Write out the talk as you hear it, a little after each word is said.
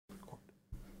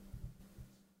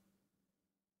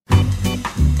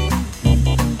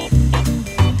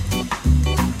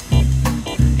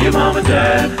mom and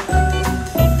dad.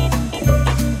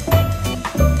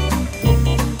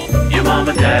 Your mom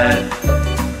and dad.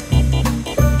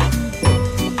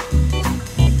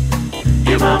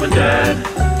 Your mom and dad.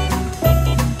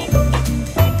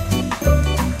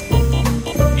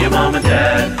 Your mom and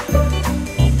dad.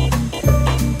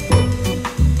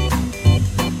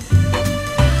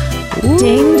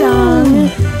 Ding dong.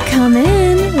 Come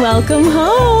in. Welcome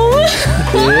home.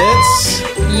 It's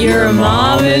your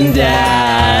mom and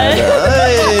dad.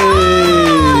 Hey.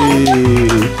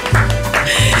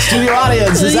 Studio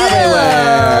audience is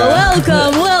everywhere.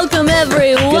 Welcome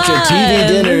everyone. Get your TV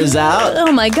dinners out.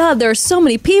 Oh my God, there are so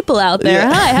many people out there.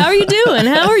 Yeah. Hi, how are you doing?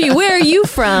 How are you? Where are you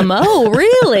from? Oh,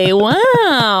 really?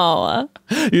 Wow.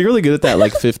 You're really good at that,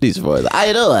 like 50s voice. How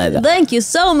you doing? Thank you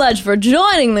so much for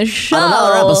joining the show. On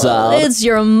another episode. It's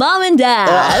your mom and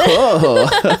dad.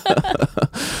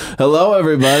 Hello,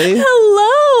 everybody. Hello.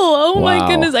 Oh my Wow.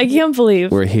 goodness. I can't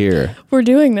believe We're here. we're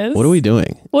doing this. What are we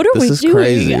doing? What are we This is doing?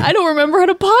 crazy. I don't remember how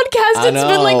to podcast. I It's been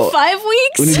know. like 5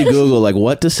 weeks. We need to Google like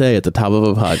what to say at the top of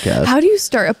a podcast. How do you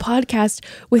start a podcast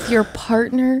with your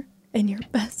partner and your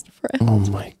best friend? Oh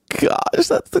my gosh,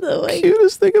 that's the Oh my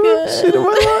cutest thing I've ever seen in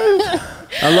my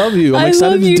life. I love you. I'm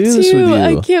excited love you to do this too. with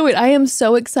you. I can't wait. I am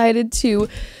so excited to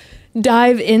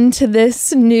dive into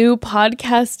this new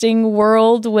podcasting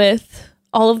world with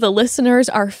all of the listeners,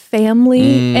 our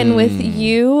family, and with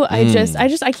you. I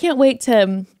can't wait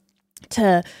to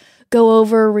go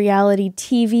over reality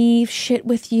TV shit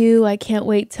with you. I can't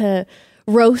wait to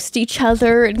roast each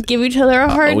other and give each other a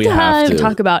hard we have time. to.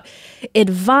 Talk about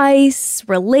advice,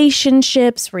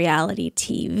 relationships, reality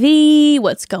TV,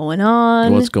 what's going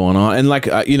on. What's going on? And like,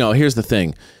 here's the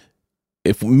thing.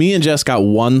 If me and Jess got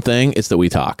one thing, it's that we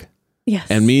talk. Yes.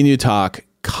 And me and you talk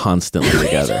constantly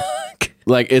together.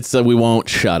 Like it's we won't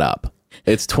shut up.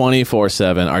 It's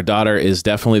 24/7. Our daughter is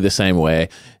definitely the same way.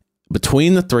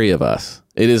 Between the three of us,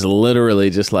 it is literally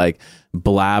just like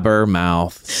blabber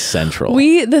mouth central.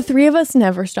 The three of us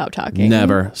never stop talking.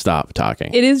 Never stop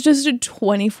talking. It is just a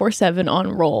 24/7 on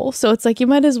roll. So it's like you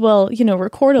might as well,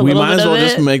 record a We little might bit as well of it.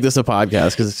 just make this a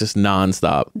podcast because it's just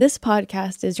nonstop. This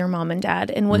podcast is your mom and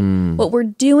dad. And what we're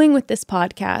doing with this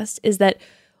podcast is that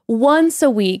once a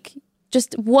week,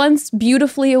 just once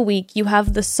beautifully a week, you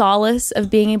have the solace of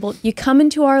being able, you come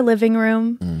into our living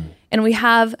room and we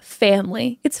have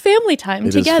family. It's family time It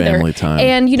is together. family time.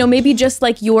 And, maybe just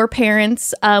like your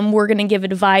parents, we're going to give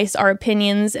advice, our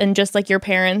opinions, and just like your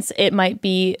parents, it might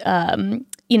be,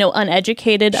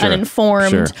 uneducated, Sure.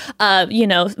 uninformed,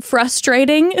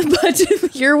 frustrating, but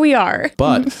here we are.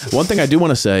 But one thing I do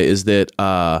want to say is that,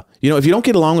 if you don't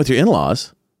get along with your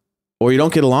in-laws or you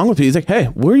don't get along with people, it's like, hey,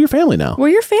 we're your family now. We're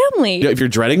your family. If you're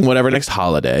dreading whatever next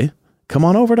holiday, come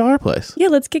on over to our place. Yeah,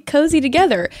 let's get cozy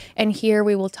together. And here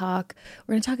we will talk.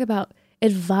 We're going to talk about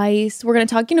advice. We're going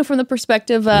to talk, from the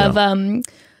perspective of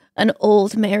an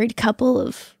old married couple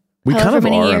of We kind however of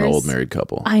many are years. an old married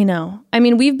couple. I know. I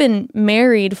mean, we've been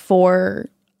married for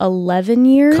 11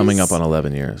 years. Coming up on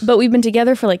 11 years. But we've been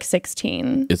together for like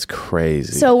 16. It's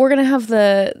crazy. So we're going to have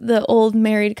the old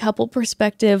married couple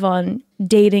perspective on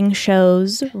dating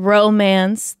shows,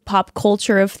 romance, pop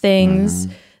culture of things,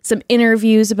 some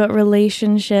interviews about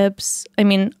relationships. I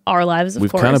mean, our lives, of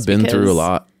We've course. kind of been because through a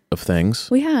lot of things.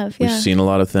 We have, yeah. We've seen a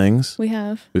lot of things. We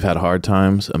have. We've had hard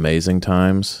times, amazing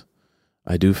times.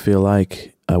 I do feel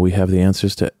like we have the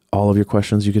answers to all of your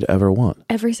questions you could ever want.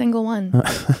 Every single one.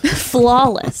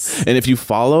 Flawless. And if you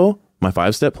follow my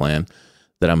 5-step plan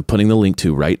that I'm putting the link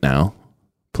to right now,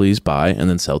 please buy and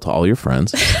then sell to all your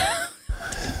friends.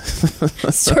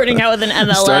 Starting out with an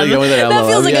MLM. Starting out with an That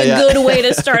feels MLM, like yeah. a good way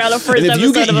to start out a first And if episode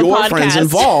you get of a your podcast. friends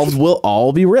involved, we'll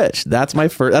all be rich. That's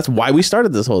that's why we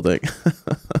started this whole thing.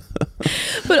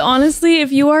 But honestly,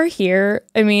 if you are here,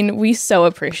 I mean, we so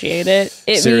appreciate it.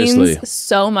 It Seriously. means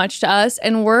so much to us,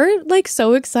 and we're like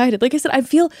so excited. Like I said, I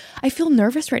feel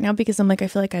nervous right now because I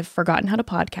feel like I've forgotten how to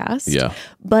podcast. Yeah.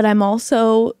 But I'm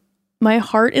also, my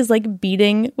heart is like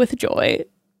beating with joy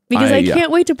because I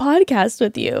can't wait to podcast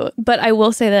with you. But I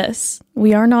will say this,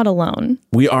 we are not alone.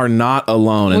 We are not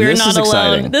alone. And We're this not is alone.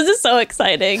 exciting. This is so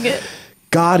exciting.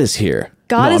 God is here.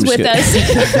 God No, is I'm just with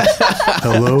kidding. us.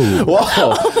 Hello, Whoa.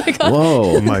 Oh my God.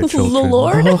 Whoa. my The children.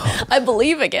 Lord, I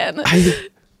believe again.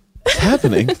 What's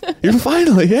happening? You're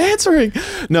finally answering.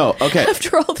 No, okay.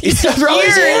 After all these After all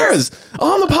these years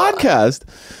on the podcast.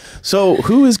 So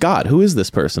who is God? Who is this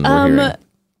person we're hearing?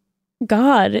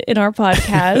 God in our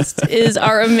podcast is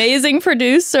our amazing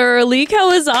producer, Lee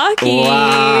Kawasaki.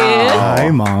 Wow.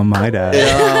 Hi, Mom. Hi, Dad.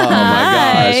 Oh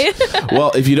Hi. my gosh.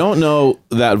 Well, if you don't know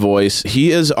that voice, he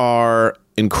is our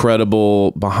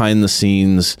incredible behind the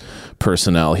scenes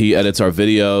personnel. He edits our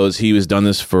videos. He has done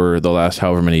this for the last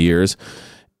however many years.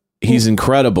 He's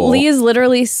incredible. Lee has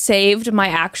literally saved my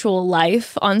actual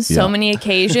life on so many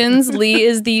occasions. Lee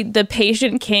is the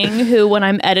patient king who, when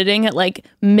I'm editing at like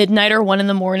midnight or 1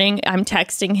 a.m, I'm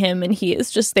texting him and he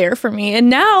is just there for me. And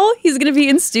now he's going to be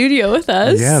in studio with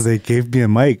us. Yeah, they gave me a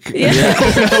mic. Yeah.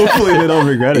 Hopefully they don't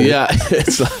regret it. Yeah,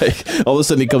 it's like all of a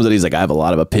sudden he comes in, he's like, I have a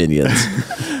lot of opinions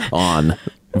on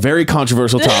very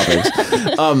controversial topics.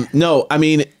 No, I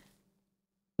mean,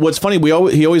 what's funny,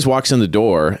 he always walks in the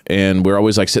door and we're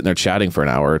always like sitting there chatting for an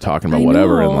hour, talking about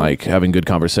whatever and like having good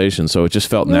conversation. So it just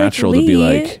felt natural to be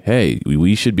like, hey,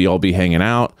 we should all be hanging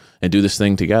out and do this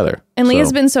thing together. And Lee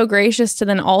has been so gracious to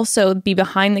then also be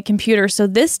behind the computer. So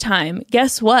this time,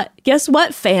 guess what? Guess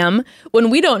what, fam?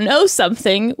 When we don't know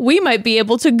something, we might be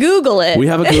able to Google it. We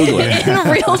have a Googler.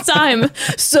 In real time.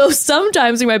 So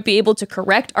sometimes we might be able to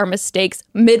correct our mistakes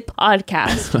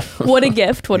mid-podcast. What a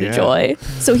gift. What a joy.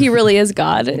 So he really is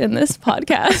God in this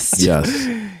podcast. Yes.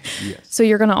 So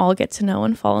you're going to all get to know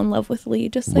and fall in love with Lee,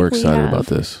 just like We're excited have. about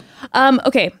this.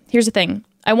 Okay, here's the thing.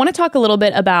 I want to talk a little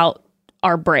bit about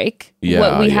our break,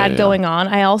 what we had going on.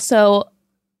 I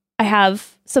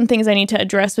have some things I need to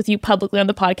address with you publicly on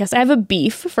the podcast. I have a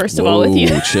beef, first of all, with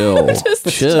you. Chill.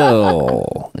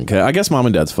 Chill. Okay, I guess mom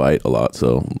and dad's fight a lot,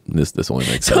 so this only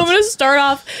makes sense. So I'm going to start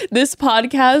off this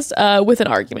podcast with an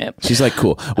argument. She's like,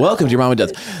 cool. Welcome to your mom and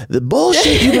dad's. The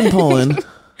bullshit you've been pulling.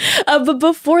 But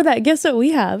before that, guess what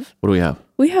we have? What do we have?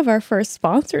 We have our first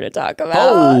sponsor to talk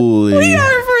about. Holy. We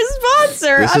got our first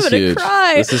sponsor. I'm going to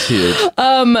cry. This is huge.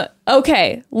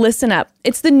 Okay, listen up.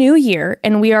 It's the new year,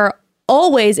 and we are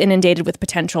always inundated with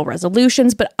potential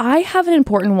resolutions, but I have an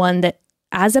important one that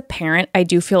as a parent, I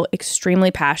do feel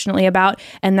extremely passionately about,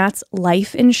 and that's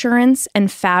life insurance. And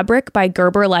Fabric by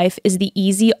Gerber Life is the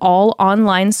easy, all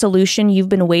online solution you've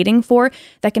been waiting for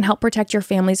that can help protect your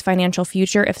family's financial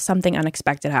future if something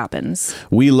unexpected happens.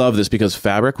 We love this because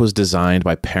Fabric was designed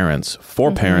by parents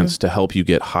for parents to help you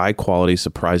get high quality,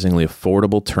 surprisingly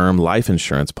affordable term life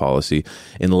insurance policy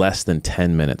in less than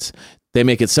 10 minutes. They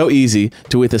make it so easy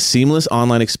with a seamless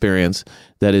online experience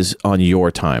that is on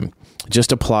your time.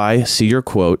 Just apply, see your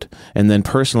quote, and then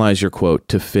personalize your quote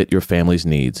to fit your family's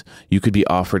needs. You could be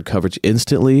offered coverage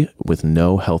instantly with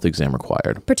no health exam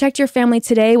required. Protect your family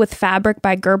today with Fabric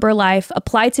by Gerber Life.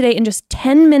 Apply today in just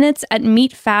 10 minutes at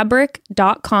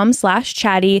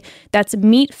meetfabric.com/chatty. That's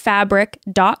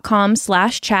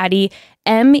meetfabric.com/chatty.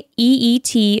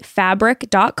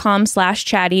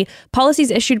 meetfabric.com/chatty. Policies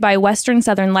issued by Western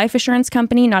Southern Life Assurance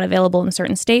Company, not available in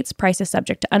certain states. Prices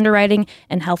subject to underwriting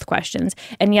and health questions.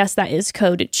 And yes, that is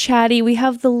code chatty. We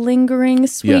have the lingering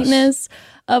sweetness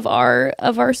of our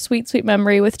sweet, sweet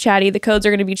memory with chatty. The codes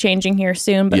are going to be changing here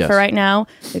soon, but for right now,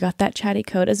 we got that chatty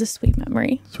code as a sweet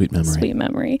memory. Sweet memory. Sweet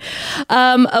memory.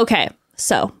 Okay,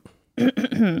 so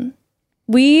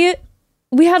we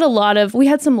had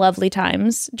some lovely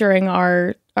times during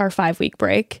our 5-week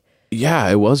break. Yeah,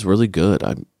 it was really good.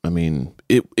 I mean,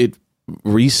 it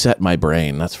reset my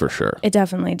brain, that's for sure. It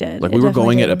definitely did. Like we were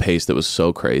going at a pace that was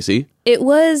so crazy. It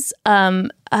was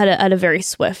at a very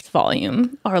swift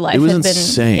volume. Our life had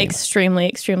been extremely,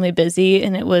 extremely busy,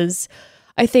 and it was,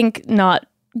 I think, not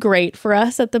great for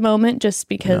us at the moment just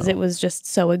because it was just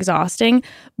so exhausting.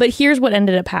 But here's what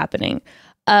ended up happening.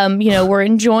 We're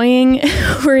enjoying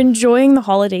the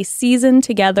holiday season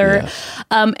together.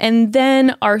 Yeah. And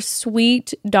then our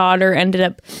sweet daughter ended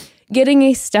up getting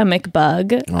a stomach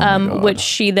bug, which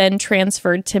she then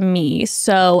transferred to me.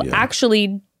 So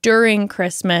actually during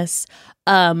Christmas,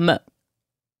 Ember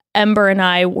and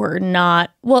I were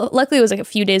not, well, luckily it was like a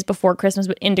few days before Christmas,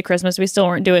 but into Christmas, we still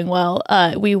weren't doing well.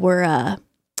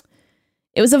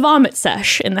 It was a vomit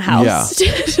sesh in the house,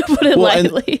 to put it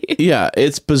lightly.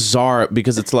 It's bizarre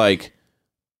because it's like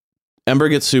Ember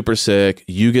gets super sick,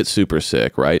 you get super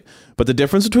sick, right? But the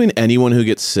difference between anyone who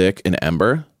gets sick and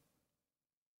Ember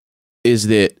is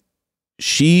that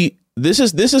this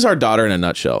is our daughter in a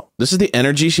nutshell. This is the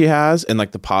energy she has and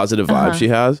like the positive vibe she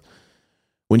has.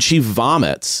 When she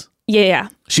vomits,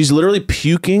 she's literally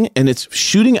puking and it's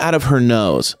shooting out of her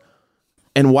nose.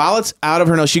 And while it's out of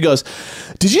her nose, she goes,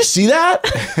 "Did you see that?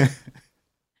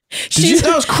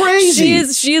 That was crazy."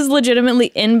 She is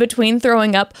legitimately in between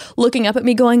throwing up, looking up at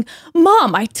me going,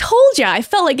 "Mom, I told you, I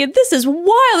felt like it. This is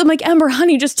wild." I'm like, "Ember,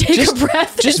 honey, just take a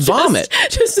breath. Just vomit.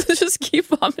 Just keep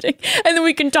vomiting. And then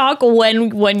we can talk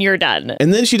when you're done."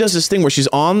 And then she does this thing where she's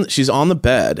on the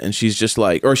bed and she's just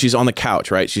like, or she's on the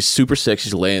couch, right? She's super sick.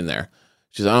 She's laying there.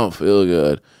 She's, "I don't feel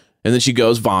good." And then she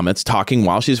goes, vomits, talking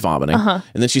while she's vomiting. And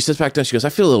then she sits back down. She goes, I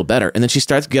feel a little better. And then she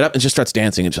starts get up and just starts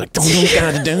dancing. And she's like,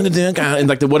 and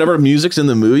like whatever music's in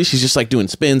the movie, she's just like doing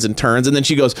spins and turns. And then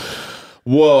she goes,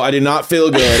 whoa, I did not feel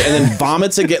good. And then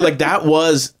vomits again. Like that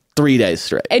was 3 days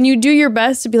straight. And you do your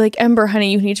best to be like, Ember,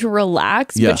 honey, you need to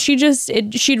relax. Yeah. But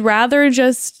she'd rather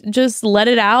just let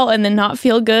it out and then not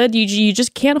feel good. You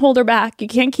just can't hold her back. You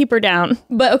can't keep her down.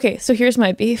 But okay, so here's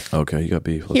my beef. Okay, you got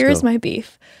beef. Let's Here's go. my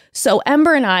beef. So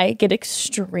Ember and I get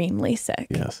extremely sick.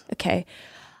 Yes. Okay.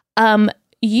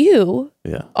 You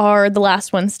are the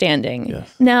last one standing.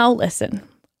 Yes. Now listen,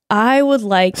 I would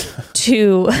like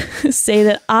to say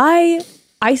that I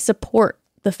support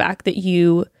the fact that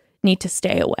you need to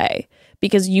stay away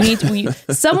because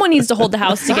someone needs to hold the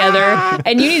house together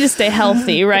and you need to stay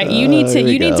healthy, right? You need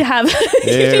to have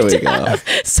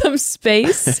some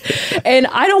space. And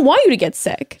I don't want you to get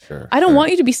sick. I don't want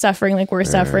you to be suffering like we're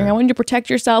suffering. I want you to protect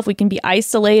yourself. We can be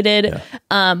isolated.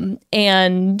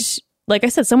 And like I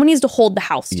said, someone needs to hold the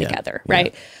house together,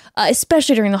 right?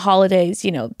 Especially during the holidays,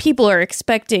 people are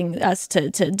expecting us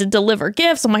to deliver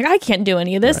gifts. I'm like, I can't do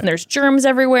any of this, and there's germs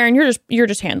everywhere, and you're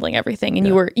just handling everything. And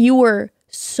you were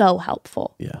so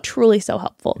helpful, truly so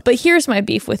helpful. But here's my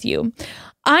beef with you.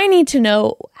 I need to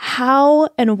know how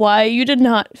and why you did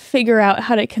not figure out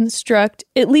how to construct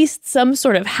at least some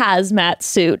sort of hazmat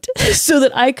suit so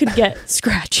that I could get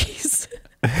scratchies.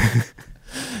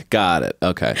 Got it.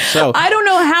 Okay. So I don't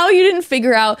know how you didn't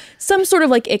figure out some sort of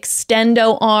like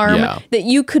extendo arm that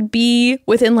you could be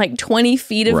within like 20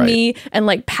 feet of me and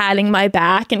like patting my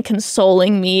back and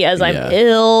consoling me as I'm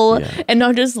ill and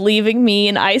not just leaving me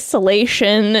in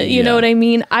isolation. You know what I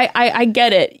mean? I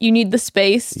get it. You need the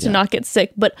space to not get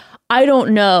sick, but I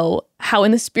don't know how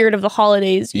in the spirit of the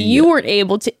holidays you weren't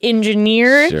able to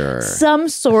engineer some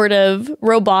sort of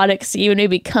robotics that you would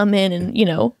maybe come in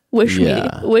and, wish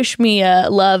me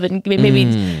love and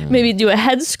maybe do a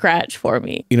head scratch for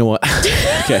me. You know what?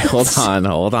 Okay, hold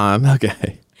on.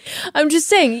 Okay. I'm just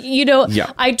saying,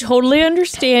 I totally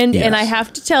understand. And I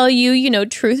have to tell you,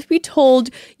 truth be told,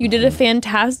 you did a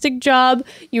fantastic job.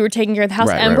 You were taking care of the house.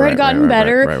 Ember had gotten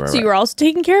better. So you were also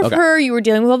taking care of her. You were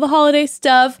dealing with all the holiday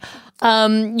stuff.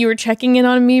 You were checking in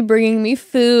on me, bringing me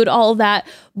food, all that.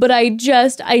 But I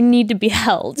need to be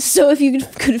held. So if you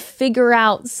could figure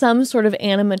out some sort of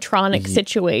animatronic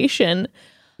situation,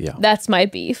 that's my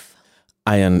beef.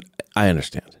 I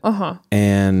understand.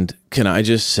 And can I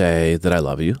just say that I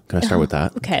love you? Can I start with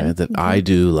that? Okay. That I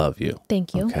do love you.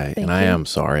 Thank you. Okay. Thank I am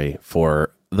sorry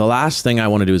for the last thing I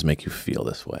want to do is make you feel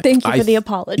this way. Thank you for the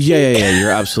apology. Yeah.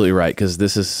 You're absolutely right. Because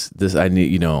I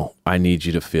need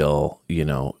you to feel,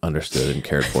 understood and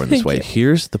cared for in this way.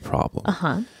 Here's the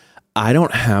problem. I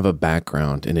don't have a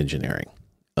background in engineering.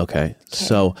 Okay.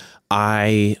 So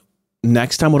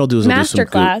next time what I'll do is I'll do some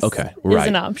masterclass is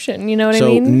an option. You know what I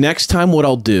mean? So next time what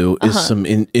I'll do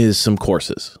is some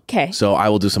courses. Okay. So I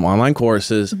will do some online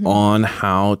courses on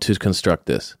how to construct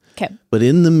this. Okay. But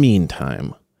in the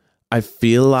meantime, I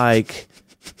feel like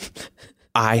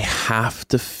I have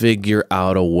to figure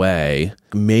out a way,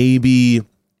 maybe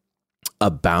a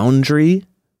boundary,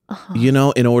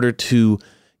 in order to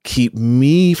keep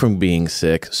me from being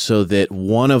sick so that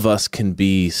one of us can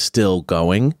be still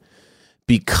going,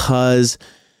 because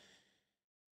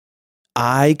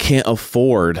I can't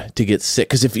afford to get sick.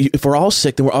 Because if we're all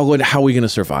sick, then we're all going to, how are we going to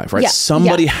survive, right?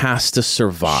 Somebody has to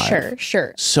survive.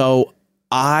 Sure. So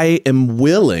I am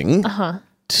willing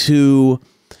to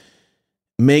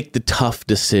make the tough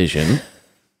decision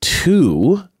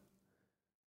to,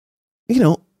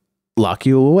 lock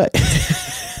you away.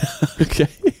 Okay.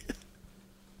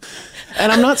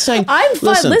 And I'm not saying I'm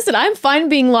fine. Listen, I'm fine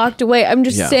being locked away. I'm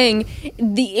just saying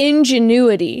the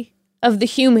ingenuity of the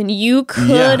human. You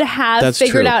could have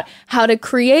figured out how to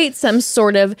create some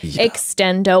sort of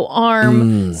extendo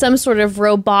arm, some sort of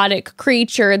robotic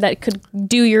creature that could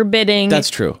do your bidding.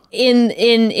 That's true.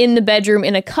 In the bedroom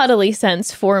in a cuddly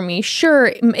sense for me. Sure,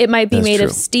 it might be made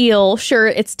of steel. Sure,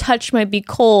 its touch might be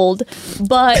cold,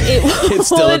 but it's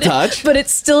still a touch. But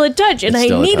it's still a touch, and I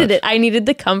needed it. I needed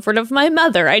the comfort of my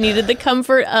mother. I needed the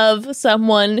comfort of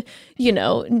someone,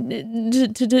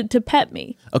 to pet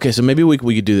me. Okay, so maybe we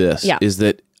could do this. Yeah. Is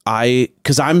that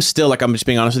because I'm still, like, I'm just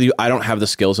being honest with you, I don't have the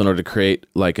skills in order to create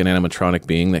like an animatronic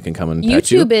being that can come and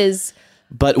pet you. YouTube is.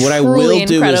 But what I will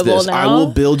do is this. Now. I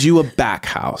will build you a back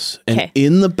house. And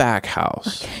in the back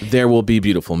house, there will be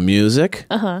beautiful music.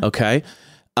 Okay.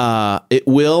 It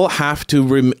will have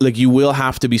to, you will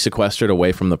have to be sequestered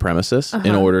away from the premises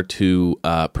in order to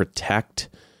protect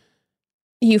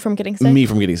you from getting sick. Me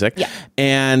from getting sick. Yeah.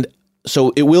 And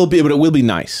so it will be, but it will be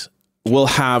nice. we'll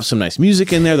have some nice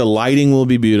music in there. The lighting will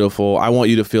be beautiful. I want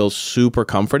you to feel super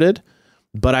comforted,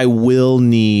 but I will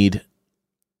need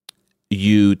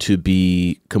you to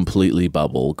be completely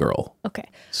bubble girl. Okay.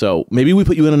 So maybe we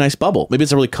put you in a nice bubble. Maybe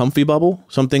it's a really comfy bubble.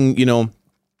 Something,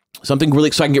 something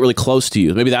really, so I can get really close to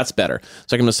you. Maybe that's better.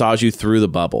 So I can massage you through the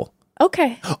bubble.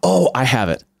 Okay. Oh, I have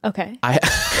it. Okay. I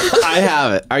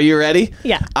have it. Are you ready?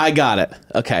 Yeah. I got it.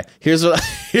 Okay. Here's what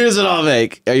I'll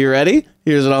make. Are you ready?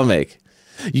 Here's what I'll make.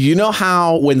 You know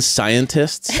how when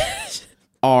scientists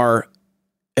have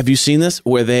you seen this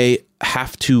where they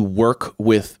have to work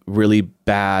with really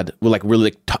bad,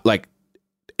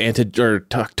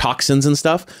 toxins and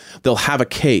stuff? They'll have a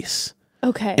case.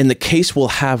 Okay. And the case will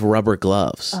have rubber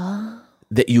gloves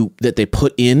that they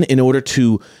put in order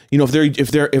to,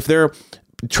 if they're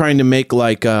trying to make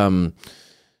dealing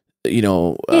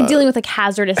with like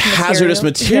hazardous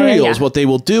materials. Yeah. What they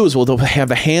will do is they'll have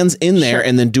the hands in there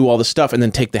and then do all the stuff and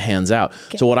then take the hands out.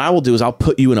 Okay. So what I will do is I'll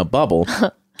put you in a bubble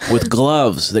with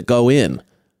gloves that go in,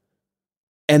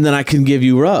 and then I can give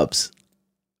you rubs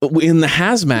in the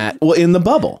hazmat, in the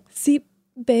bubble. See,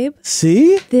 babe.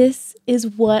 See? This is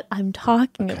what I'm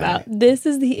talking about. This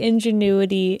is the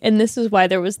ingenuity, and this is why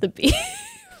there was the beef.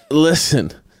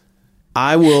 Listen.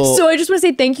 I will. So I just want to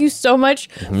say thank you so much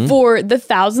for the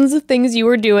thousands of things you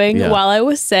were doing while I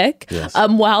was sick,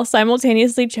 while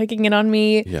simultaneously checking in on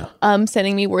me,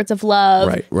 sending me words of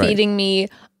love, feeding me.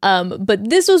 But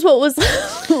this was what was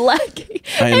lacking.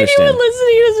 Anyone listening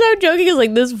to this now joking is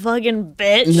like, this fucking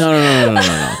bitch. No.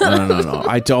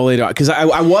 I totally don't. Because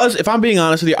I was, if I'm being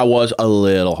honest with you, I was a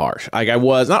little harsh. Like I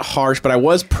was not harsh, but I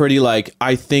was pretty like,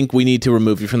 I think we need to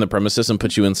remove you from the premises and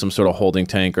put you in some sort of holding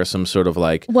tank or some sort of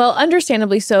like. Well,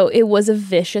 understandably so. It was a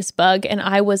vicious bug, and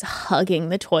I was hugging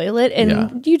the toilet,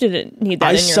 and you didn't need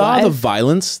that in your life. I saw the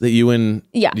violence that you and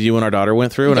our daughter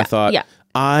went through, and I thought,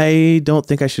 I don't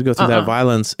think I should go through that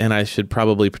violence, and I should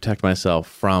probably protect myself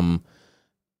from,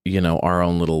 our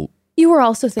own little You were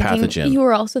also thinking. pathogen. You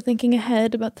were also thinking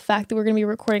ahead about the fact that we're going to be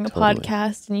recording a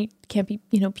podcast, and you can't be,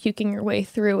 puking your way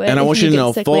through it. And I want you to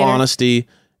know, full honesty,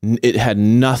 it had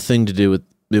nothing to do with.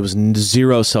 It was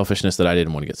zero selfishness that I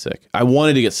didn't want to get sick. I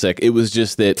wanted to get sick. It was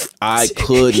just that I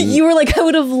couldn't. You were like, I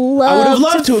would have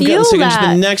loved to have feel gotten sick that. and just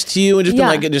been next to you and just been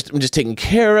like, just taking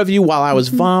care of you while I was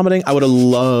vomiting. I would have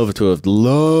loved to have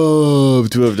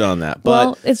done that.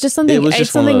 But it's just something. It's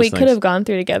something we could have gone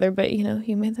through together. But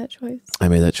you made that choice. I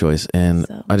made that choice, and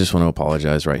I just want to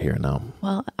apologize right here now.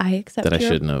 Well, I accept that. I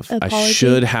shouldn't have. Apology. I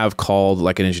should have called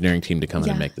like an engineering team to come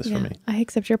in and make this for me. I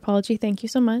accept your apology. Thank you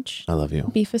so much. I love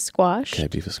you. Beef is squashed. Okay,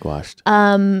 beef is squashed.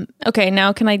 Okay,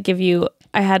 now can I give you,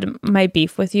 I had my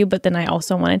beef with you, but then I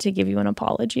also wanted to give you an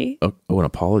apology. Oh, an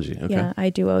apology. Okay. Yeah,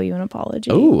 I do owe you an apology.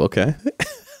 Oh, okay.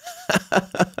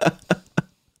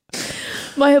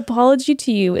 My apology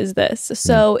to you is this.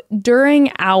 So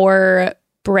during our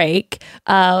break,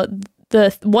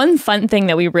 the one fun thing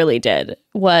that we really did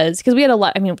was, because we had a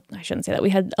lot, I shouldn't say that. We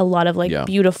had a lot of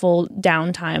beautiful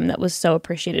downtime that was so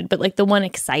appreciated. But like the one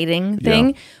exciting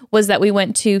thing was that we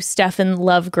went to Stephen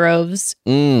Lovegrove's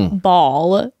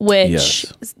ball, which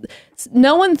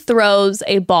no one throws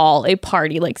a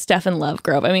party like Stephen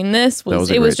Lovegrove. This was,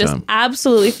 it was just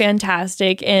absolutely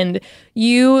fantastic. And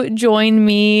you joined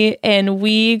me, and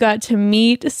we got to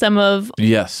meet some of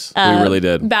we really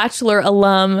did. Bachelor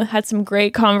alum, had some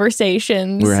great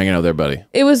conversations. We were hanging out there, buddy.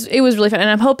 It was really fun. And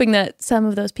I'm hoping that some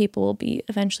of those people will be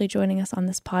eventually joining us on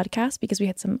this podcast, because we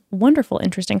had some wonderful,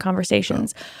 interesting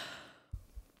conversations.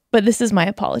 But this is my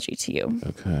apology to you.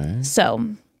 Okay.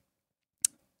 So,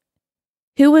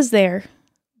 who was there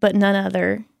but none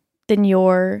other than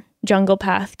your Jungle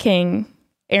Path king,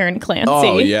 Aaron Clancy?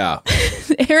 Oh, yeah.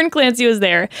 Aaron Clancy was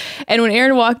there. And when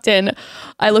Aaron walked in,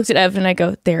 I looked at Evan and I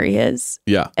go, there he is.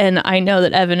 Yeah. And I know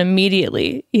that Evan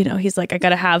immediately, he's like, I got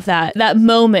to have that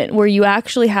moment where you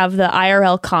actually have the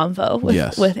IRL convo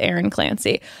with Aaron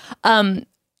Clancy. And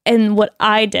what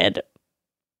I did,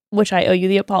 which I owe you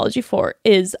the apology for,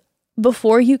 is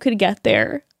before you could get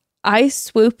there, I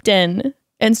swooped in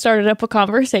and started up a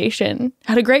conversation,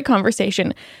 had a great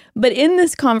conversation. But in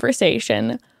this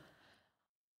conversation,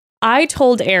 I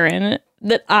told Aaron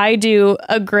that I do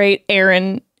a great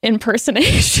Aaron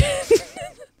impersonation.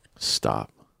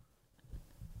 Stop.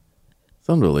 It's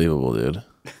unbelievable, dude.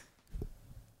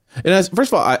 And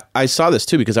first of all, I saw this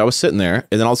too, because I was sitting there,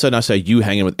 and then all of a sudden I saw you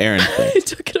hanging with Aaron. I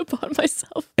took it upon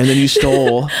myself. And then you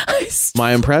stole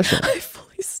my impression. I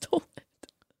fully stole it.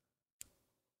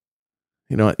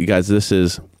 You know what, you guys, this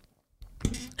is...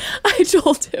 I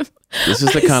told him. This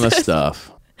is the kind of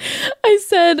stuff. I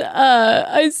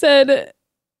said,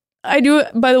 I do.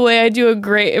 By the way, I do a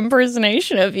great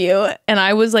impersonation of you, and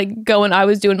I was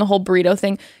doing the whole burrito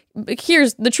thing.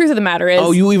 Here's the truth of the matter is.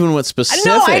 Oh, you even went specific.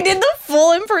 No, I did the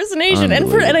full impersonation, and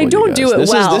I don't do it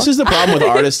well. This is the problem with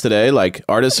artists today. Like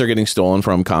artists are getting stolen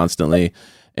from constantly,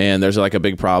 and there's like a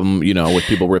big problem, you know, with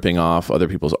people ripping off other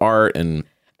people's art, and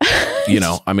you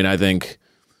know, I mean, I think.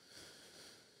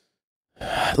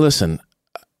 Listen.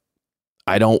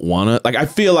 I don't want to like. I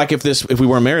feel like if we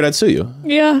weren't married, I'd sue you.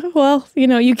 Yeah, well, you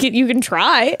know, you can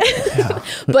try, yeah.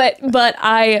 but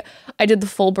I did the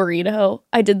full burrito.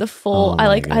 I did the full. I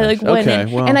went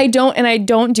in, well. and I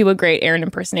don't do a great Aaron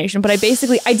impersonation, but I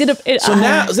did it. So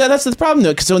now that's the problem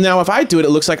though. So now if I do it,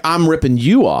 it looks like I'm ripping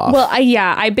you off. Well,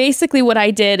 I basically what I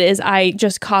did is I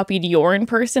just copied your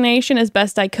impersonation as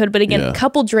best I could, but again, a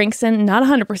couple drinks in, not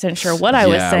 100% sure what I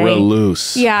was saying. Real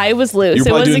loose. Yeah, it was loose. You're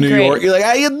it wasn't doing New great. York. You're like,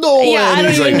 how you doing? Yeah, I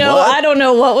don't even know. What? I don't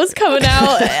know what was coming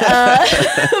out,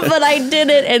 but I did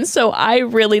it, and so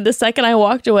the second I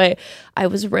walked away, I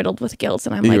was riddled with guilt,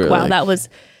 and I'm like, wow, that was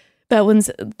Evan's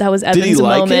moment. Did he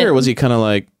like it, or was he kind of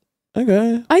like,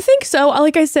 okay? I think so.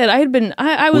 Like I said,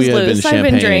 I was loose. I'd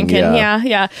been drinking,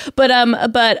 yeah.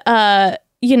 But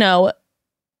you know,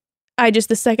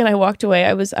 the second I walked away,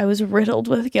 I was riddled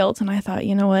with guilt, and I thought,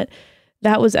 you know what,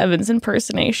 that was Evan's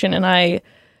impersonation, and I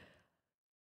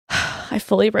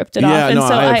fully ripped it off. And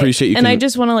so I appreciate you. And I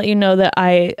just want to let you know that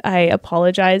I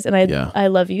apologize, and I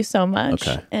love you so much.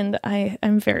 Okay. And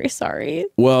I'm very sorry.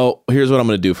 Well, here's what I'm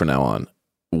going to do from now on.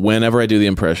 Whenever I do the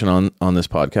impression on this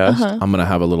podcast, I'm going to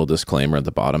have a little disclaimer at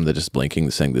the bottom that just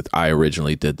blinking saying that I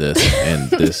originally did this and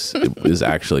this is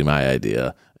actually my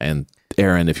idea. And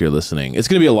Aaron, if you're listening, it's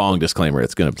going to be a long disclaimer.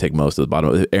 It's going to take most of the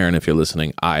bottom. Aaron, if you're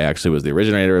listening, I actually was the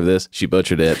originator of this. She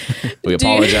butchered it. We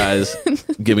apologize.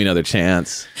 Give me another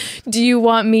chance. Do you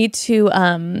want me to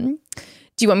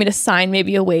sign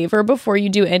maybe a waiver before you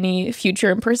do any future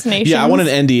impersonations? Yeah, I want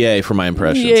an NDA for my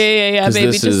impressions. Yeah.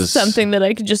 Maybe just something that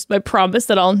I promise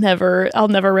that I'll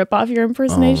never rip off your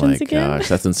impersonations again. Oh my gosh,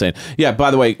 that's insane. Yeah,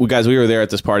 by the way, guys, we were there at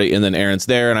this party, and then Aaron's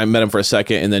there, and I met him for a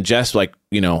second, and then Jess, like,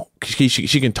 you know, she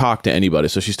can talk to anybody,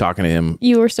 so she's talking to him.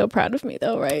 You were so proud of me,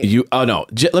 though, right? Oh no,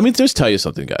 let me just tell you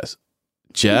something, guys.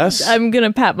 Jess, I'm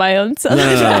gonna pat my own self.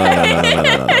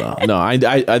 No.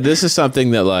 I this is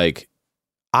something that, like,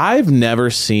 I've never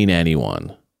seen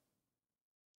anyone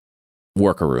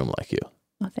work a room like you.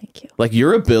 Oh, thank you. Like,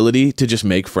 your ability to just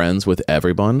make friends with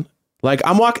everyone. Like,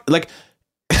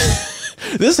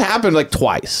 this happened like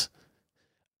twice.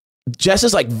 Jess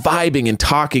is like vibing and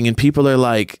talking, and people are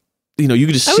like, you know, you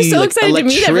can just see so like excited to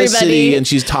meet electricity, everybody. and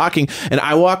she's talking, and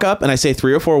I walk up and I say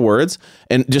 3 or 4 words,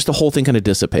 and just the whole thing kind of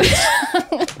dissipates.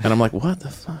 And I'm like, what the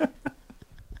fuck?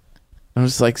 I'm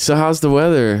just like, so how's the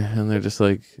weather? And they're just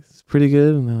like, it's pretty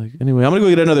good. And they're like, anyway, I'm gonna go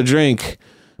get another drink,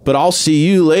 but I'll see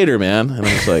you later, man. And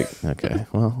I'm just like, okay,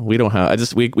 well, we don't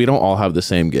all have the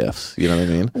same gifts. You know what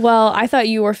I mean? Well, I thought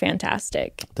you were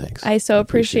fantastic. Thanks. I so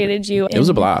appreciated you. It was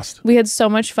a blast. We had so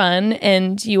much fun,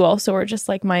 and you also were just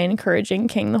like my encouraging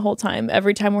king the whole time.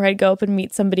 Every time where I'd go up and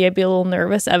meet somebody, I'd be a little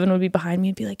nervous. Evan would be behind me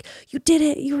and be like, "You did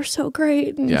it! You were so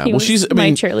great!" And yeah, well, she's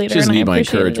my cheerleader. She doesn't need my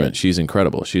encouragement. She's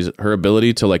incredible. Her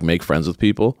ability to like make friends with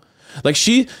people. Like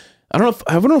I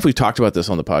don't know if we've talked about this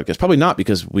on the podcast. Probably not,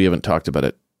 because we haven't talked about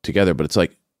it together, but it's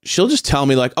like she'll just tell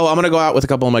me like, oh, I'm gonna go out with a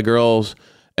couple of my girls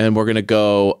and we're gonna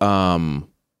go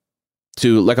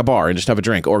to like a bar and just have a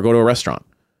drink or go to a restaurant,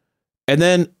 and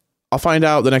then I'll find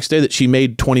out the next day that she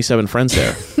made 27 friends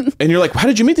there. And you're like, how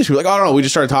did you meet these people? Like, oh, I don't know, we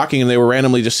just started talking and they were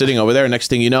randomly just sitting over there, and next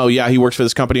thing you know, yeah, he works for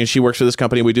this company and she works for this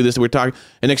company, and we do this and we're talking,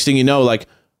 and next thing you know, like,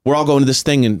 we're all going to this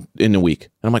thing in a week.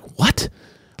 And I'm like, what?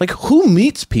 Like, who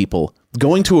meets people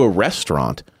going to a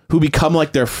restaurant who become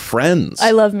like their friends?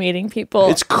 I love meeting people.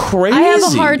 It's crazy. I have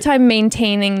a hard time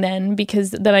maintaining then,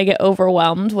 because then I get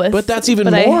overwhelmed with. But that's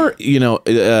even more, you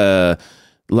know,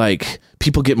 like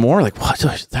people get more like, what?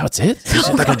 That's it?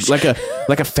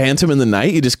 Like a phantom in the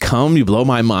night. You just come, you blow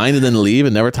my mind, and then leave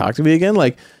and never talk to me again.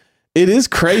 Like, it is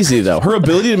crazy though. Her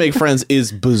ability to make friends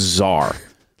is bizarre.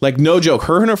 Like, no joke.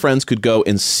 Her and her friends could go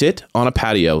and sit on a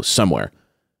patio somewhere,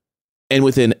 and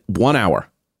within 1 hour,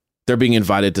 they're being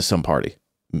invited to some party.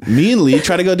 Me and Lee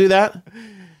try to go do that.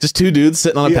 Just 2 dudes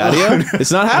sitting on a patio. No.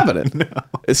 It's not happening. No.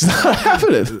 It's not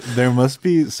happening. There must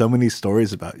be so many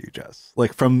stories about you, Jess.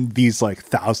 Like, from these like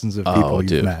thousands of people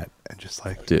you've met, and just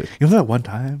like, dude, you know that one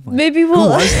time? Like, maybe we'll.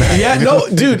 Who was that? Yeah, no,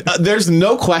 dude. There's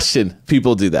no question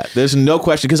people do that. There's no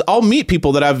question, because I'll meet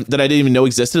people that I didn't even know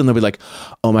existed, and they'll be like,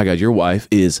 "Oh my god, your wife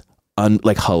is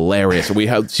like hilarious."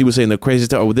 She was saying the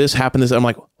craziest stuff. Oh, this happened. This. I'm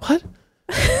like, what?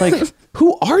 Like,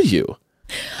 who are you?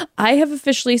 I have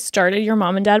officially started Your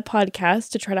Mom and Dad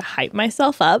podcast to try to hype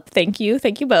myself up. Thank you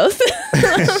both.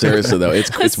 Seriously though,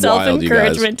 it's wild, you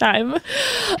guys. Self-encouragement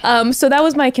time. So that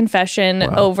was my confession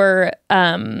over,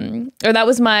 or that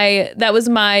was my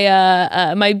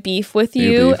my beef with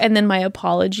you, and then my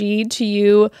apology to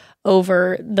you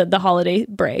over the holiday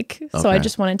break. So I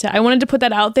just wanted to put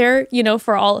that out there,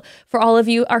 for all of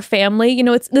you, our family.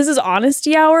 This is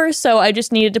honesty hour, so I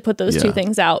just needed to put those two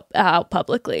things out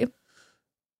publicly.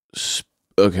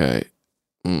 Okay.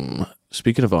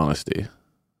 Speaking of honesty.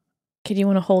 Do you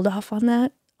want to hold off on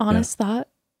that honest thought?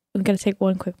 I'm going to take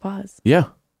one quick pause. Yeah.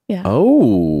 Yeah.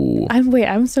 Oh.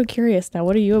 I'm so curious now.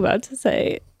 What are you about to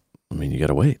say? I mean, you got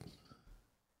to wait.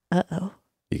 Uh-oh.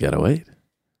 You got to wait.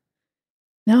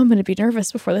 Now I'm going to be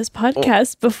nervous before this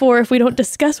podcast, if we don't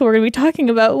discuss what we're going to be talking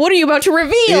about. What are you about to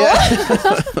reveal? Yeah.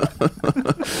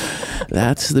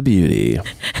 That's the beauty.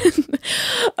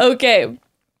 Okay.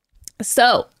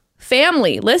 So,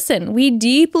 family, listen, we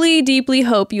deeply, deeply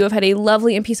hope you have had a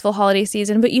lovely and peaceful holiday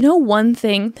season. But one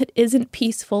thing that isn't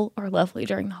peaceful or lovely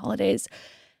during the holidays,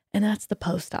 and that's the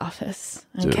post office.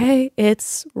 Okay? Dude.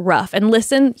 It's rough. And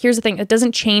listen, here's the thing. It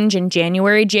doesn't change in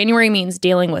January. January means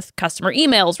dealing with customer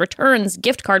emails, returns,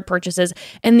 gift card purchases,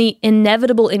 and the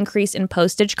inevitable increase in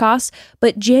postage costs.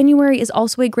 But January is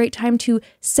also a great time to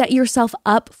set yourself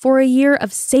up for a year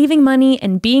of saving money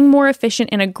and being more efficient.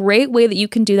 And a great way that you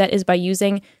can do that is by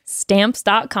using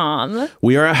Stamps.com.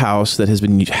 We are a house that has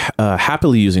been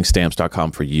happily using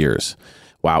Stamps.com for years.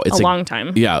 Wow. It's a long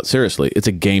time. Yeah, seriously. It's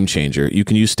a game changer. You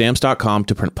can use Stamps.com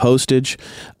to print postage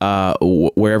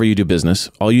wherever you do business.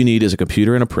 All you need is a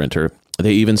computer and a printer.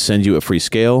 They even send you a free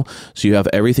scale, so you have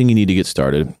everything you need to get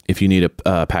started. If you need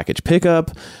a package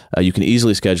pickup, you can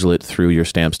easily schedule it through your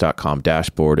Stamps.com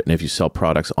dashboard. And if you sell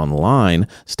products online,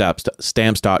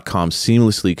 Stamps.com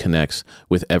seamlessly connects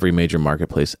with every major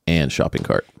marketplace and shopping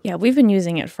cart. Yeah, we've been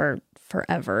using it for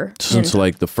forever. Since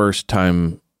the first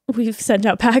time we've sent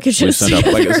out packages.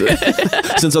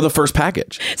 Since the first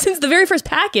package. Since the very first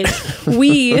package,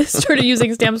 we started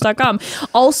using Stamps.com.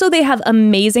 Also, they have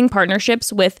amazing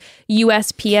partnerships with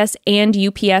USPS and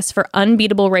UPS for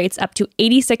unbeatable rates up to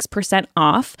 86%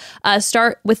 off.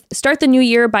 Start the new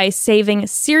year by saving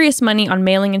serious money on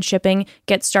mailing and shipping.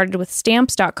 Get started with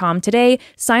Stamps.com today.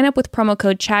 Sign up with promo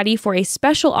code Chatty for a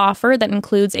special offer that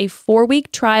includes a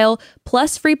 4-week trial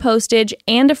plus free postage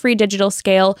and a free digital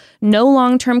scale. No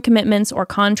long-term commitments or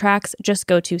contracts. Just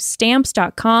go to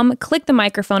Stamps.com, click the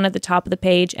microphone at the top of the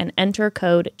page, and enter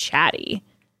code Chatty.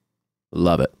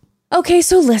 Love it. Okay,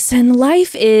 so listen,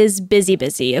 life is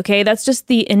busy, okay? That's just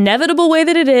the inevitable way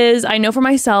that it is. I know for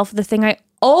myself, the thing I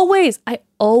always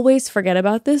forget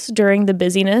about this during the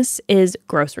busyness is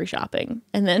grocery shopping.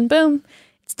 And then boom,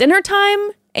 it's dinner time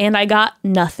and I got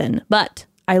nothing. But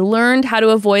I learned how to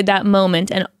avoid that moment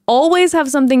and always have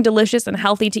something delicious and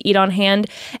healthy to eat on hand.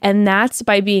 And that's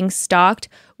by being stocked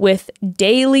with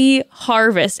Daily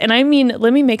Harvest. And I mean,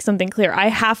 let me make something clear. I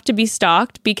have to be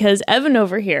stocked because Evan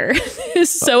over here is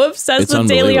so obsessed with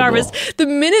Daily Harvest. The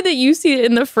minute that you see it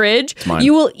in the fridge,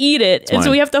 you will eat it. And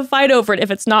so we have to fight over it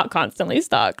if it's not constantly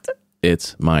stocked.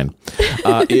 It's mine.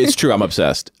 It's true. I'm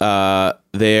obsessed.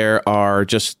 They're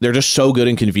just so good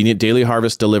and convenient. Daily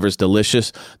Harvest delivers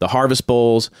the harvest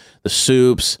bowls, the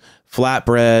soups,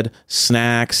 flatbread,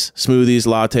 snacks, smoothies,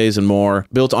 lattes, and more,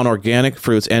 built on organic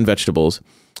fruits and vegetables.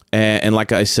 And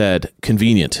like I said,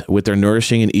 convenient. With their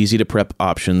nourishing and easy to prep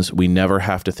options, we never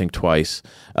have to think twice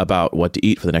about what to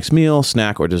eat for the next meal,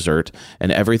 snack, or dessert.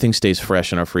 And everything stays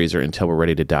fresh in our freezer until we're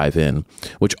ready to dive in,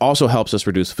 which also helps us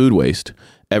reduce food waste.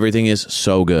 Everything is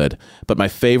so good. But my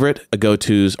favorite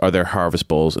go-tos are their harvest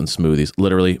bowls and smoothies,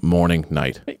 literally morning,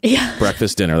 night,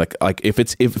 breakfast, dinner. Like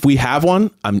if we have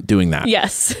one, I'm doing that.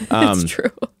 Yes, it's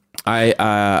true.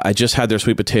 I just had their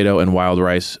sweet potato and wild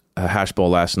rice hash bowl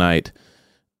last night.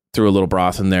 Threw a little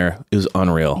broth in there. It was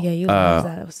unreal. Yeah, you love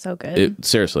that. It was so good.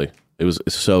 Seriously, it was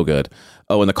so good.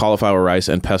 Oh, and the cauliflower rice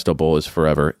and pesto bowl is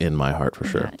forever in my heart for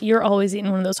sure. Yeah, you're always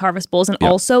eating one of those harvest bowls. And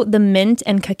also the mint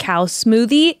and cacao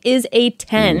smoothie is a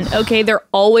 10. Oof. Okay, they're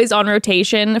always on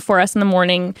rotation for us in the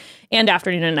morning and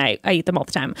afternoon and night. I eat them all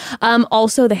the time.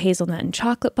 Also the hazelnut and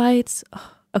chocolate bites.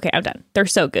 Oh. Okay, I'm done. They're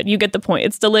so good. You get the point.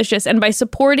 It's delicious. And by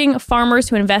supporting farmers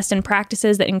who invest in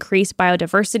practices that increase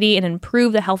biodiversity and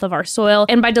improve the health of our soil,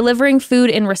 and by delivering food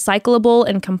in recyclable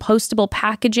and compostable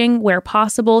packaging where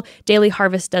possible, Daily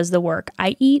Harvest does the work.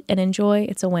 I eat and enjoy.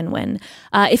 It's a win-win.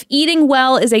 If eating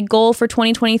well is a goal for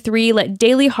 2023, let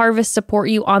Daily Harvest support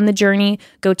you on the journey.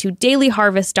 Go to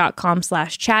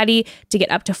dailyharvest.com/chatty to get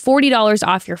up to $40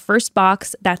 off your first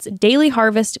box. That's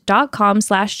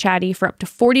dailyharvest.com/chatty for up to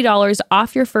 $40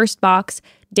 off your first box.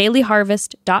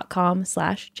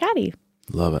 dailyharvest.com/chatty.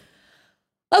 Love it.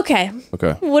 Okay.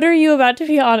 Okay. What are you about to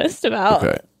be honest about?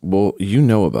 Okay. Well, you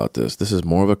know about this. This is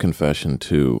more of a confession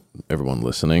to everyone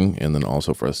listening, and then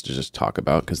also for us to just talk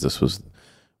about, because this was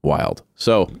wild.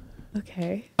 So,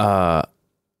 okay.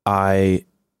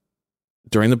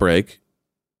 During the break,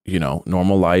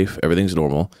 normal life, everything's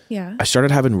normal. Yeah. I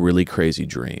started having really crazy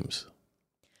dreams.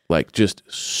 Like just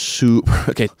super,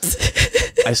 okay.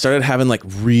 I started having like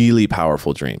really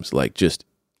powerful dreams, like just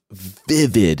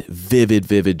vivid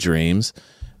dreams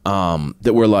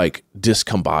that were like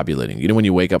discombobulating. You know, when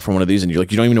you wake up from one of these and you're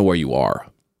like, you don't even know where you are.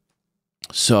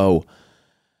 So I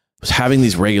was having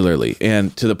these regularly,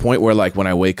 and to the point where like when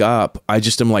I wake up, I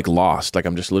just am like lost. Like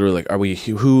I'm just literally like,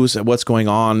 what's going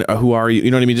on? Who are you?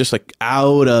 You know what I mean? Just like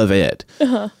out of it.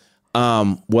 Uh-huh.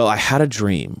 Well, I had a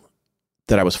dream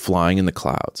that I was flying in the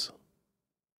clouds.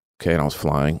 Okay. And I was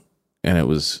flying, and it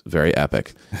was very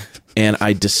epic. And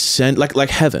I descend like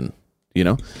heaven,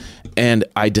 and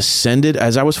I descended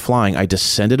as I was flying. I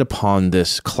descended upon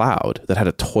this cloud that had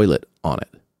a toilet on it.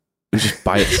 It was just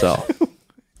by itself.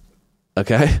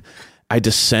 Okay. I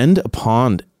descend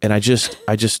upon, and I just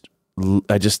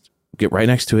get right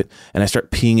next to it, and I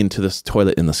start peeing into this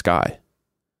toilet in the sky.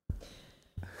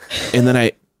 And then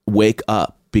I wake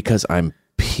up because I'm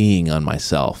peeing on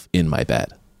myself in my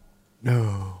bed.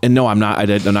 No. And no, I'm not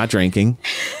drinking.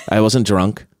 I wasn't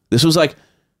drunk. This was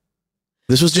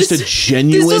just a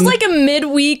genuine. This was like a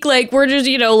midweek, like we're just,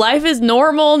 life is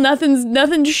normal.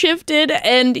 Nothing's shifted.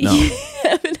 And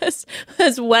Evan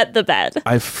has wet the bed.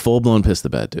 I full blown pissed the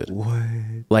bed, dude. What?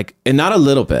 Like, and not a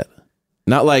little bit.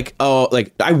 Not like,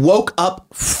 I woke up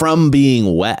from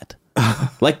being wet.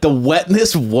 Like the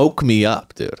wetness woke me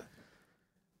up, dude.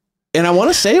 And I want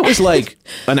to say it was like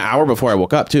an hour before I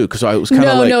woke up too, because I was kind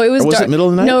of it was was dark. it middle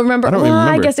of the night? No, remember? I don't even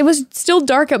remember. I guess it was still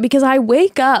dark out because I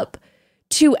wake up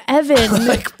to Evan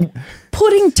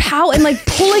putting towel and like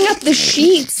pulling up the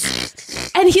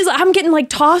sheets, and I'm getting like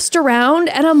tossed around,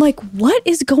 and I'm like, what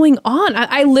is going on?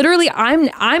 I literally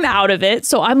I'm out of it,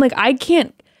 so I'm like, I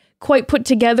can't quite put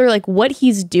together like what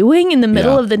he's doing in the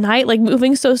middle of the night, like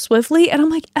moving so swiftly, and I'm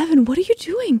like, Evan, what are you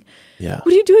doing? Yeah,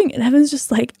 what are you doing? And Evan's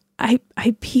just like, I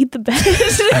peed the bed. And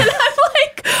I'm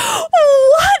like,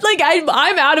 what? Like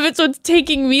I'm out of it, so it's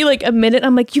taking me like a minute.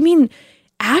 I'm like, you mean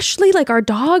Ashley, like our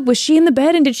dog, was she in the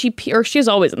bed and did she pee? Or she's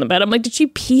always in the bed. I'm like, did she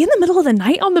pee in the middle of the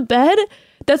night on the bed?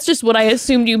 That's just what I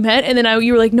assumed you meant. And then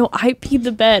you were like, no, I peed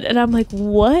the bed. And I'm like,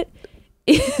 what?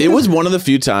 It was one of the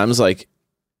few times like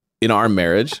in our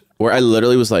marriage where I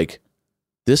literally was like,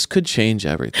 this could change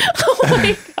everything. Oh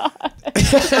my God.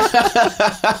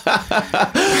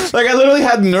 Like I literally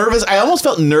had I almost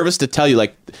felt nervous to tell you,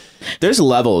 like there's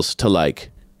levels to like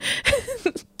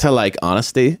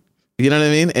honesty. You know what I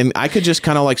mean? And I could just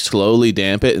kind of like slowly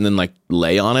damp it and then like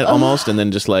lay on it almost. And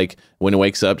then just like when it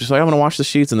wakes up, just like I'm going to wash the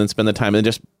sheets and then spend the time and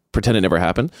just pretend it never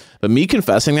happened. But me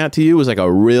confessing that to you was like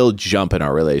a real jump in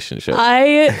our relationship.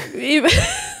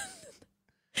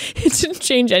 It didn't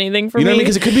change anything for me. You know what I mean?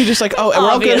 Because it could be just like, we're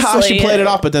all good how she played it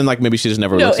off, but then like maybe she just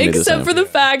never listened to me except for the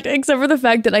fact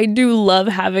that I do love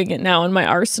having it now in my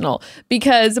arsenal,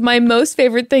 because my most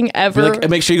favorite thing ever. Like,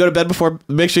 make sure you go to the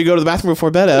bathroom before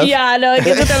bed, Ev. Yeah, no, I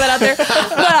get to throw that out there.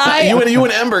 But you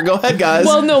and Ember, go ahead, guys.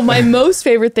 Well, no, my most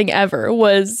favorite thing ever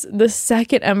was the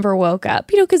second Ember woke up.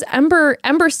 Because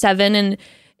Ember's 7 and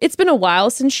it's been a while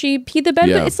since she peed the bed,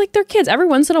 but it's like they're kids. Every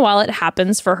once in a while it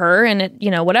happens for her and it,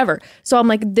 whatever. So I'm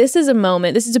like, this is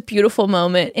a beautiful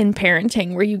moment in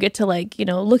parenting where you get to like,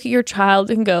 look at your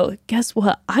child and go, guess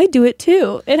what? I do it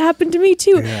too. It happened to me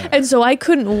too. Yeah. And so I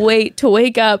couldn't wait to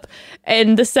wake up.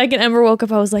 And the second Ember woke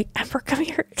up, I was like, Ember, come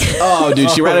here. Oh, dude,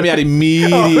 she ratted me out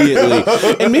immediately.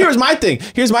 And here's my thing.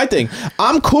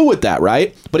 I'm cool with that,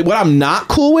 right? But what I'm not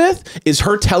cool with is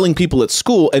her telling people at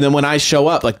school, and then when I show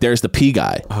up, like, there's the pee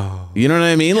guy. Oh. You know what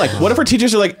I mean? Like, what if her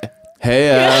teachers are like,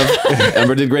 hey,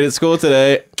 Ember did great at school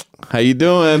today. How you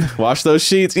doing? Wash those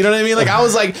sheets. You know what I mean? Like, I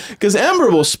was like, because Ember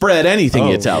will spread anything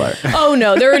you tell her. Oh,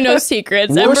 no, there are no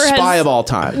secrets. Worst spy of all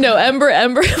time. No, Ember,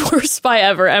 worst spy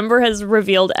ever. Ember has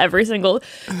revealed every single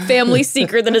family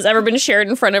secret that has ever been shared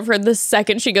in front of her the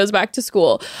second she goes back to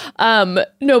school.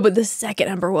 No, but the second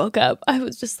Ember woke up, I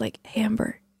was just like, hey,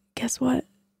 Ember, guess what?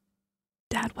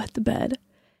 Dad wet the bed.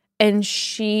 And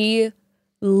she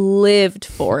lived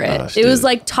for it. Gosh, it was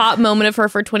like top moment of her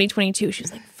for 2022. She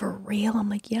was like, for real? I'm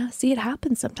like, yeah, see, it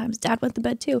happens sometimes. Dad went to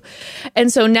bed too.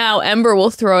 And so now Ember will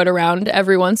throw it around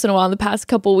every once in a while in the past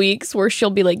couple weeks where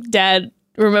she'll be like, Dad,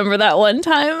 remember that one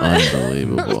time?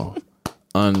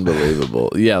 Unbelievable.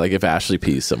 Yeah, like if Ashley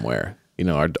pees somewhere,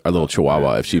 our little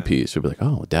chihuahua, if she pees, she'll be like,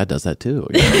 oh, Dad does that too.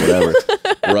 Whatever.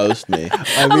 roast me.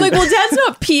 I'm like, well, Dad's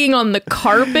not peeing on the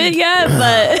carpet yet,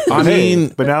 but I mean,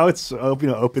 but now it's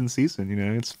open season. You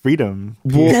know, it's freedom.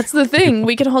 That's the thing.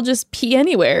 We can all just pee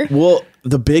anywhere. Well,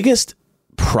 the biggest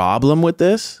problem with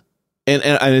this, and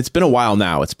it's been a while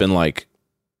now. It's been like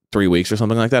 3 weeks or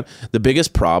something like that. The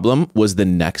biggest problem was the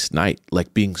next night,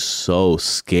 like being so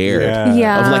scared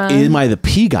Yeah. of like, am I the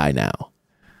pee guy now?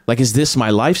 Like, is this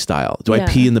my lifestyle? Do I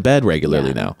pee in the bed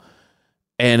regularly now?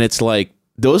 And it's like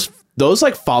those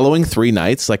like following 3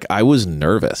 nights, like I was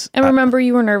nervous. I remember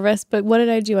you were nervous, but what did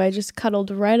I do? I just cuddled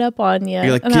right up on you.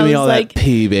 You're like, and give I me was all like, that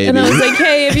pee, baby. And I was like,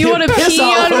 hey, if you want to pee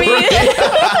on me.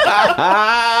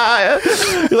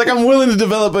 You're like, I'm willing to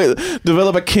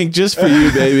develop a kink just for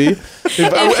you, baby.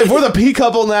 If we're the pee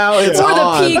couple now, it's We're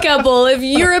on. the pee couple. If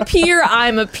you're a peer,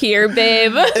 I'm a peer,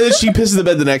 babe. And then she pisses the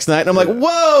bed the next night, and I'm like,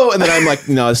 whoa! And then I'm like,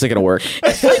 no, it's not gonna work.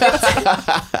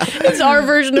 It's our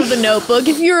version of the Notebook.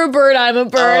 If you're a bird, I'm a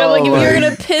bird. I'm like, if you're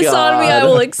gonna piss on me, I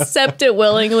will accept it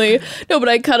willingly. No, but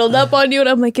I cuddled up on you, and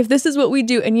I'm like, if this is what we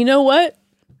do, and you know what?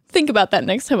 Think about that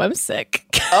next time I'm sick.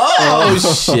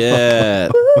 Oh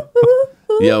shit!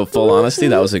 Yo, full honesty,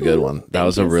 that was a good one. That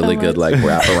was a really good like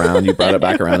wrap around. You brought it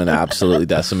back around and absolutely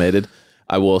decimated.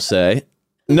 I will say.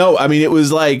 No, I mean it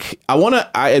was like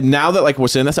now that like we're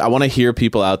saying this, I want to hear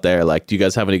people out there like, do you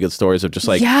guys have any good stories of just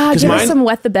like give us some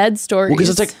wet the bed stories? Because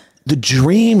it's like the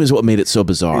dream is what made it so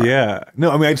bizarre. Yeah,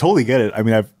 no, I mean I totally get it. I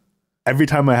mean every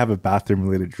time I have a bathroom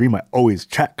related dream, I always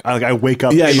check. I wake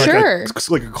up in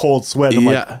like a cold sweat. I'm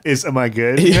like, am I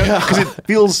good? Because it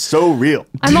feels so real.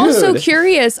 I'm also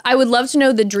curious. I would love to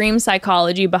know the dream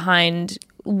psychology behind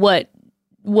what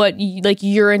like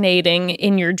urinating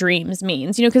in your dreams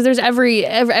means. You know, because there's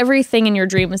everything in your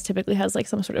dreams typically has like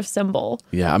some sort of symbol.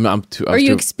 Yeah, Are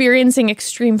you experiencing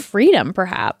extreme freedom?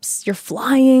 Perhaps you're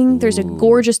flying. There's a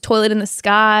gorgeous toilet in the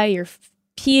sky. You're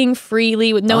peeing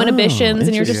freely with no inhibitions,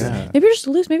 and you're just maybe you're just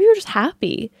loose. Maybe you're just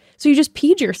happy. So you just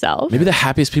peed yourself. Maybe the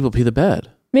happiest people pee the bed.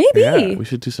 Maybe we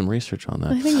should do some research on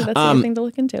that. I think that's a good thing to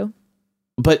look into.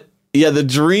 But yeah, the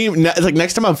dream. Like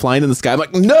next time I'm flying in the sky, I'm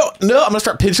like, no, I'm gonna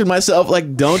start pinching myself.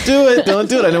 Like, don't do it.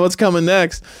 I know what's coming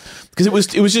next. Because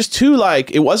it was just too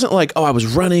like, it wasn't like, oh, I was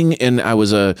running and I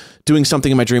was doing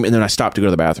something in my dream and then I stopped to go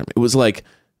to the bathroom. It was like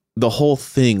the whole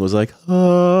thing was like,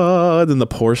 then the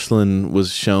porcelain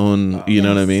was shown. You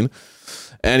know what I mean?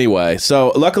 Anyway,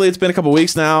 so luckily it's been a couple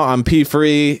weeks now. I'm pee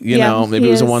free. You know, maybe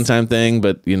it was a one-time thing,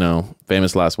 but you know,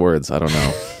 famous last words. I don't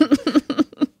know.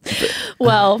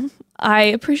 Well, I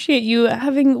appreciate you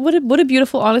having what a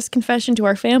beautiful, honest confession to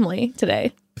our family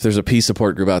today. If there's a pee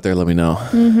support group out there, let me know.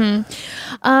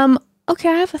 Mm-hmm. Okay,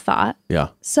 I have a thought. Yeah.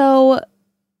 So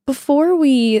before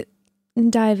we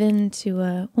dive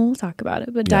into we'll talk about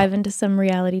it, but dive into some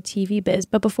reality TV biz.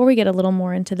 But before we get a little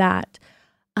more into that,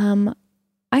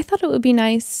 I thought it would be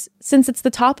nice, since it's the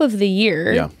top of the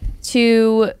year,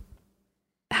 to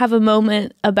have a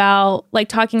moment about like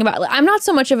talking about, I'm not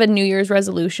so much of a New Year's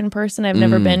resolution person. I've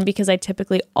never been, because I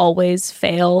typically always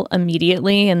fail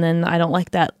immediately, and then I don't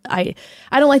like that. I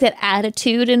don't like that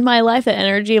attitude in my life, that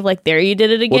energy of like, there, you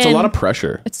did it again. Well, it's a lot of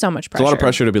pressure. It's so much pressure. It's a lot of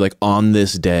pressure to be like, on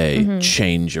this day,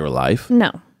 change your life.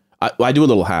 No. I do a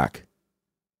little hack.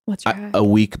 What's your hack? A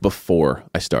week before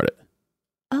I start it.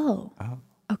 Oh.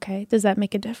 Okay. Does that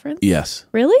make a difference? Yes.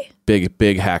 Really?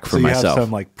 Big hack for myself. You have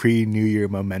some like pre-New Year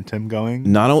momentum going?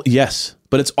 Not only, yes,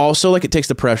 but it's also like it takes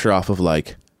the pressure off of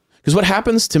like, because what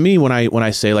happens to me when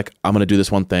I say like, I'm going to do this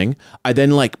one thing, I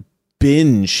then like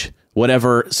binge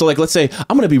whatever. So like, let's say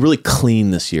I'm going to be really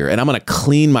clean this year and I'm going to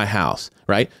clean my house,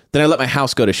 right? Then I let my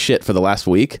house go to shit for the last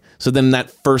week. So then that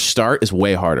first start is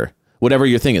way harder, whatever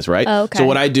your thing is, right? Oh, okay. So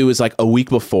what I do is like a week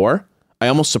before, I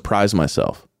almost surprise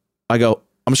myself. I go,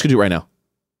 I'm just going to do it right now.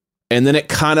 And then it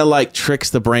kind of like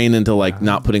tricks the brain into like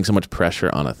not putting so much pressure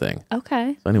on a thing.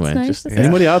 Okay. So anyway, nice. just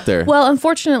anybody out there. Well,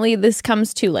 unfortunately, this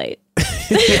comes too late.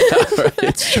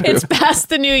 It's true. It's past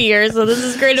the new year, so this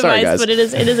is great Sorry, advice, guys. but it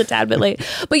is a tad bit late.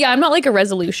 But yeah, I'm not like a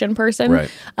resolution person. Right.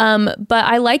 But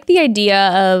I like the idea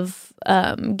of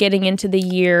getting into the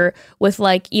year with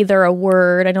like either a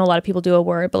word. I know a lot of people do a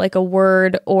word, but like a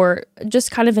word or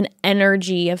just kind of an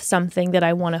energy of something that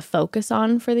I want to focus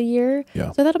on for the year.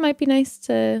 Yeah. So I thought it might be nice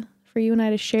for you and I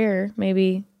to share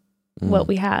maybe what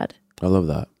we had. I love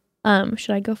that.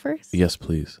 Should I go first? Yes,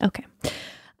 please. Okay.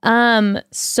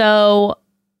 So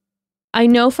I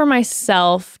know for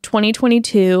myself,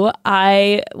 2022,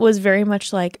 I was very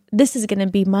much like, this is going to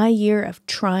be my year of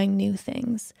trying new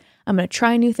things. I'm going to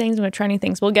try new things.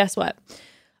 Well, guess what?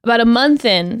 About a month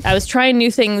in, I was trying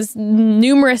new things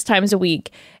numerous times a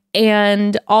week.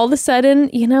 And all of a sudden,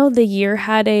 you know, the year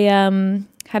had a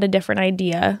had a different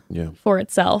idea for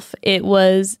itself.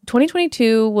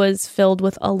 2022 was filled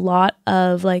with a lot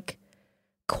of like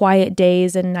quiet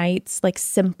days and nights, like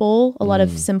a lot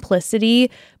of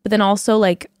simplicity, but then also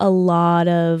like a lot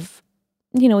of,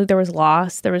 there was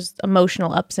loss, there was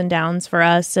emotional ups and downs for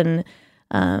us. And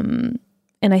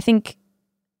I think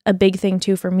a big thing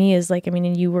too for me is like,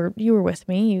 and you were with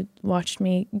me, you watched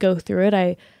me go through it.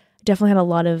 I definitely had a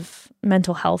lot of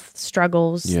mental health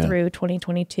struggles through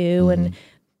 2022. And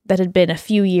that had been a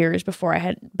few years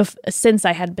since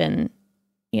I had been,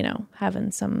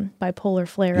 having some bipolar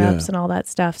flare-ups and all that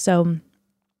stuff. So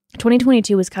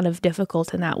 2022 was kind of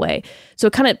difficult in that way. So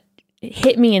it kind of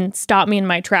hit me and stopped me in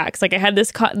my tracks. Like I had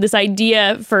this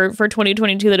idea for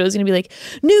 2022 that it was going to be like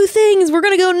new things, we're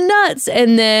going to go nuts.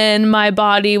 And then my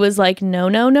body was like,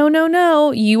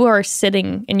 no, you are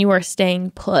sitting and you are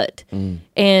staying put.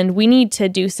 And we need to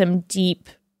do some deep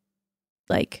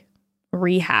like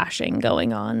rehashing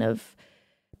going on of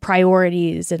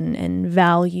priorities and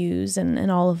values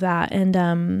and all of that.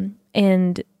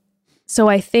 And so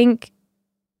I think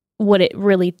what it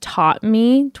really taught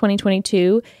me,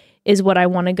 2022, is what I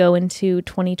want to go into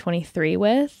 2023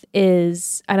 with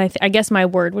is, and I guess my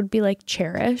word would be like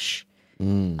cherish.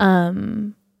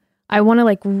 I want to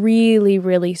like really,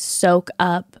 really soak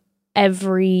up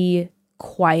every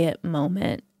quiet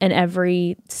moment and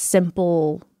every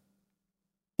simple,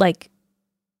 like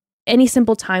any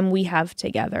simple time we have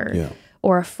together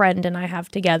or a friend and I have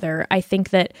together. I think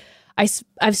that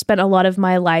I've spent a lot of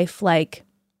my life like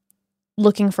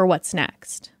looking for what's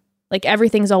next. Like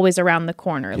everything's always around the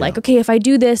corner. Like, okay, if I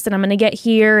do this, then I'm going to get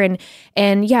here.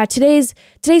 And yeah, today's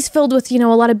filled with, a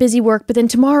lot of busy work, but then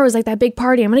tomorrow is like that big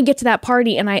party. I'm going to get to that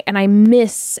party and I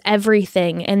miss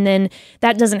everything. And then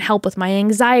that doesn't help with my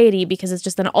anxiety because it's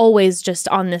just then always just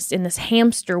in this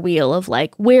hamster wheel of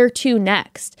like, where to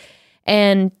next?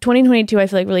 And 2022, I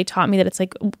feel like really taught me that it's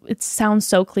like, it sounds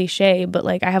so cliche, but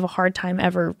like I have a hard time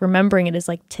ever remembering it as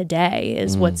like today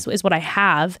is what I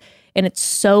have. And it's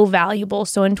so valuable.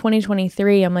 So in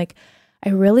 2023, I'm like, I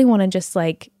really want to just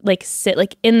like sit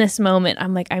like in this moment.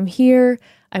 I'm like, I'm here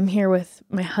with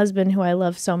my husband who I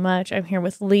love so much. I'm here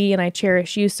with Lee and I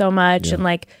cherish you so much. And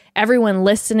like everyone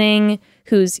listening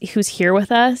who's here with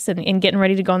us and getting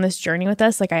ready to go on this journey with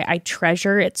us. Like I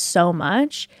treasure it so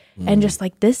much and just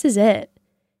like, this is it,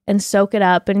 and soak it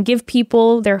up and give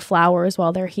people their flowers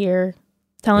while they're here.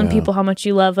 Telling people how much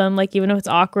you love them, like even if it's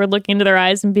awkward, looking into their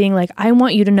eyes and being like, I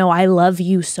want you to know I love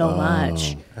you so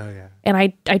much. Oh, yeah. And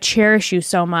I cherish you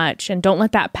so much, and don't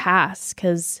let that pass,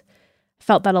 because I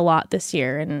felt that a lot this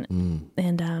year or in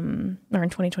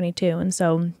 2022. And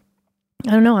so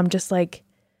I don't know, I'm just like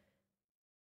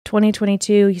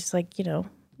 2022, he's like, you're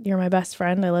my best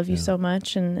friend. I love you so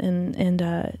much.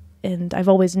 And I've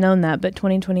always known that, but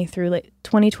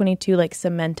 2022 like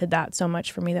cemented that so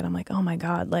much for me that I'm like, oh my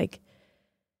God, like,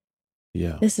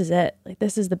 this is it. Like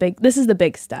this is the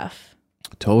big stuff.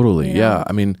 Totally. Yeah.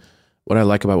 I mean, what I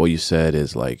like about what you said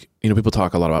is like, people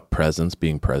talk a lot about presence,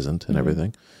 being present and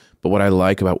everything. But what I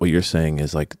like about what you're saying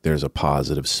is like, there's a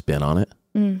positive spin on it.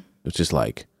 It's just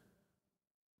like,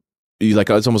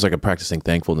 it's almost like a practicing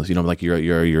thankfulness, like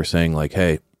you're saying like,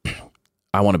 hey,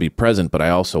 I want to be present, but I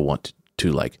also want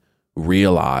to like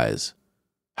realize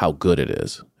how good it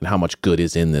is and how much good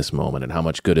is in this moment and how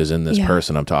much good is in this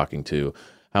person I'm talking to.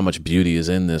 How much beauty is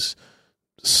in this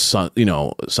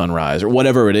sunrise or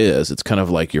whatever it is. It's kind of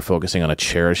like you're focusing on a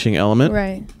cherishing element.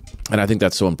 Right. And I think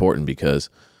that's so important because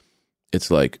it's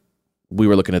like, we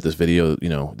were looking at this video,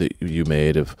 that you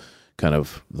made of kind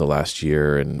of the last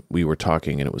year, and we were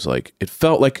talking, and it was like, it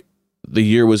felt like the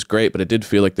year was great, but it did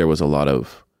feel like there was a lot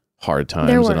of hard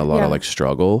times and a lot of like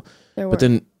struggle. But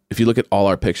then if you look at all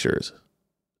our pictures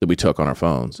that we took on our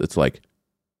phones, it's like,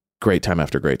 great time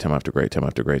after great time after great time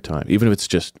after great time. Even if it's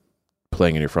just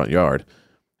playing in your front yard,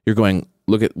 you're going,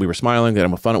 we were smiling at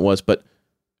how fun it was, but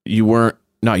you weren't,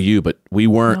 not you, but we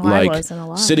weren't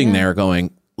sitting there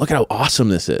going, look at how awesome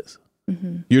this is.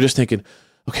 You're just thinking,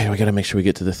 okay, we got to make sure we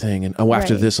get to the thing. And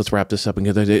after this, let's wrap this up and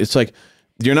get there. It's like,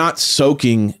 you're not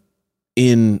soaking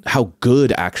in how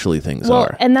good actually things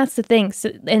are. And that's the thing.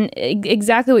 So, and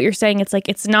exactly what you're saying. It's like,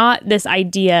 it's not this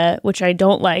idea, which I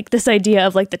don't like, this idea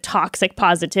of like the toxic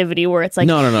positivity where it's like,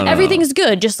 no, everything's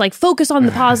good. Just like focus on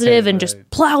the positive and just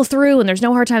plow through and there's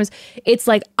no hard times. It's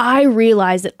like, I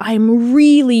realize that I'm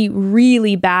really,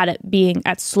 really bad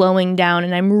at slowing down,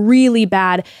 and I'm really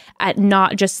bad at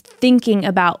not just thinking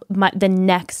about the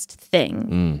next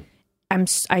thing.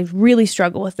 I really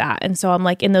struggle with that. And so I'm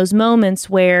like, in those moments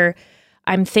where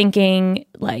I'm thinking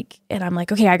like, and I'm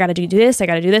like, okay, I got to do this. I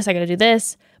got to do this. I got to do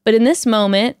this. But in this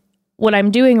moment, what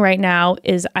I'm doing right now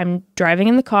is I'm driving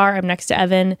in the car. I'm next to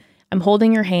Evan. I'm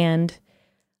holding your hand.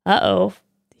 Uh-oh.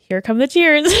 Here come the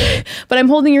tears. But I'm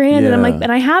holding your hand and I'm like,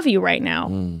 and I have you right now.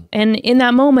 And in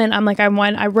that moment, I'm like, I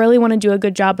really want to do a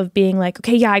good job of being like,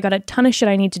 okay, yeah, I got a ton of shit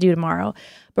I need to do tomorrow.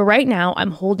 But right now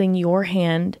I'm holding your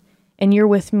hand and you're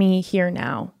with me here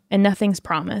now and nothing's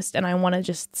promised. And I want to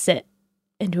just sit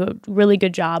and do a really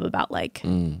good job about like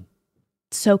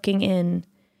soaking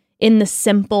in the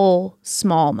simple,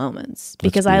 small moments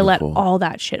because I let all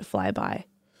that shit fly by,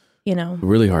 you know?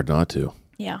 Really hard not to.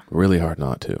 Yeah. Really hard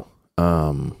not to.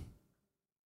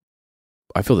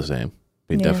 I feel the same.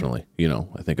 I mean, definitely, you know,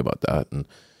 I think about that.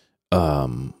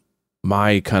 And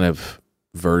my kind of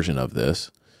version of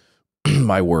this,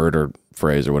 my word or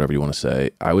phrase or whatever you want to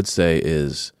say, I would say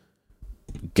is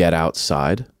get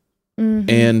outside.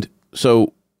 And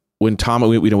so when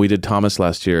we did Thomas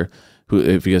last year, who,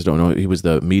 if you guys don't know, he was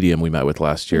the medium we met with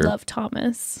last year. I love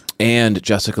Thomas. And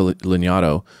Jessica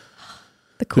Lignato,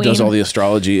 the queen, who does all the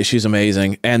astrology. She's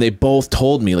amazing. And they both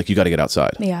told me, like, you got to get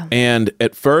outside. Yeah. And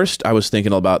at first I was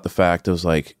thinking about the fact, I was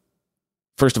like,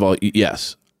 first of all,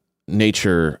 yes,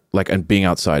 nature, like, and being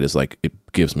outside is like, it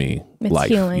gives me life,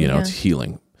 healing, you know, it's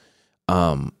healing.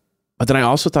 But then I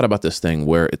also thought about this thing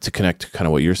where to connect to kind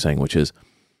of what you're saying, which is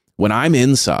when I'm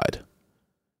inside,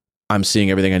 I'm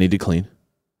seeing everything I need to clean.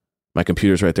 My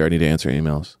computer's right there. I need to answer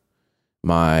emails.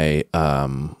 My,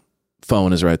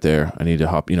 phone is right there. I need to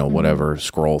hop, you know, whatever,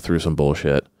 scroll through some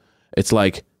bullshit. It's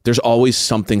like there's always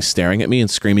something staring at me and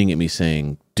screaming at me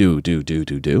saying, do.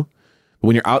 But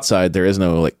when you're outside, there is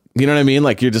no, like, you know what I mean?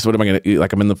 Like, you're just, what am I going to,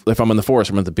 like, if I'm in the forest,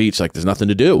 I'm at the beach, like, there's nothing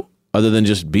to do other than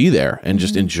just be there and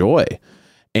just enjoy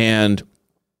and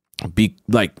be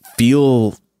like,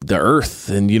 feel the earth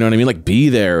and, you know what I mean? Like, be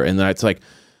there. And then it's like,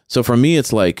 so for me,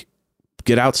 it's like,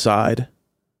 get outside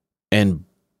and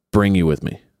bring you with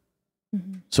me.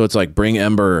 So it's like, bring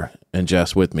Ember and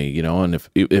Jess with me, you know, and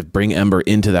if bring Ember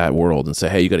into that world and say,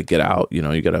 hey, you got to get out, you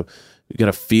know, you got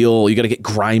to feel, you got to get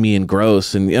grimy and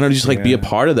gross and, you know, just like be a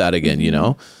part of that again, you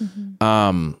know?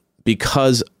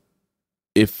 Because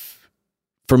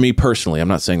for me personally, I'm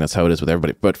not saying that's how it is with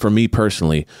everybody, but for me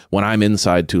personally, when I'm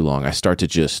inside too long, I start to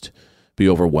just be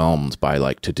overwhelmed by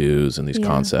like to-dos and these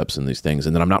concepts and these things.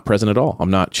 And then I'm not present at all.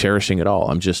 I'm not cherishing at all.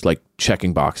 I'm just like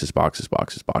checking boxes.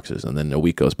 And then a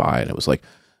week goes by and it was like,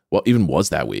 well, even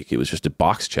was that week? It was just a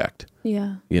box checked.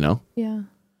 Yeah. You know? Yeah.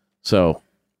 So.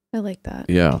 I like that.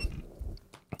 Yeah.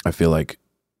 I feel like,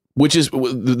 which is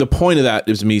the point of that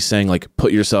is me saying like, I'm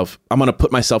going to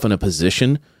put myself in a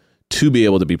position to be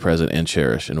able to be present and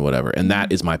cherish and whatever. And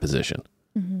that is my position.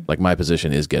 Like my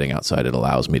position is getting outside. It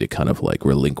allows me to kind of like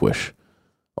relinquish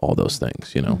all those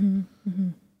things, you know?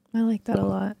 I like that a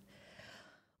lot.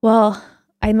 Well,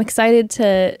 I'm excited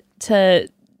to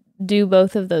do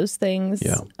both of those things.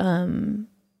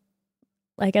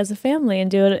 Like as a family and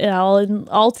do it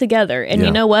all together. And you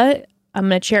know what? I'm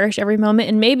going to cherish every moment.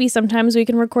 And maybe sometimes we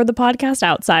can record the podcast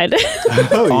outside.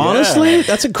 Honestly,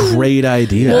 that's a great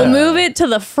idea. We'll move it to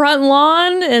the front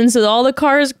lawn. And so all the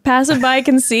cars passing by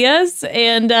can see us.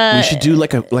 And we should do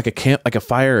like a camp, like a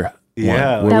fire.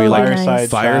 Yeah. Where we like nice.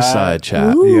 Fireside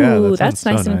chat. Ooh, yeah, that's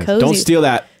nice and cozy. Don't steal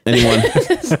that, anyone.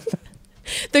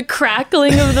 The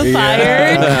crackling of the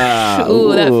fire.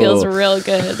 Ooh, that feels real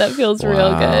good. That feels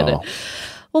real good.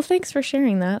 Well, thanks for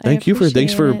sharing that.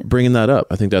 Thanks for bringing that up.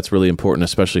 I think that's really important,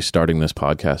 especially starting this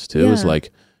podcast too. Is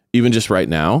like, even just right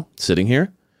now, sitting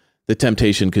here, the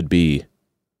temptation could be,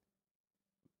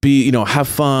 you know, have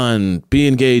fun, be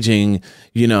engaging,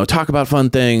 you know, talk about fun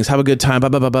things, have a good time, blah,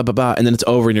 blah, blah, blah, blah, blah. And then it's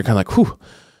over and you're kind of like, whew,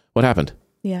 what happened?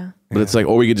 Yeah. But it's like,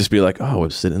 or we could just be like, oh, I'm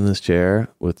sitting in this chair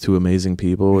with two amazing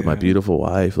people, with my beautiful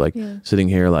wife, like sitting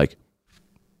here like,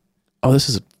 oh, this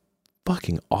is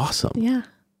fucking awesome. Yeah.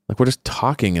 Like we're just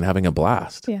talking and having a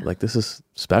blast. Yeah. Like this is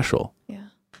special. Yeah.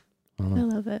 I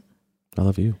love it. I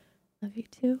love you. Love you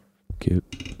too. Cute.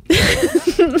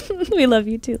 We love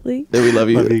you too, Lee. Yeah, we love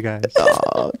you. Love you guys.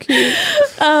 Oh, cute.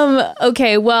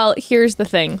 Okay, well, here's the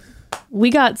thing. We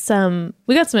got some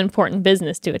important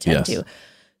business to attend to.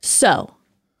 So,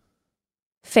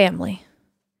 family.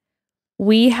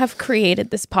 We have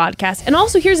created this podcast. And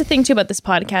also here's the thing too about this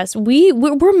podcast.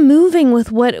 We're moving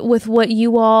with what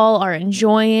you all are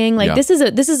enjoying. Like this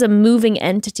is a moving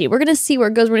entity. We're going to see where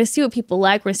it goes. We're going to see what people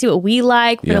like. We're going to see what we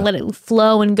like. We're going to let it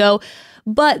flow and go.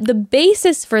 But the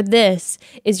basis for this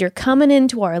is you're coming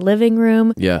into our living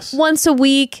room once a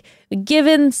week,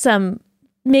 given some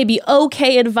maybe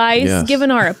okay advice,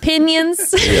 given our opinions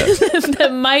that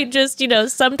might just,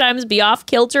 sometimes be off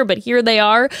kilter, but here they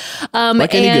are.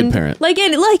 Like any good parent.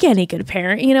 Like any good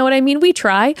parent, you know what I mean? We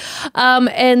try.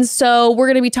 And so we're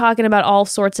going to be talking about all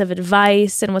sorts of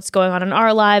advice and what's going on in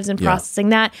our lives and processing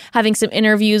that, having some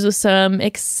interviews with some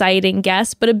exciting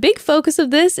guests. But a big focus of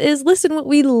this is, listen, what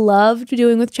we loved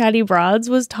doing with Chatty Broads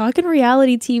was talking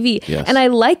reality TV. Yes. And I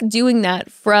like doing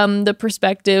that from the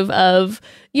perspective of,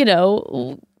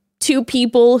 two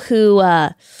people who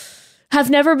have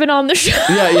never been on the show.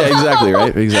 Yeah, exactly,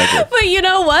 right? Exactly. But you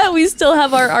know what? We still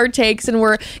have our takes, and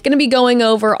we're going to be going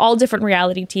over all different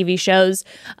reality TV shows,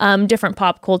 different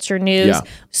pop culture news. Yeah.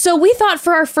 So we thought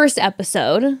for our first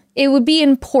episode, it would be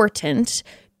important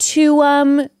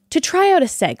to try out a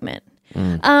segment.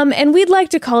 And we'd like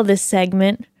to call this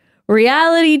segment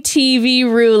Reality TV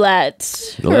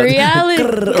Roulette. Reality.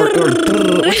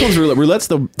 Which one's Roulette? Roulette's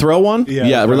the throw one?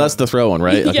 Yeah, Roulette's the throw one,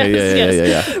 right? Okay,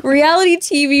 yeah. Reality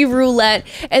TV Roulette.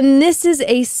 And this is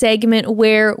a segment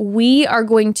where we're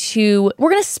going to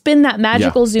spin that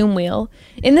magical Zoom wheel.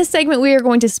 In this segment, we are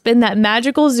going to spin that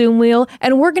magical Zoom wheel,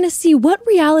 and we're going to see what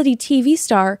reality TV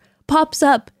star pops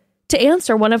up to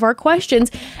answer one of our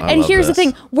questions. And here's the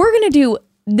thing. We're going to do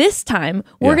this time,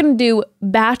 we're going to do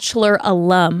Bachelor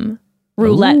Alum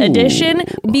Roulette Edition,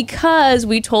 because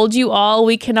we told you all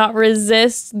we cannot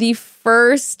resist the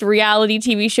first reality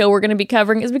TV show we're going to be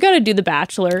covering is we got to do The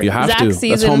Bachelor. You have Zach to. Season,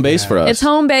 that's home base for us. It's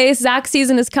home base. Zach's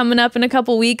season is coming up in a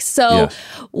couple weeks. So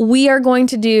we are going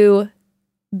to do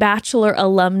Bachelor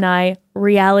Alumni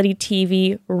Reality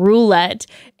TV Roulette.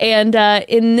 And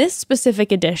in this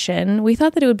specific edition, we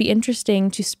thought that it would be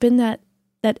interesting to spin that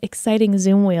exciting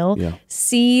Zoom wheel,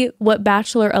 see what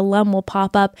Bachelor alum will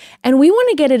pop up. And we want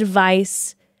to get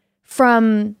advice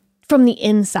from the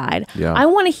inside. I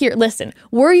want to hear, listen,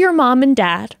 we're your mom and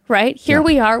dad, right? Here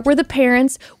we are. We're the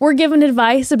parents. We're giving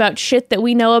advice about shit that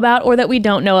we know about or that we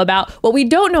don't know about. What we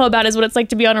don't know about is what it's like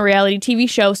to be on a reality TV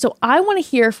show. So I want to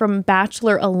hear from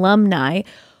Bachelor alumni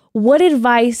what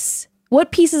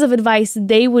pieces of advice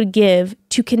they would give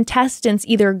to contestants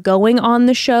either going on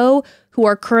the show, who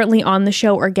are currently on the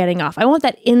show, or getting off. I want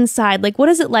that inside. Like, what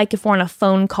is it like if we're on a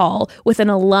phone call with an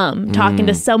alum talking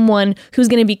to someone who's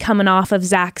going to be coming off of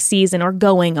Zach's season or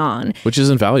going on? Which is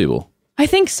invaluable. I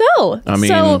think so. I mean,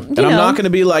 I'm not going to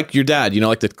be like your dad,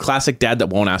 like the classic dad that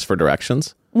won't ask for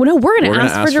directions. Well, no, we're going to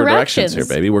ask for directions here,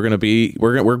 baby.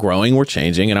 We're growing, we're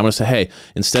changing. And I'm going to say, hey,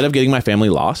 instead of getting my family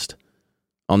lost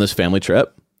on this family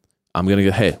trip, I'm going to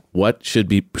go, hey, what should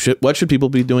people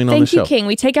be doing on the show? Thank you, King.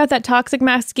 We take out that toxic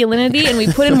masculinity and we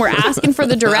put in, we're asking for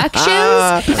the directions.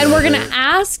 And we're going to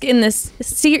ask in this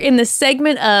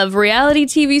segment of Reality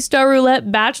TV Star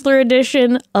Roulette Bachelor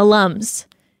Edition alums,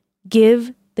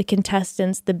 give the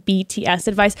contestants the BTS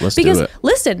advice. Because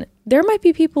listen, there might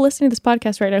be people listening to this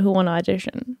podcast right now who want to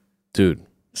audition. Dude.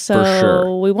 So for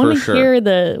sure. we want to hear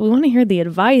the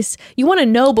advice. You want to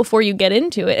know before you get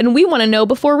into it, and we want to know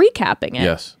before recapping it.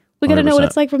 Yes. We got to know what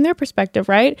it's like from their perspective,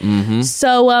 right? Mm-hmm.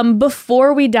 So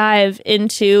before we dive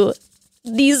into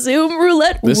the Zoom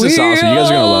roulette this wheel, is awesome. You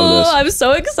guys are going to love this. I'm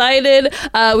so excited.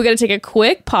 We got to take a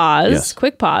quick pause. Yes.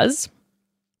 Quick pause.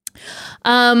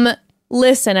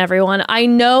 Listen, everyone, I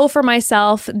know for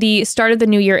myself, the start of the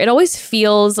new year, it always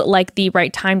feels like the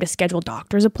right time to schedule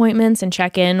doctor's appointments and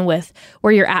check in with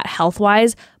where you're at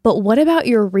health-wise. But what about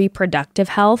your reproductive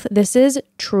health? This is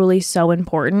truly so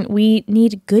important. We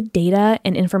need good data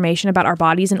and information about our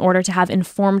bodies in order to have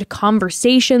informed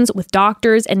conversations with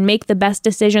doctors and make the best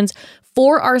decisions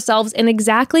for ourselves and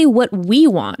exactly what we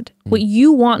want, what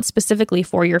you want specifically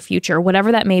for your future,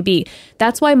 whatever that may be.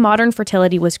 That's why Modern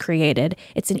Fertility was created.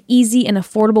 It's an easy and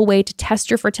affordable way to test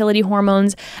your fertility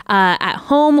hormones at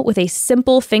home with a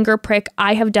simple finger prick.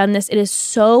 I have done this. It is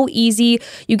so easy.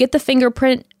 You get the finger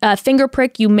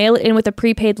prick, you mail it in with a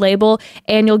prepaid label,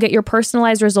 and you'll get your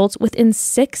personalized results within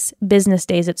 6 business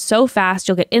days. It's so fast.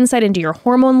 You'll get insight into your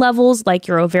hormone levels, like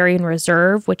your ovarian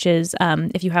reserve, which is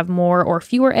if you have more or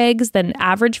fewer eggs than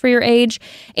average for your age,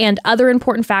 and other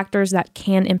important factors that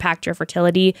can impact your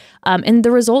fertility. And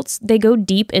the results, they go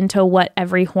deep into what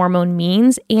every hormone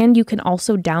means, and you can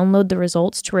also download the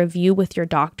results to review with your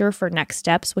doctor for next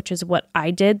steps, which is what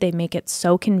I did. They make it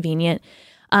so convenient.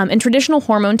 And traditional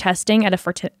hormone testing at a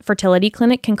fertility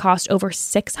clinic can cost over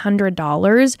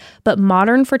 $600, but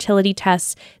modern fertility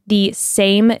tests the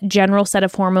same general set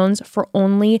of hormones for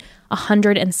only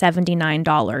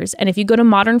 $179. And if you go to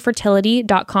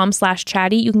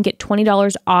modernfertility.com/chatty, you can get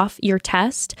 $20 off your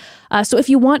test. So if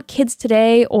you want kids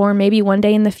today or maybe one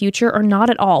day in the future or not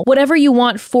at all, whatever you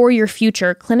want for your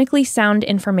future, clinically sound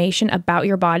information about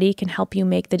your body can help you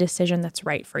make the decision that's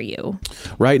right for you.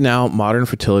 Right now, Modern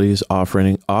Fertility is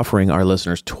offering our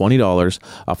listeners $20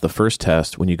 off the first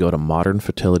test when you go to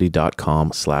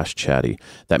modernfertility.com/chatty.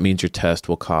 That means your test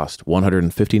will cost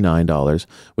 $159,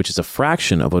 which is a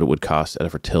fraction of what it would cost at a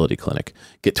fertility clinic.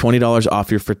 Get $20 off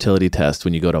your fertility test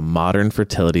when you go to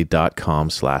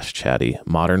modernfertility.com/chatty.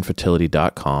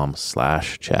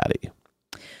 modernfertility.com/chatty.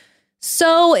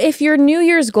 So if your New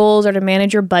Year's goals are to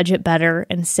manage your budget better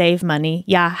and save money,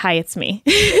 hi, it's me.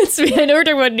 It's me. I know we're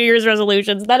talking about New Year's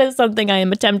resolutions. That is something I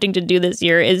am attempting to do this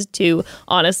year, is to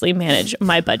honestly manage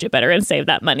my budget better and save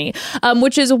that money,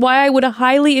 which is why I would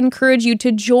highly encourage you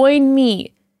to join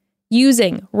me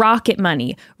using Rocket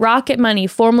Money. Rocket Money,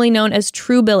 formerly known as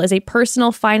Truebill, is a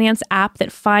personal finance app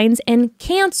that finds and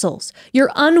cancels your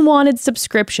unwanted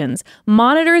subscriptions,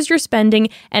 monitors your spending,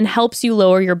 and helps you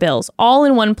lower your bills all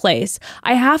in one place.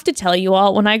 I have to tell you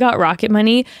all, when I got Rocket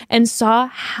Money and saw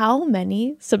how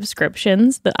many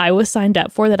subscriptions that I was signed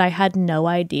up for that I had no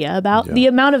idea about, the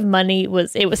amount of money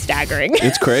was staggering.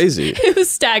 It's crazy. It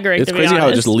was staggering. It's crazy how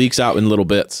it just leaks out in little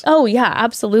bits. Oh yeah,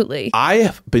 absolutely. I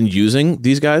have been using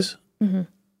these guys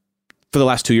for the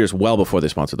last 2 years, well before they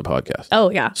sponsored the podcast. Oh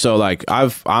yeah. So like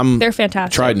they're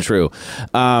fantastic. Tried and true.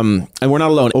 And we're not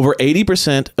alone. Over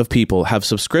 80% of people have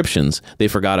subscriptions they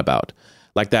forgot about.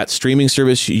 Like that streaming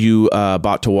service you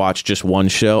bought to watch just one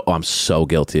show. Oh, I'm so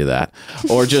guilty of that.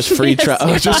 Or just free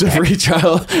just a free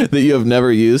trial that you have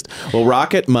never used. Well,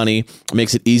 Rocket Money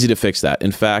makes it easy to fix that.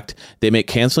 In fact, they make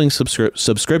canceling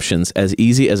subscriptions as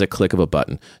easy as a click of a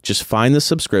button. Just find the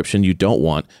subscription you don't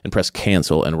want and press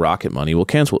cancel, and Rocket Money will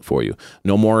cancel it for you.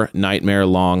 No more nightmare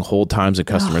long hold times in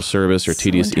customer service or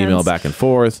tedious email back and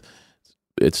forth.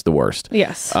 It's the worst.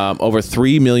 Yes. Over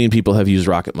 3 million people have used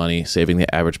Rocket Money, saving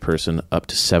the average person up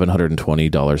to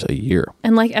 $720 a year.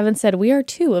 And like Evan said, we are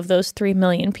 2 of those 3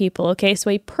 million people. Okay,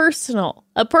 so a personal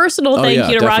thank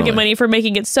you to Rocket Money for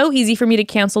making it so easy for me to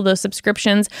cancel those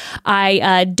subscriptions.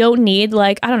 I don't need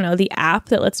the app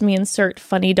that lets me insert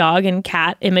funny dog and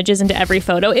cat images into every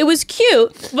photo. It was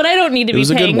cute, but I don't need to be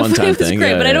paying for it. It was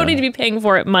great, but I don't need to be paying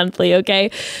for it monthly,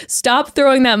 okay? Stop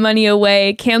throwing that money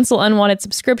away, cancel unwanted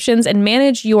subscriptions, and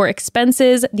manage your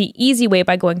expenses the easy way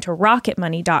by going to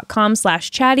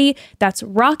rocketmoney.com/chatty. That's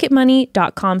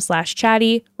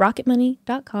rocketmoney.com/chatty,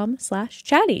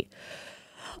 rocketmoney.com/chatty.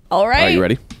 All right. Are you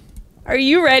ready? Are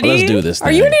you ready? Let's do this thing.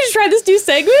 Are you ready to try this new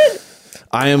segment?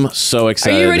 I am so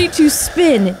excited. Are you ready to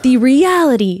spin the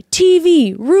reality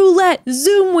TV roulette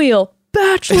Zoom wheel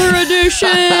Bachelor Edition?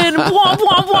 Womp,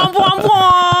 womp, womp, womp,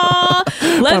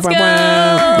 womp. Let's go.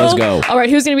 Let's go. All right.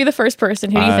 Who's going to be the first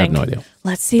person? Who do you think? I have no idea.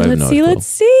 Let's see. Let's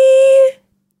see.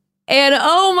 And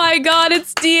oh my God,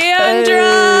 it's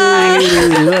Deandra.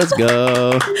 Hey, let's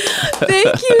go.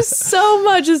 Thank you so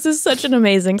much. This is such an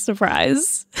amazing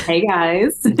surprise. Hey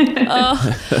guys.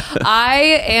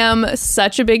 I am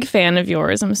such a big fan of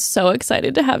yours. I'm so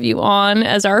excited to have you on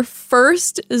as our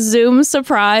first Zoom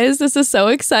surprise. This is so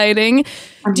exciting.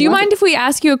 Do you mind if we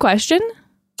ask you a question?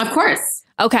 Of course.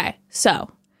 Okay, so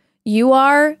you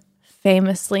are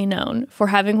famously known for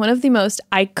having one of the most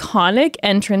iconic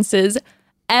entrances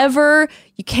ever.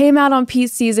 You came out on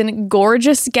Pete's season,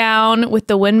 gorgeous gown with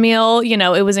the windmill.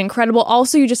 It was incredible.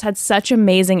 Also, you just had such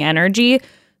amazing energy.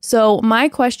 So my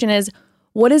question is,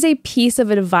 what is a piece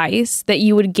of advice that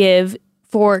you would give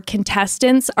for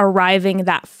contestants arriving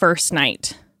that first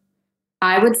night?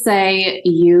 I would say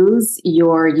use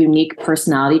your unique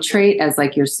personality trait as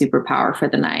like your superpower for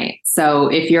the night. So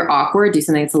if you're awkward, do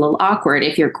something that's a little awkward.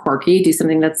 If you're quirky, do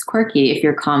something that's quirky. If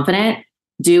you're confident,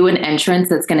 do an entrance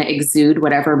that's going to exude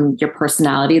whatever your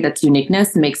personality, that's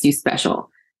uniqueness, makes you special.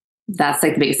 That's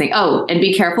like the biggest thing. Oh, and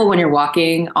be careful when you're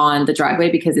walking on the driveway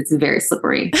because it's very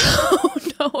slippery. Oh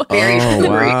no! Very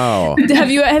slippery. Wow.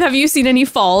 Have you seen any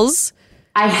falls?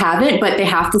 I haven't, but they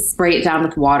have to spray it down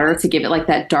with water to give it like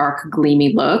that dark,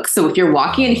 gleamy look. So if you're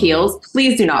walking in heels,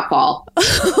 please do not fall.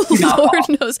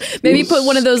 Lord knows. Maybe put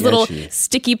one of those little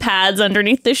sticky pads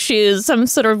underneath the shoes, some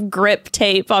sort of grip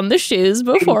tape on the shoes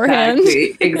beforehand.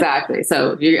 Exactly.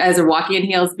 So as you're walking in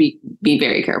heels, be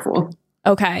very careful.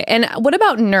 Okay. And what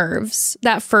about nerves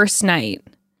that first night?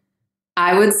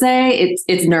 I would say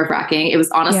it's nerve wracking. It was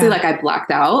honestly like I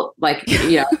blacked out. Like,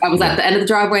 I was at the end of the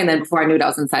driveway, and then before I knew it, I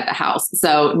was inside the house.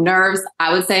 So nerves,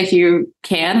 I would say if you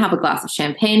can have a glass of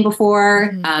champagne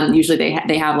before, usually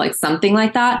they have like something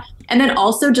like that. And then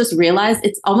also just realize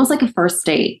it's almost like a first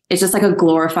date. It's just like a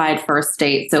glorified first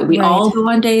date. So we all go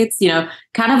on dates,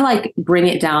 kind of like bring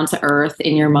it down to earth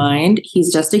in your mind.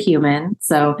 He's just a human.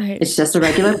 So it's just a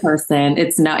regular person.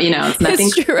 It's not, it's nothing.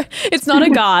 It's true. It's not a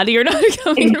god. You're not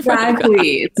coming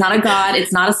Exactly. It's not a god.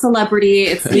 It's not a celebrity.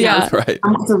 It's,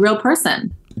 it's a real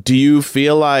person. Do you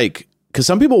feel like, because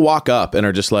some people walk up and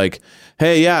are just like,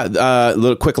 hey, a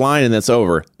little quick line and that's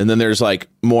over. And then there's like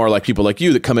more like people like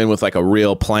you that come in with like a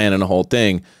real plan and a whole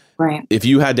thing. Right. If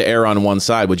you had to err on one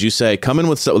side, would you say come in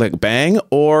with like bang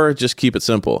or just keep it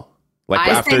simple? Like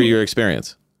after your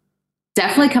experience?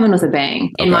 Definitely come in with a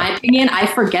bang. In my opinion, I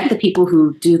forget the people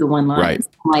who do the one lines.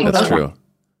 Right. Like, that's true.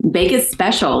 Make it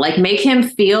special. Like make him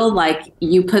feel like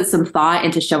you put some thought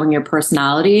into showing your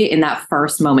personality in that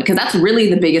first moment. Because that's really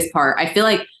the biggest part. I feel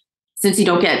like since you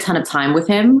don't get a ton of time with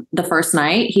him the first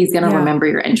night, he's going to remember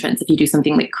your entrance if you do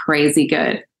something like crazy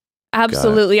good.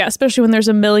 Absolutely. Yeah. Especially when there's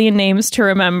a million names to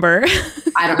remember.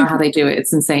 I don't know how they do it.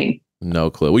 It's insane. No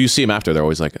clue. Well, you see him after. They're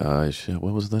always like, shit,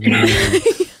 what was the name?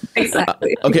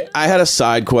 Exactly. Okay. I had a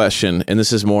side question, and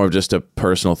this is more of just a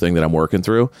personal thing that I'm working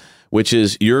through, which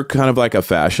is you're kind of like a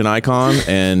fashion icon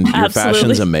and your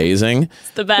fashion's amazing.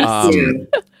 It's the best.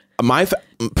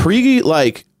 Pre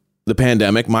like the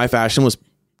pandemic, my fashion was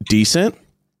decent.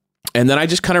 And then I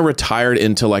just kind of retired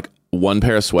into like one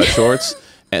pair of sweatshorts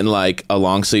and like a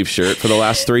long sleeve shirt for the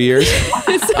last 3 years.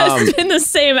 It's just been the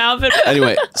same outfit.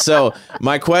 Anyway, so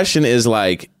my question is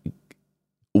like,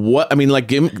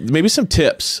 give maybe some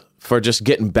tips for just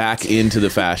getting back into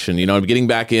the fashion, getting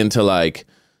back into like,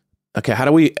 okay, how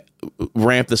do we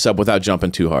ramp this up without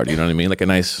jumping too hard? You know what I mean? Like a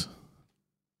nice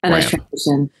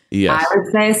transition. Yes. I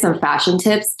would say some fashion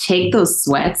tips. Take those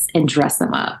sweats and dress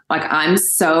them up. Like I'm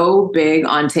so big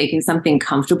on taking something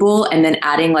comfortable and then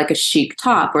adding like a chic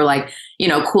top or like,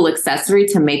 cool accessory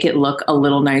to make it look a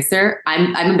little nicer.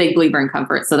 I'm a big believer in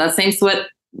comfort. So that same sweat,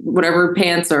 whatever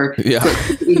pants or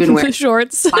even wear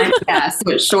shorts.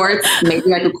 Sweat shorts, maybe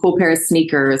like a cool pair of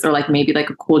sneakers or like maybe like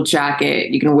a cool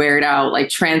jacket. You can wear it out, like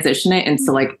transition it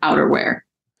into like outerwear.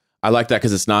 I like that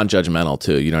because it's non-judgmental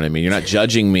too. You know what I mean? You're not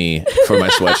judging me for my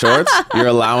sweatshorts. You're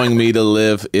allowing me to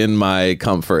live in my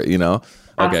comfort,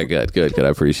 Okay, good. I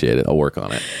appreciate it. I'll work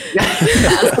on it.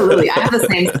 Absolutely. I have the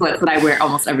same sweats that I wear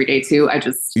almost every day too. I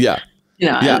just,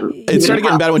 It started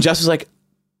getting bad when Jess was like,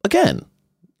 again,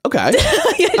 okay. I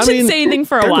didn't say anything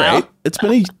for a while. Great. It's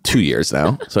been 2 years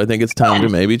now. So I think it's time to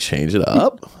maybe change it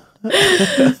up.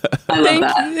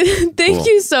 Thank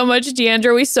you so much,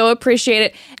 Deandra. We so appreciate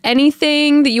it.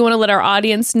 Anything that you want to let our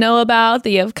audience know about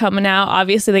that you have coming out?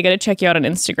 Obviously, they got to check you out on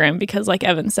Instagram because, like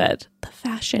Evan said, the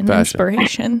fashion.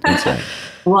 Inspiration.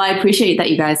 Well, I appreciate that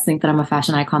you guys think that I'm a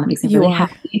fashion icon. That makes me really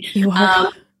happy. You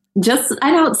are.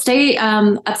 Stay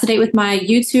up to date with my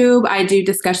YouTube. I do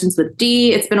discussions with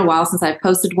Dee. It's been a while since I've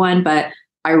posted one, but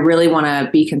I really want to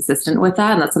be consistent with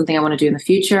that. And that's something I want to do in the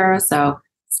future. So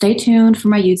stay tuned for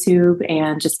my YouTube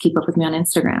and just keep up with me on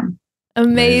Instagram.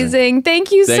 Amazing.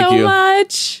 Thank you so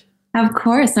much. Of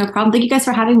course. No problem. Thank you guys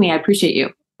for having me. I appreciate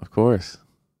you. Of course.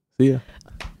 See ya.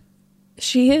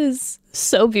 She is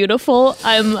so beautiful.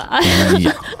 I'm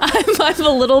a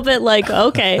little bit like,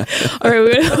 okay, all right,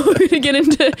 we're gonna get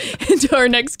into our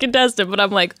next contestant, but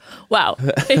I'm like, wow,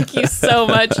 thank you so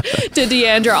much to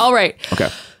Deandra. All right. Okay.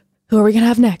 Who are we gonna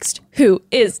have next? Who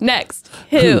is next?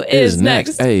 Who is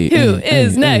next? Who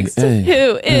is next?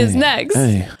 Who is next?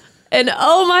 And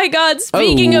oh my God,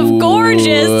 speaking of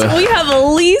gorgeous, we have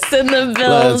Elise in the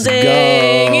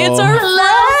building. It's our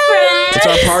friend. It's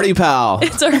our party pal.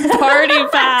 It's our party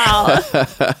pal.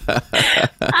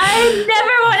 I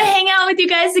never want to hang out with you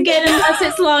guys again unless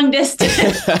it's long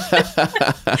distance.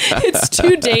 It's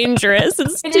too dangerous.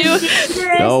 It's too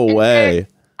dangerous. No way.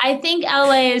 I think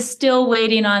LA is still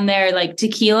waiting on their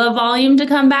tequila volume to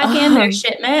come back in, their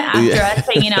shipment after us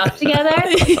hanging out together.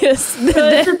 Yes. So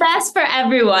it's the best for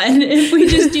everyone if we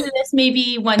just do this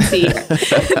maybe once a year.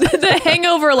 The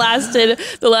hangover lasted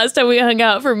the last time we hung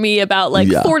out for me about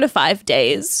 4 to 5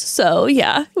 days. So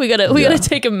yeah, we gotta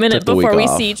take a minute before we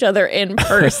see each other in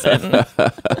person.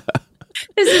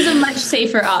 This is a much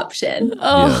safer option.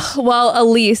 Oh, yes. Well,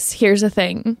 Elise, here's the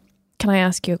thing. Can I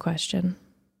ask you a question?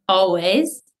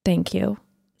 Always. Thank you.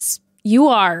 You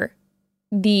are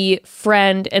the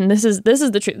friend, and this is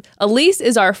the truth. Elise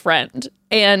is our friend.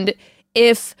 And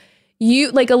if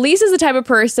you Elise is the type of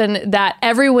person that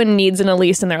everyone needs an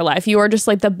Elise in their life. You are just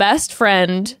the best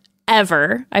friend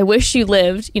ever. I wish you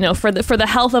lived, for the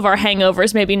health of our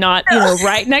hangovers, maybe not,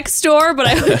 right next door, but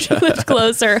I wish you lived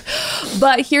closer.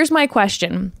 But here's my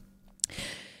question.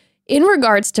 In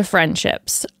regards to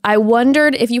friendships, I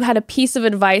wondered if you had a piece of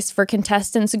advice for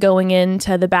contestants going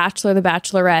into The Bachelor, The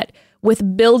Bachelorette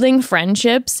with building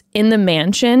friendships in the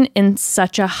mansion in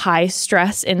such a high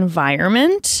stress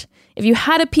environment. If you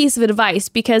had a piece of advice,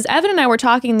 because Evan and I were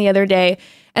talking the other day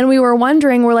and we were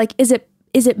wondering, we're like, is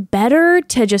it better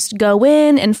to just go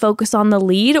in and focus on the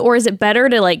lead, or is it better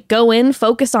to like go in,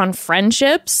 focus on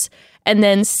friendships and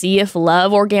then see if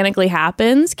love organically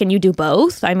happens? Can you do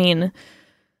both? I mean,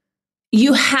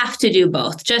 you have to do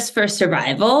both just for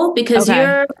survival, because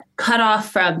you're cut off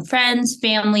from friends,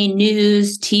 family,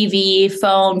 news, TV,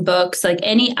 phone, books, like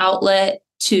any outlet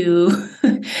to,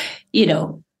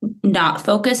 not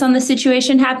focus on the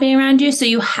situation happening around you. So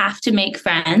you have to make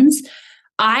friends.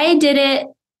 I did it.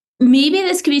 Maybe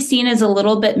this could be seen as a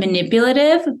little bit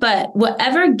manipulative, but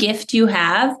whatever gift you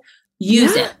have,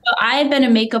 use it. So I've been a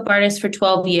makeup artist for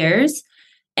 12 years.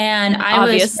 And I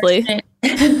was fortunate,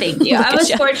 thank you. I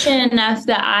was fortunate enough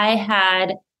that I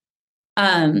had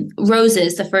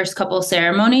roses the first couple of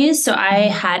ceremonies. So I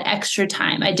had extra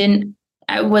time.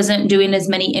 I wasn't doing as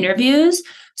many interviews.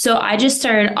 So I just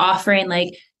started offering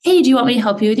like, hey, do you want me to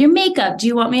help you with your makeup? Do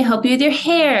you want me to help you with your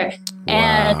hair? Wow.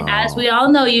 And as we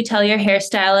all know, you tell your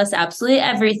hairstylist absolutely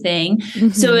everything. Mm-hmm.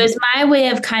 So it was my way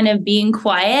of kind of being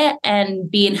quiet and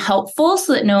being helpful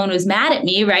so that no one was mad at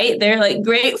me, right? They're like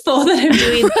grateful that I'm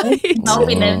doing this,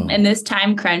 helping them in this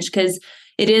time crunch, because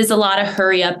it is a lot of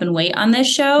hurry up and wait on this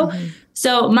show. Mm-hmm.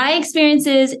 So my experience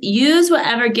is use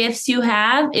whatever gifts you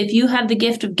have. If you have the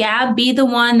gift of gab, be the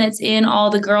one that's in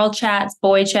all the girl chats,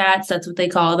 boy chats, that's what they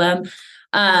call them.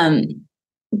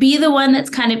 Be the one that's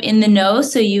kind of in the know,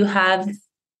 so you have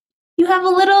a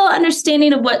little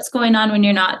understanding of what's going on when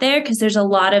you're not there, because there's a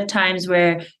lot of times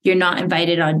where you're not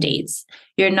invited on dates.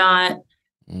 You're not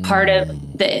part of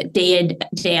the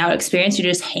day out experience. You're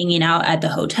just hanging out at the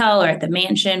hotel or at the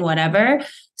mansion, whatever.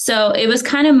 So it was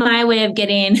kind of my way of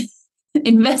getting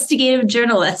investigative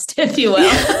journalist, if you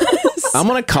will. I'm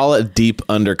going to call it deep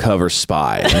undercover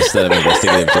spy instead of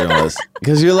investigative journalist.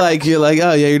 Because you're like,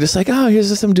 oh yeah, you're just like, oh,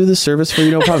 here's some do this service for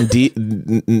you, no problem.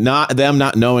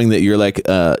 Not knowing that you're like,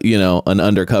 an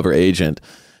undercover agent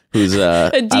who's a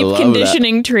deep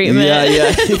conditioning treatment.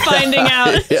 Yeah. Finding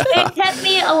out. Yeah. It kept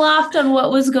me aloft on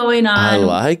what was going on. I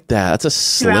like that. That's a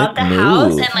slick throughout the move.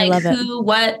 house, and like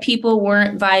what people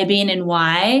weren't vibing and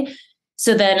why.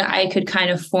 So then I could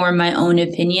kind of form my own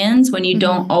opinions when you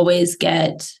don't always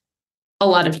get a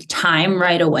lot of time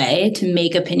right away to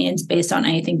make opinions based on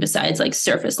anything besides like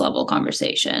surface level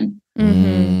conversation.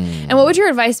 Mm-hmm. And what would your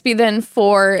advice be then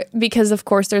because of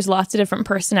course there's lots of different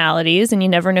personalities and you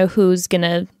never know who's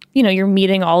gonna, you're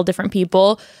meeting all different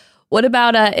people. What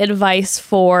about advice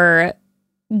for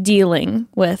dealing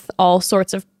with all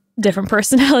sorts of different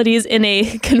personalities in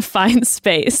a confined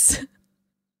space?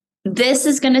 This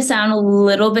is going to sound a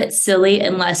little bit silly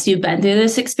unless you've been through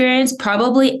this experience.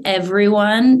 Probably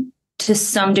everyone to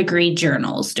some degree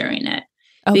journals during it,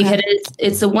 because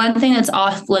it's the one thing that's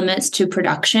off limits to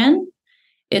production.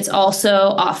 It's also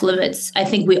off limits. I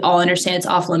think we all understand it's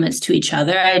off limits to each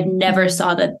other. I never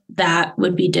saw that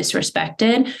would be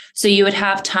disrespected. So you would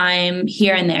have time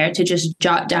here and there to just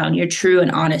jot down your true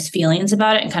and honest feelings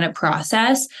about it and kind of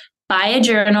process. Buy a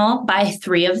journal, buy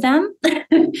 3 of them,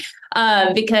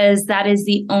 because that is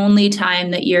the only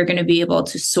time that you're going to be able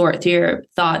to sort through your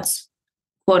thoughts,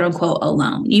 quote unquote,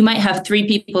 alone. You might have 3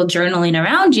 people journaling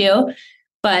around you,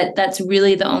 but that's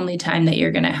really the only time that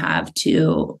you're going to have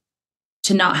to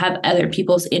not have other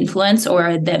people's influence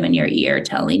or them in your ear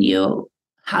telling you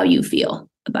how you feel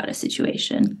about a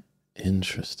situation.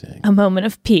 Interesting. A moment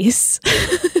of peace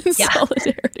and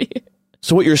solidarity.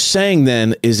 So what you're saying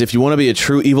then is if you want to be a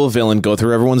true evil villain, go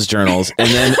through everyone's journals. And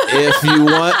then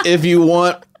if you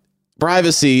want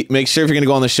privacy, make sure if you're going to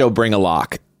go on the show, bring a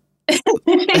lock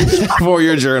for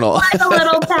your journal. Like a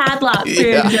little padlock for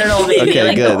your journal, maybe. Okay,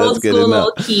 like good. the old school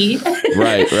little key.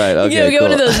 Right. Okay, go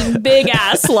to those big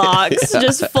ass locks,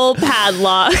 just full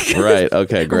padlock. Right.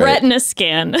 Okay, great. Retina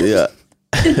scan. Yeah.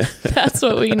 That's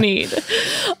what we need.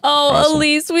 Awesome.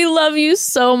 Elise, we love you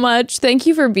so much. Thank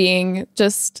you for being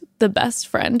just the best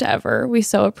friend ever. We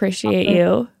so appreciate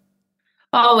you.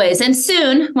 Always. And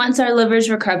soon, once our livers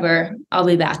recover, I'll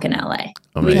be back in LA.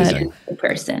 Amazing. In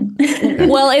person.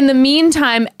 Well, in the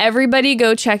meantime, everybody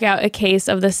go check out A Case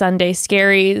of the Sunday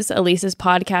Scaries, Elise's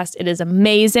podcast. It is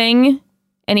amazing.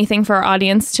 Anything for our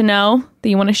audience to know that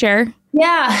you want to share?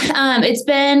 Yeah, it's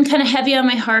been kind of heavy on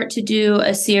my heart to do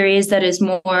a series that is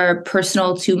more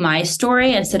personal to my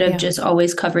story instead of just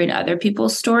always covering other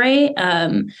people's story.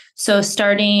 So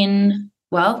starting,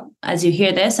 well, as you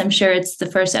hear this, I'm sure it's the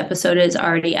first episode is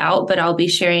already out, but I'll be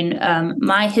sharing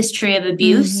my history of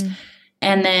abuse.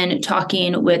 And then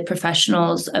talking with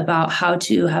professionals about how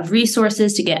to have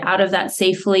resources to get out of that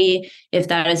safely if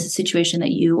that is a situation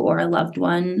that you or a loved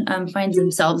one finds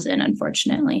themselves in,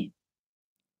 unfortunately.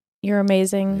 You're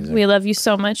amazing. We love you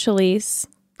so much, Elise.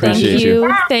 Appreciate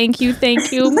you. Thank you.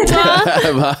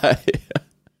 Bye.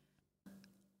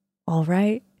 All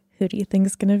right. Who do you think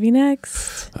is going to be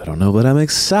next? I don't know, but I'm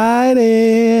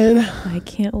excited. I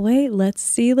can't wait. Let's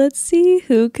see.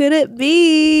 Who could it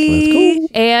be?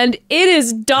 Let's go. And it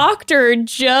is Dr.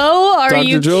 Joe. Are Dr.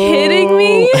 you Joe. kidding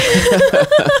me?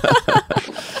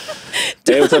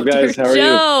 Hey, what's up, guys? How are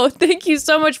Joe, thank you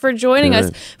so much for joining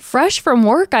us. Fresh from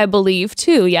work, I believe,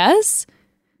 too, yes?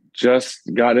 Just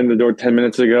got in the door 10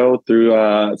 minutes ago, threw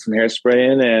some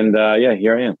hairspray in, and yeah,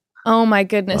 here I am. Oh, my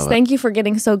goodness. Thank you for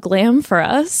getting so glam for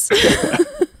us.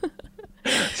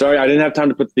 Sorry, I didn't have time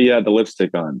to put the lipstick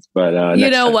on, but you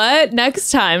know what?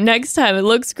 Next time. It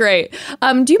looks great.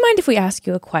 Do you mind if we ask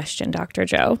you a question, Dr.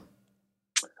 Joe?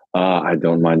 I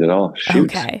don't mind at all.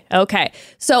 Shoot. Okay.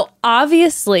 So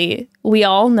obviously, we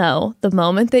all know the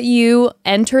moment that you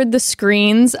entered the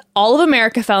screens, all of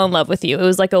America fell in love with you. It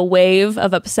was like a wave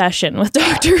of obsession with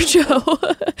Dr. Joe.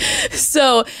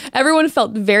 So everyone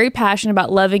felt very passionate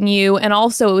about loving you. And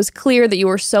also, it was clear that you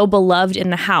were so beloved in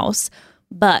the house.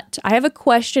 But I have a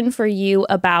question for you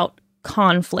about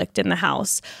conflict in the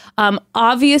house.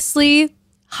 Obviously,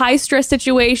 high stress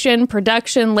situation,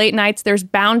 production, late nights, there's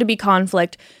bound to be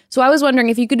conflict. So I was wondering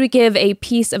if you could give a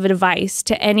piece of advice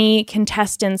to any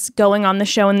contestants going on the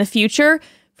show in the future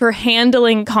for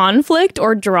handling conflict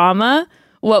or drama.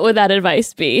 What would that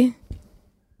advice be?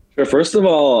 Sure. First of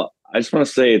all, I just want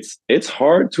to say it's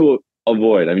hard to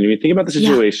avoid. I mean, when you think about the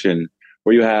situation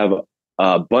where you have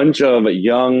a bunch of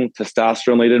young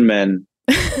testosterone-laden men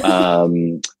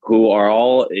who are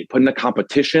all put in a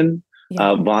competition,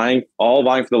 vying for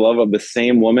the love of the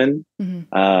same woman,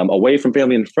 away from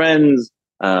family and friends,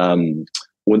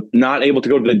 with not able to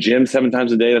go to the gym 7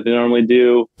 times a day that they normally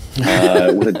do,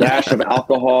 with a dash of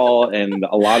alcohol and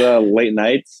a lot of late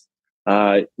nights.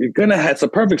 It's a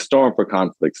perfect storm for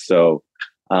conflict. So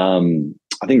I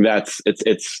think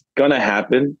it's gonna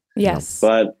happen. Yes.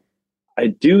 But I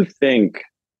do think,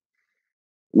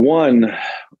 one,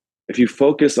 if you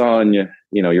focus on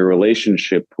your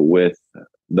relationship with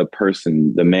the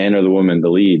person, the man or the woman,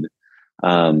 the lead,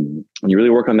 and you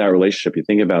really work on that relationship, you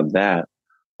think about that,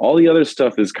 all the other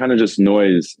stuff is kind of just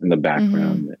noise in the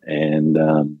background. And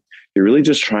you're really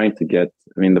just trying to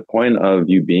the point of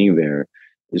you being there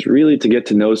is really to get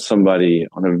to know somebody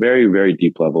on a very, very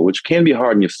deep level, which can be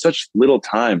hard. And you have such little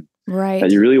time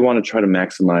that you really want to try to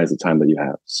maximize the time that you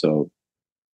have. So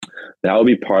that will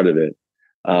be part of it.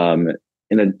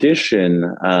 In addition,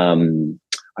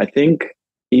 I think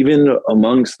even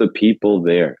amongst the people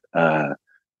there are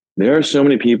so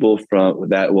many people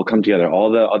that will come together.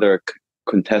 All the other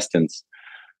contestants,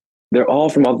 they're all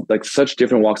from such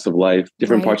different walks of life,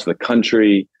 different parts of the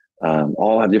country,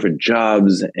 all have different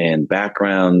jobs and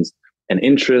backgrounds and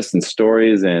interests and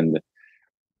stories. And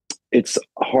it's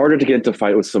harder to get into a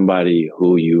fight with somebody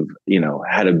who you've,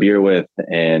 had a beer with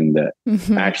and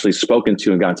actually spoken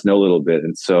to and gotten to know a little bit.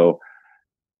 And so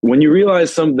when you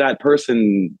realize that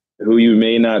person who you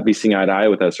may not be seeing eye to eye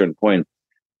with at a certain point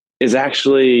is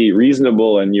actually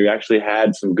reasonable and you actually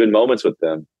had some good moments with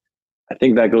them, I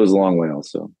think that goes a long way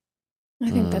also. I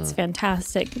think that's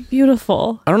fantastic.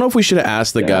 Beautiful. I don't know if we should have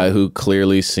asked the guy who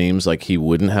clearly seems like he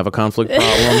wouldn't have a conflict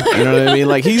problem. You know what I mean?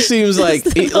 Like he seems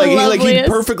like he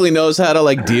perfectly knows how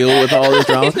to deal with all this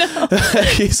drama.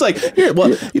 He's like, here,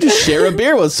 well, you just share a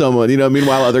beer with someone,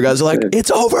 meanwhile other guys are like, it's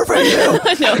over for you.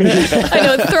 I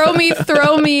know.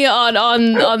 Throw me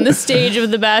on the stage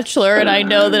of The Bachelor, and I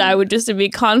know that I would just be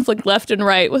conflict left and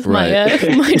right with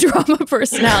my drama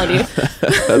personality.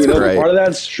 That's great. Part of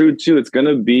that's true too. It's going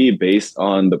to be based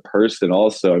on the person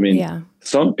also. I mean,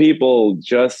 some people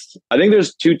I think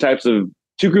there's two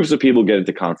groups of people get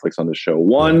into conflicts on the show.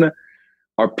 One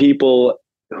are people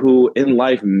who in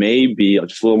life may be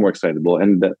just a little more excitable,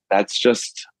 and that's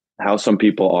just how some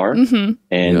people are,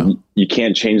 and you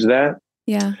can't change that.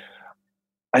 Yeah.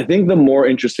 I think the more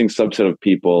interesting subset of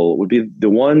people would be the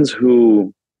ones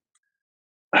who,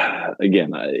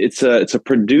 again, it's a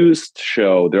produced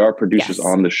show. There are producers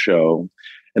on the show.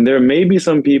 And there may be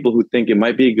some people who think it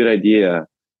might be a good idea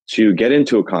to get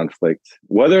into a conflict,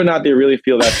 whether or not they really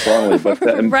feel that strongly, but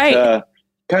to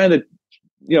kind of,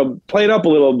 play it up a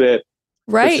little bit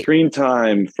for screen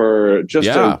time, for just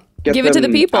to get give it to the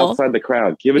people outside the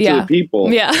crowd, give it to the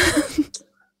people. Yeah.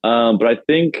 But I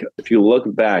think if you look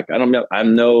back,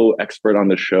 I'm no expert on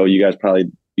the show. You guys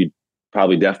probably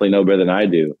definitely know better than I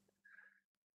do.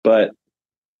 But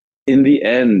in the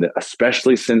end,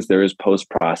 especially since there is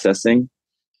post-processing,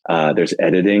 there's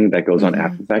editing that goes on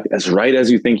after the fact. As right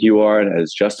as you think you are and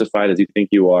as justified as you think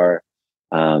you are,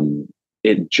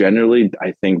 it generally,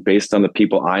 I think, based on the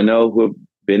people I know who have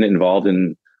been involved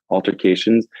in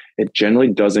altercations, it generally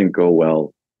doesn't go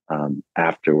well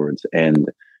afterwards.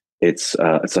 And it's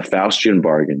a Faustian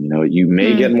bargain. You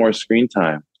may get more screen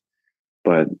time,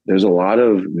 but there's a lot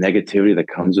of negativity that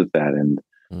comes with that. And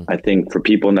I think for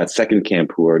people in that second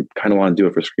camp who are kind of want to do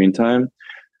it for screen time,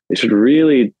 they should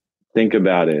really think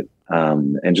about it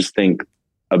and just think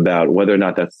about whether or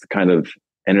not that's the kind of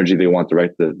energy they want to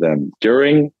direct them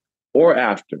during or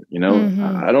after.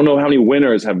 I don't know how many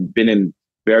winners have been in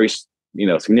very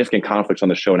significant conflicts on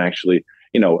the show and actually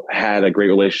had a great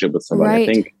relationship with somebody. Right.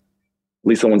 I think at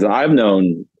least the ones that I've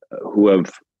known who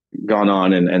have gone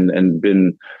on and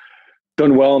been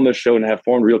done well on the show and have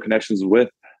formed real connections with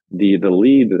the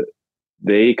lead,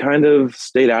 they kind of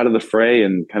stayed out of the fray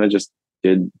and kind of just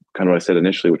did kind of what I said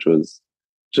initially, which was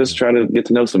just try to get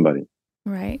to know somebody.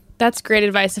 Right. That's great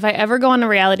advice. If I ever go on a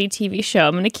reality TV show,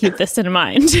 I'm going to keep this in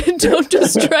mind. Don't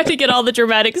just try to get all the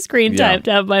dramatic screen time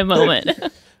to have my moment.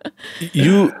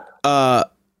 You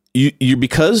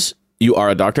because you are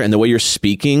a doctor and the way you're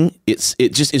speaking, it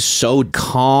just is so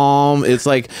calm. It's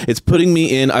like, it's putting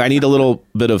me in, I need a little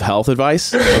bit of health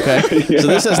advice. Okay. So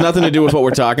this has nothing to do with what we're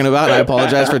talking about. And I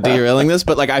apologize for derailing this,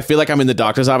 but I feel like I'm in the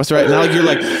doctor's office right now.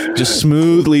 You're just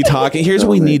smoothly talking. Here's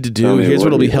what we need to do. Here's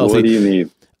what'll be healthy. What do you need?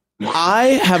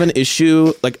 I have an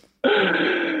issue.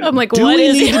 I'm like, do we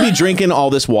need to be drinking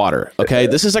all this water? Okay.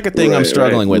 This is a thing I'm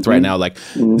struggling with right now.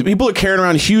 People are carrying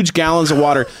around huge gallons of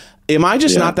water. Am I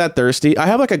just not that thirsty? I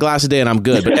have a glass a day and I'm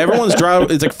good, but everyone's dry.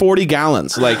 It's 40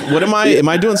 gallons. What am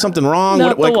I doing something wrong?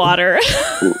 Not the water.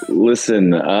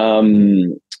 Listen,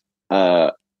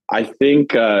 I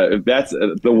think if that's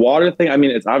the water thing. I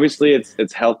mean, it's obviously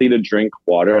it's healthy to drink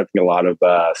water. I think a lot of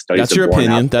studies. That's your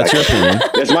opinion. That's your opinion.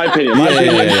 That's my opinion.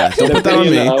 Yeah. Don't put that on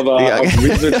me. Of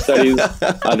research studies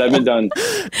that have been done.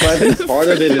 But I think part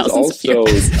of it is also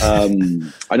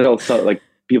I know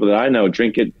people that I know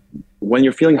drink it when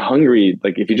you're feeling hungry.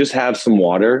 If you just have some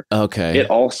water, it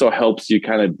also helps you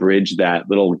kind of bridge that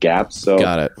little gap. So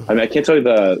got it. I mean, I can't tell you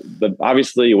the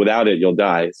obviously without it you'll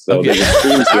die. So there's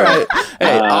extremes here. All right.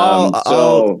 Hey,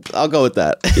 I'll go with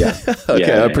that. Yeah. I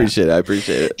appreciate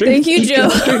it. Thank you, Joe.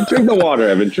 Drink the water,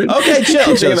 Evan. Okay,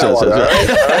 chill.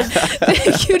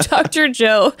 Thank you, Dr.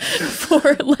 Joe,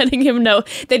 for letting him know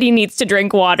that he needs to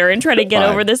drink water and try to get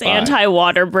over this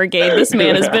anti-water brigade this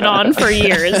man has been on for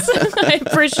years. I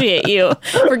appreciate you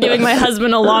for giving my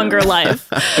husband a longer life.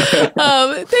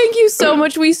 Thank you so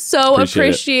much. We so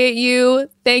appreciate you.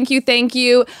 Thank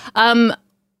you.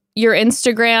 Your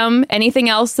Instagram, anything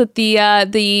else that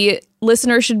the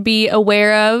listener should be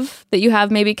aware of that you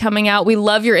have maybe coming out? We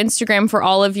love your Instagram for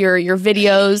all of your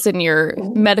videos and your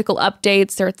medical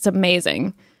updates. It's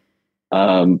amazing.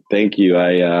 Thank you.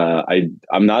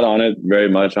 I'm not on it very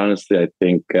much, honestly. I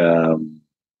think I'm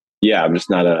just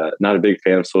not a big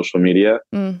fan of social media.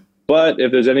 But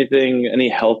if there's any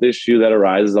health issue that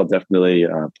arises, I'll definitely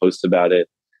post about it.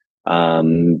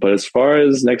 But as far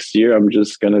as next year, I'm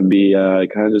just going to be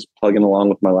kind of just plugging along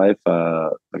with my life.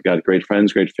 I've got great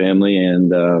friends, great family,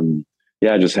 and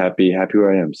just happy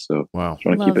where I am. So wow, just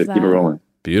want to keep it rolling.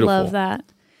 Beautiful. Love that.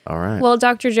 All right. Well,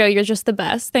 Dr. Joe, you're just the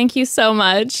best. Thank you so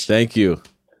much. Thank you.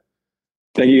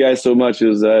 Thank you guys so much. It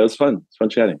was fun. It's fun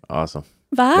chatting. Awesome.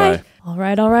 Bye. All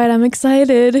right. I'm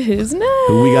excited. Who's next?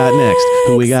 Who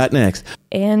we got next?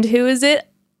 And who is it?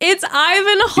 It's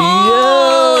Ivan Hall. Yo!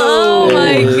 Oh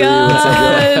my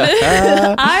God.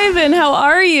 Ivan, how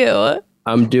are you?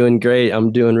 I'm doing great.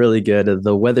 I'm doing really good.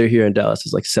 The weather here in Dallas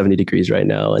is 70 degrees right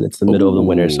now, and it's the middle of the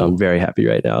winter, so I'm very happy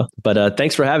right now. But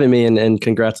thanks for having me, and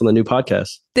congrats on the new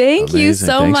podcast. Thank you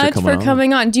so much for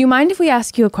coming on. Do you mind if we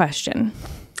ask you a question?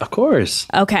 Of course.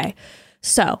 Okay.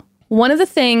 So one of the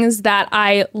things that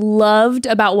I loved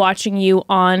about watching you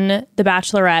on The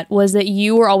Bachelorette was that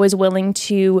you were always willing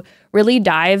to really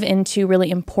dive into really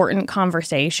important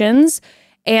conversations.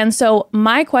 And so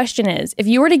my question is, if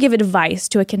you were to give advice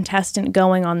to a contestant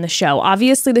going on the show,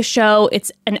 obviously the show,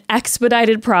 it's an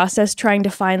expedited process trying to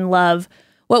find love.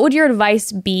 What would your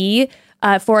advice be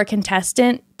for a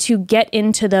contestant to get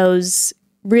into those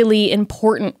really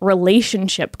important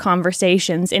relationship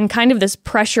conversations in kind of this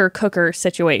pressure cooker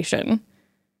situation?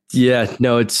 Yeah,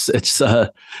 no, it's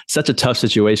such a tough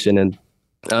situation. And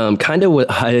kind of what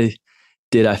I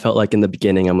did. I felt like in the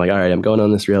beginning, I'm like, all right, I'm going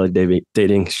on this reality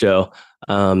dating show.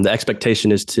 The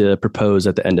expectation is to propose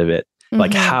at the end of it.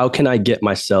 Like, how can I get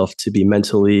myself to be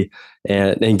mentally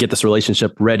and get this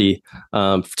relationship ready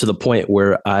to the point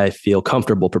where I feel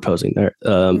comfortable proposing there,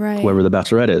 whoever the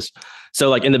bachelorette is. So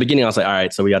like in the beginning, I was like, all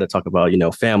right, so we got to talk about,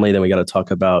 family. Then we got to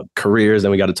talk about careers.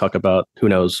 Then we got to talk about who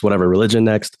knows, whatever religion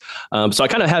next. So I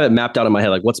kind of have it mapped out in my head,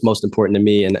 like what's most important to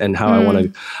me and how I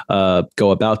want to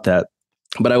go about that.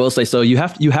 But I will say, so you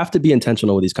have to be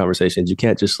intentional with these conversations. You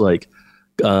can't just like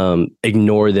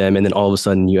ignore them. And then all of a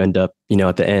sudden you end up,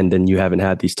 at the end and you haven't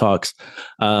had these talks.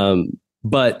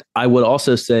 But I would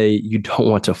also say you don't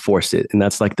want to force it. And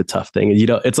that's like the tough thing.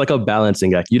 It's like a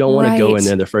balancing act. You don't want to go in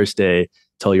there the first day,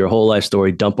 tell your whole life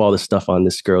story, dump all the stuff on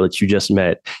this girl that you just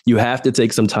met. You have to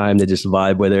take some time to just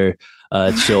vibe with her,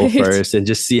 chill first, and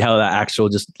just see how that actual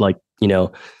just like,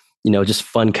 just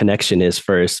fun connection is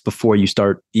first before you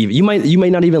start. You may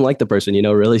not even like the person,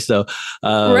 really. So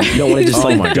you don't want to just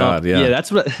oh my God. Yeah.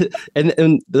 That's what,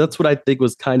 and that's what I think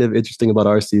was kind of interesting about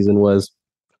our season was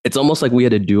it's almost like we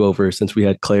had a do-over since we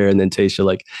had Claire and then Tayshia.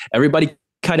 Like everybody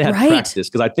kind of had practice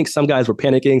because I think some guys were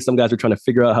panicking. Some guys were trying to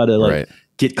figure out how to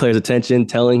get Claire's attention,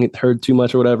 telling her too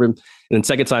much or whatever. And then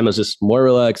second time it was just more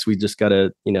relaxed. We just got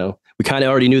to, we kind of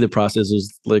already knew the process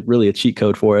was like really a cheat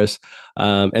code for us.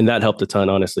 And that helped a ton,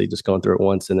 honestly, just going through it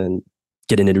once and then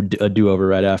getting a do-over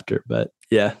right after. But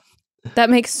yeah.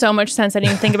 That makes so much sense. I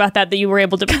didn't even think about that you were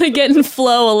able to kind of get in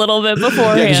flow a little bit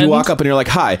beforehand. Yeah, because you walk up and you're like,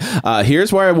 hi,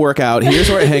 here's where I work out. Here's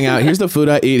where I hang out. Here's the food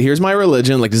I eat. Here's my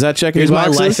religion. Like, does that check Here's my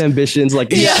life ambitions.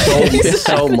 Like,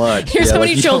 so much. Here's how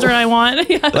many children I want.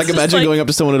 Yeah, like, imagine going up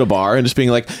to someone at a bar and just being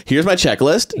like, here's my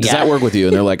checklist. Does that work with you?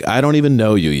 And they're like, I don't even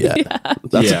know you yet.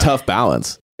 That's a tough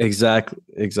balance.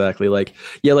 Exactly. Like,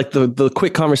 like the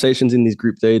quick conversations in these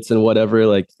group dates and whatever,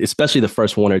 like, especially the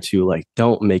first one or two, like,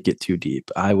 don't make it too deep.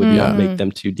 I would not make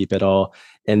them too deep at all.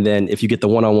 And then if you get the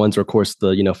one-on-ones or of course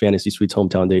the, fantasy suites,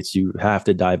 hometown dates, you have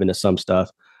to dive into some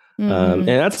stuff. And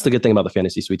that's the good thing about the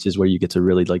fantasy suites is where you get to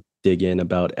really like dig in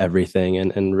about everything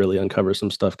and really uncover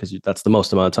some stuff because that's the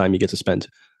most amount of time you get to spend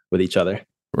with each other.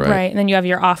 Right. And then you have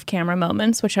your off-camera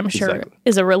moments, which I'm sure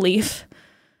is a relief.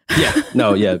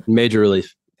 Major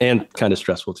relief. And kind of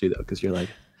stressful too, though, because you're like,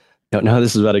 don't know how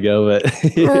this is about to go, but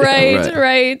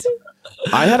right.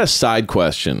 I had a side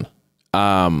question.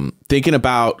 Thinking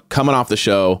about coming off the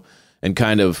show and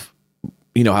kind of,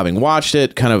 having watched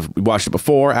it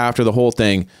before, after the whole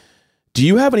thing. Do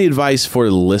you have any advice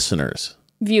for listeners?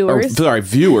 Viewers,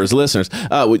 listeners.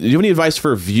 Do you have any advice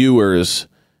for viewers?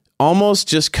 Almost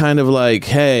just kind of like,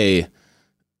 hey,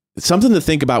 something to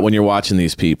think about when you're watching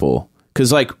these people,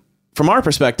 because like. From our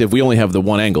perspective, we only have the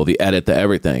one angle, the edit, the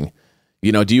everything.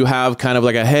 Do you have kind of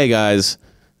like a, hey guys,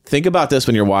 think about this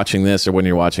when you're watching this or when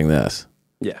you're watching this?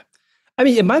 Yeah. I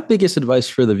mean, my biggest advice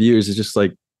for the viewers is just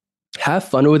like, have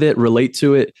fun with it, relate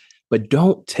to it, but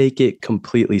don't take it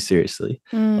completely seriously.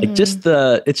 Like it's just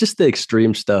the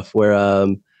extreme stuff where,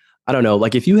 I don't know,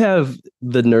 like if you have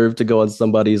the nerve to go on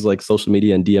somebody's like social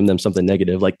media and DM them something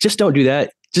negative, like just don't do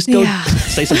that. Just go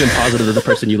say something positive to the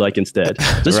person you like instead.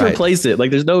 Just replace it.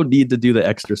 Like there's no need to do the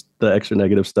extra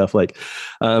negative stuff. Like,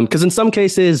 because in some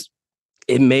cases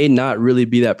it may not really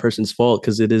be that person's fault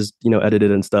because it is,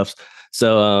 edited and stuff.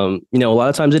 So, a lot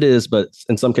of times it is, but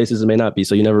in some cases it may not be.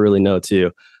 So you never really know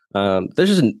too.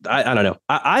 There's just, I don't know.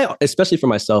 I especially for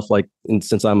myself, like, and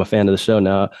since I'm a fan of the show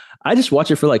now, I just watch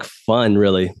it for like fun,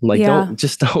 really. Like, don't,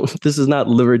 this is not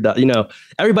live or die.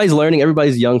 Everybody's learning,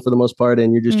 everybody's young for the most part.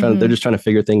 And you're just they're just trying to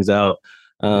figure things out.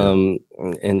 And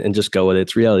just go with it.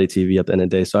 It's reality TV at the end of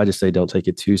the day. So I just say, don't take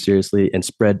it too seriously and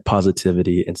spread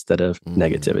positivity instead of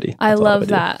negativity. I love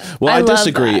that. Well, I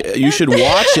disagree. You should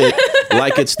watch it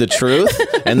like it's the truth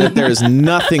and that there is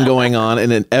nothing going on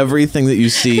and then everything that you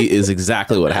see is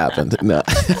exactly what happened. No.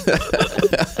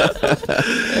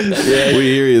 We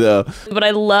hear you though. But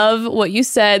I love what you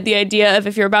said, the idea of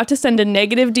if you're about to send a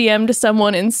negative DM to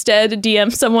someone, instead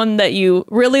DM someone that you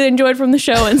really enjoyed from the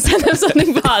show and send them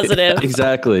something positive.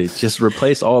 Exactly. Just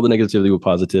replace all the negativity with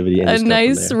positivity. And a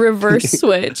nice reverse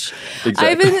switch.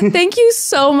 Ivan, thank you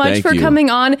so much for coming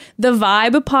on the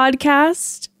Vibe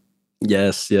podcast.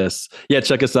 Yes. Yeah,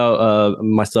 check us out.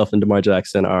 Myself and DeMar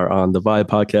Jackson are on the Vibe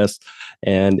podcast,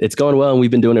 and it's going well. And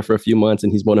we've been doing it for a few months,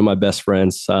 and he's one of my best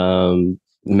friends.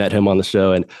 Met him on the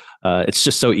show, and it's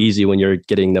just so easy when you're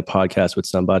getting the podcast with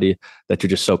somebody that you're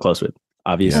just so close with.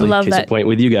 Obviously, case in point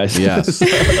with you guys. Yes.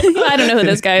 I don't know who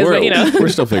this guy is, but we're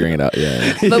still figuring it out.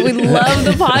 Yeah. But we love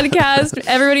the podcast.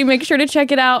 Everybody make sure to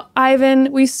check it out.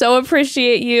 Ivan, we so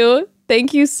appreciate you.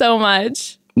 Thank you so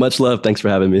much. Much love. Thanks for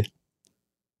having me.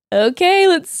 Okay,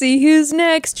 let's see who's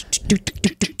next.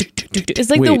 It's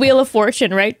like the Wheel of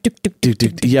Fortune, right?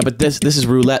 Yeah, but this is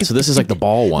roulette, so this is like the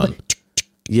ball one.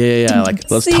 Yeah. Like,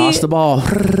 let's toss the ball.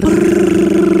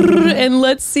 And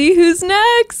let's see who's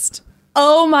next.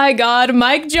 Oh my God,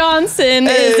 Mike Johnson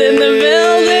is in the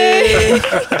building.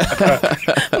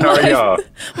 How are y'all?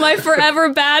 My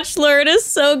forever bachelor. It is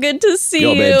so good to see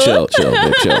you. Babe, chill.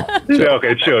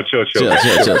 Okay, chill.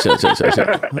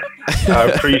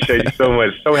 I appreciate you so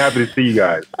much. So happy to see you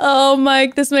guys. Oh,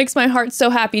 Mike, this makes my heart so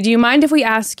happy. Do you mind if we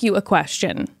ask you a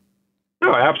question?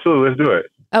 No, absolutely. Let's do it.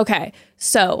 Okay,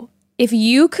 so if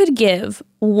you could give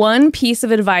one piece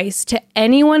of advice to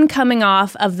anyone coming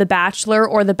off of The Bachelor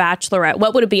or The Bachelorette,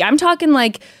 what would it be? I'm talking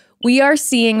like we are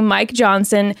seeing Mike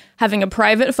Johnson having a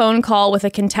private phone call with a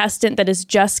contestant that is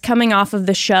just coming off of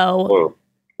the show,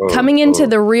 coming into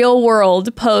the real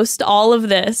world post all of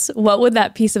this. What would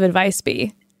that piece of advice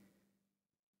be?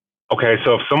 Okay,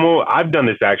 so if I've done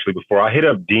this actually before. I hit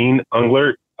up Dean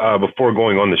Unglert before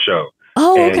going on the show.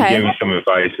 Oh, okay. And give me some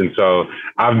advice. And so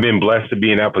I've been blessed to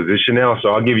be in that position now. So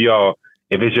I'll give y'all,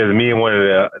 if it's just me and one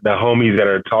of the homies that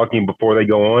are talking before they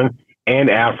go on and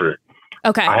after.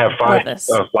 Okay. I have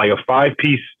like a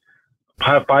five-piece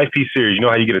series. You know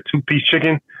how you get a 2-piece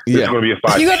chicken? Yeah. It's going to be a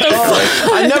 5-piece You got the chicken, right?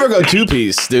 I never go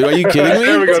 2-piece, dude. Are you kidding me?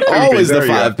 Never go It's 2-piece. always the There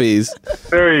you go. 5-piece.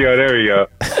 There you go.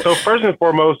 So first and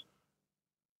foremost,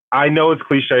 I know it's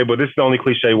cliche, but this is the only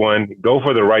cliche one. Go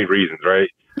for the right reasons, right?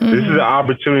 Mm-hmm. This is an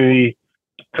opportunity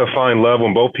to find love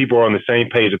when both people are on the same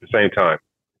page at the same time.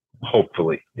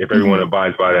 Hopefully, if everyone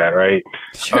abides by that, right?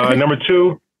 Sure. Number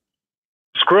 2,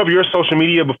 scrub your social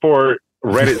media before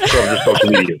Reddit scrubs your social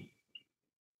media.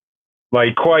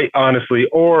 Like, quite honestly,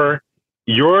 or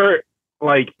your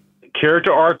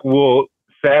character arc will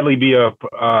sadly be a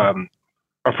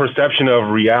perception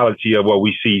of reality of what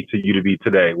we see to you to be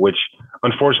today, which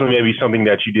unfortunately may be something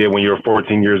that you did when you were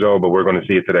 14 years old, but we're going to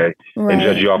see it today and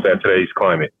judge you off that today's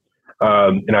climate.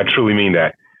 And I truly mean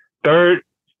that. Third,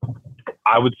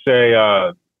 I would say,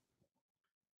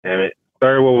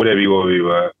 third, what would it be?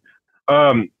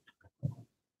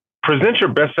 Present your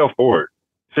best self forward.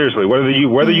 Seriously, whether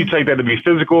you take that to be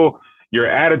physical, your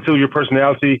attitude, your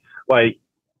personality, like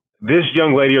this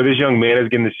young lady or this young man is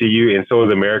getting to see you, and so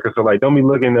is America. So don't be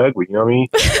looking ugly, you know what I mean?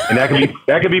 And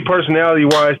that could be personality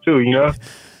wise too, you know.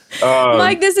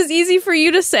 Mike, this is easy for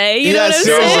you to say. You know what I'm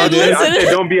saying? I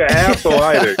said, don't be an asshole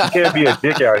either. You can't be a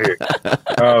dick out here.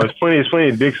 There's plenty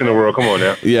of dicks in the world. Come on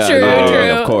now. Yeah, true.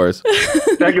 Of course.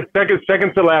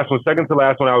 Second to last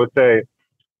one, I would say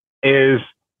is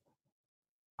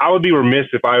I would be remiss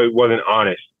if I wasn't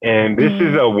honest. And this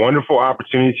is a wonderful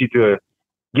opportunity to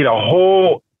get a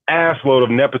whole ass load of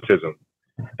nepotism.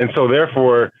 And so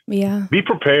therefore, be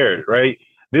prepared, right?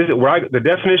 The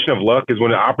definition of luck is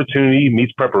when an opportunity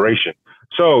meets preparation.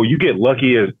 So you get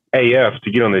lucky as AF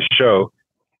to get on this show.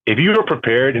 If you are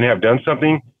prepared and have done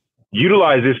something,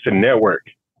 utilize this to network.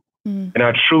 And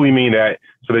I truly mean that,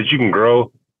 so that you can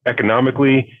grow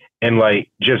economically and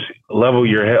just level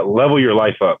your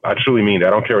life up. I truly mean that. I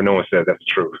don't care what no one says. That's the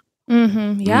truth.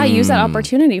 Mm-hmm. Yeah, use that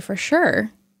opportunity for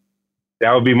sure.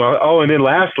 That would be and then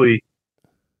lastly,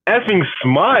 effing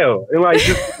smile and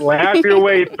just laugh your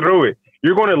way through it.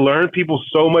 You're going to learn people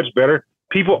so much better.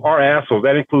 People are assholes.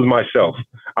 That includes myself.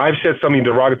 I've said something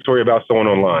derogatory about someone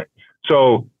online.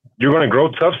 So you're going to grow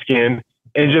tough skin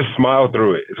and just smile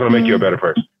through it. It's going to make you a better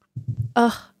person. I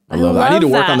love that. I need to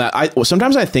work on that.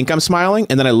 Sometimes I think I'm smiling,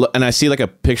 and then I look and I see a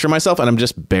picture of myself, and I'm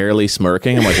just barely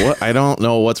smirking. I'm like, what? I don't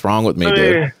know what's wrong with me,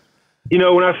 dude. You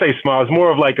know, when I say smile, it's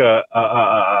more of a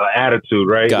attitude,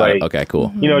 right? Got it. Okay,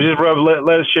 cool. You know, just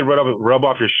let shit rub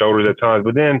off your shoulders at times,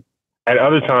 but then at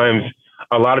other times,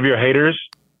 a lot of your haters,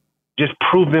 just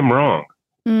prove them wrong.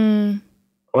 Who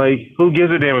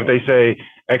gives a damn if they say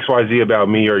XYZ about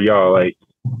me or y'all?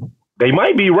 They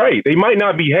might be right. They might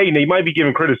not be hating. They might be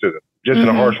giving criticism, just in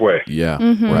a harsh way. Yeah,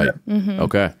 right.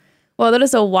 Okay. Well, that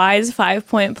is a wise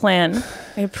 5-point plan.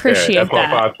 I appreciate that's that.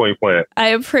 my 5-point plan. I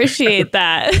appreciate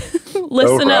that.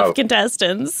 Listen up,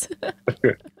 contestants.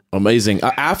 Amazing.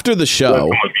 After the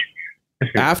show,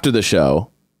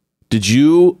 did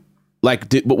you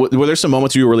were there some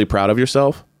moments you were really proud of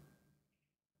yourself?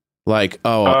 I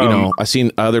seen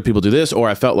other people do this, or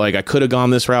I felt like I could have gone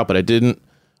this route, but I didn't.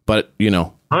 But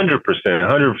 100%.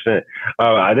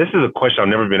 This is a question I've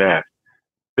never been asked.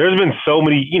 There's been so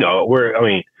many,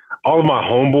 all of my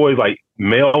homeboys,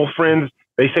 male friends,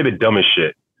 they say the dumbest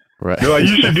shit. Right. They're like,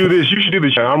 you should do this. You should do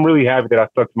this. I'm really happy that I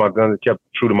stuck to my guns and kept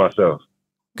true to myself.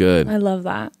 Good. I love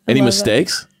that. Any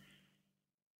mistakes?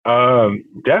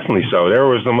 Definitely so. There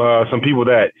were some people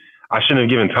that I shouldn't have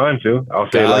given time to.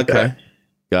 I'll say it like that.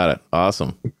 Got it.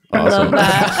 Awesome. I love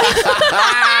that.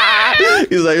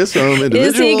 He's like, some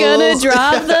individuals. Is he gonna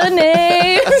drop the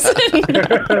names?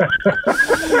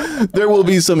 There will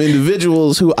be some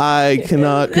individuals who I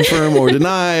cannot confirm or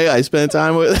deny I spent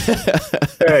time with.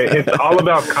 Hey, it's all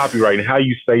about copyright and how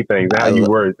you say things and how you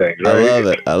word things. Right? I love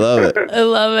it. I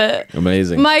love it.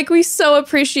 Amazing. Mike, we so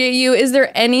appreciate you. Is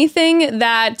there anything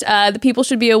that the people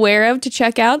should be aware of to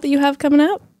check out that you have coming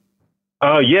up?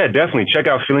 Yeah, definitely. Check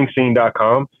out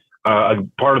feelingseen.com.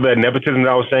 Part of that nepotism that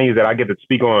I was saying is that I get to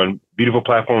speak on beautiful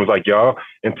platforms like y'all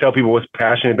and tell people what's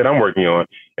passionate that I'm working on.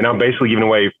 And I'm basically giving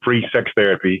away free sex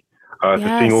therapy to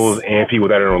singles and people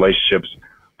that are in relationships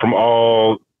from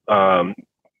all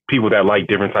people that like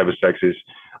different types of sexes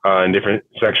and different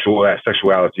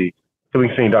sexuality.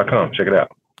 Feelingseen.com. Check it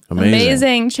out.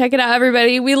 Amazing. Check it out,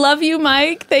 everybody. We love you,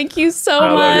 Mike. Thank you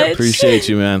so much. Appreciate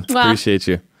you, man. Appreciate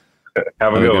you.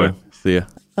 Have a good one. See ya.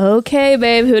 Okay,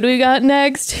 babe, who do we got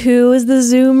next? Who is the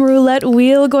Zoom roulette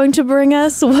wheel going to bring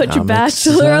us? Which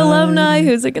Bachelor alumni?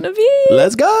 Who's it going to be?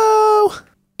 Let's go.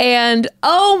 And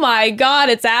oh my God,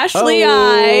 it's Ashley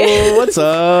I. What's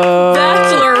up?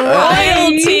 Bachelor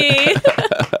royalty.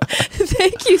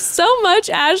 Thank you so much,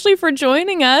 Ashley, for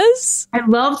joining us. I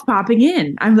loved popping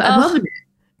in. I'm loving it.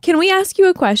 Can we ask you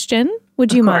a question?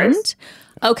 Would you mind?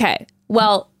 Okay.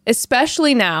 Well,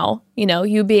 especially now, you know,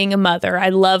 you being a mother,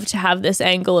 I'd love to have this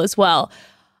angle as well.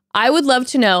 I would love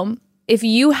to know if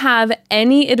you have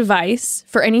any advice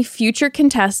for any future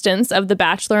contestants of The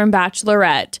Bachelor and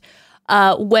Bachelorette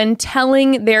when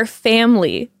telling their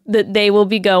family that they will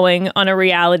be going on a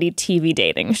reality TV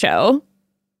dating show.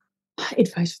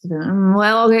 Advice for them.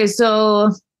 Well, okay,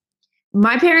 so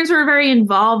my parents were very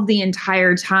involved the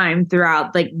entire time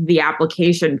throughout like the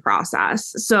application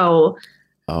process. So,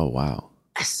 oh wow.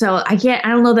 So I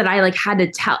don't know that I like had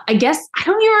to tell. I guess I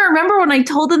don't even remember when I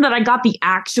told them that I got the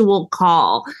actual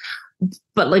call.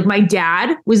 But like my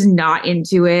dad was not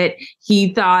into it.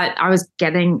 He thought I was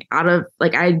getting out of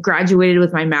like I graduated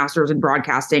with my master's in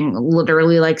broadcasting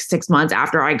literally like 6 months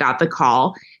after I got the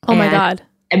call. Oh my God.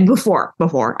 And before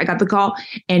I got the call,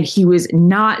 and he was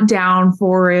not down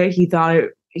for it. He thought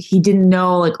he didn't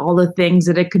know like all the things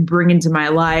that it could bring into my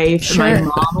life. Sure. My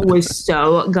mom was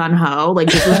so gung ho.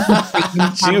 Like this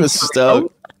was she was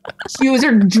stoked. She was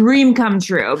her dream come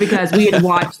true because we had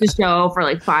watched the show for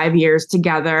like 5 years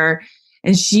together,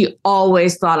 and she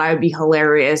always thought I would be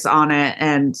hilarious on it.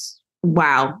 And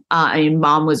wow, I mean,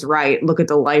 mom was right. Look at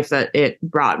the life that it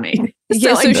brought me.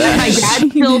 Yeah, so my dad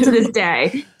still to this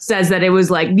day says that it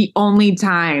was like the only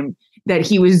time that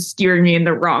he was steering me in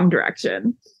the wrong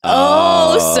direction.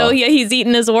 Oh, so yeah, he's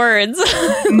eating his words.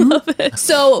 I love it.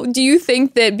 So do you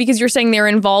think that because you're saying they were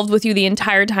involved with you the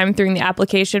entire time through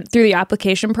the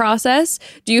application process,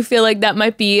 do you feel like that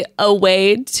might be a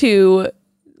way to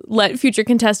let future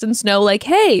contestants know like,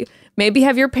 hey, maybe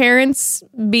have your parents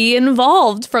be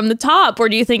involved from the top? Or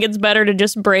do you think it's better to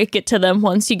just break it to them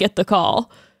once you get the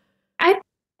call? I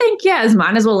think,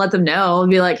 might as well let them know and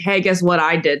be like, hey, guess what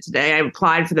I did today? I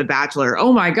applied for The Bachelor.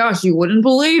 Oh my gosh, you wouldn't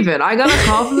believe it. I got a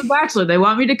call from The Bachelor. They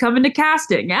want me to come into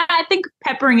casting. Yeah, I think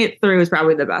peppering it through is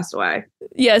probably the best way.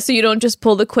 Yeah, so you don't just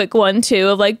pull the quick one too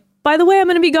of like, by the way, I'm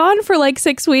going to be gone for like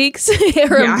 6 weeks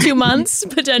or 2 months,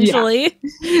 potentially.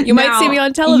 Yeah. You might see me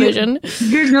on television.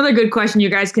 Here's another good question you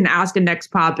guys can ask in next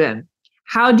pop-in.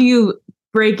 How do you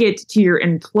break it to your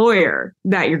employer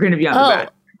that you're going to be on The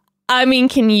Bachelor? I mean,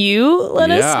 can you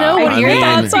let us know what your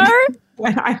thoughts are?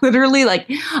 I literally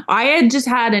I had just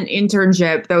had an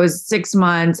internship that was 6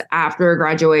 months after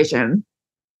graduation.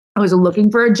 I was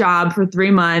looking for a job for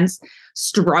 3 months,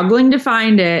 struggling to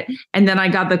find it. And then I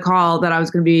got the call that I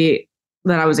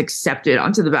was accepted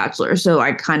onto The Bachelor. So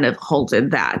I kind of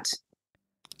halted that.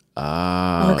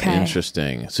 Ah,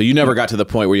 interesting. So you never got to the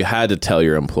point where you had to tell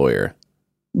your employer?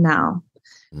 No.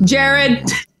 Jared,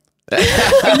 are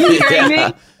you hearing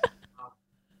me?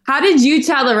 How did you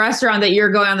tell the restaurant that you're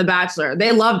going on The Bachelor?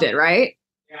 They loved it, right?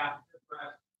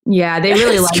 Yeah, they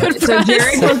really liked it. So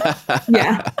Jared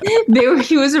was,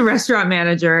 he was a restaurant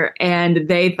manager, and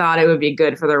they thought it would be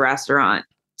good for the restaurant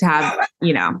to have,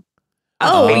 yeah.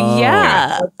 I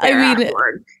mean,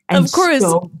 and of course.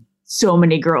 So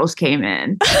many girls came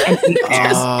in and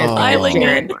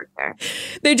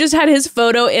they just had his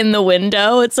photo in the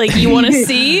window. It's like, you want to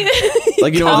see?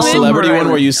 Like, the celebrity one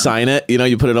where you sign it,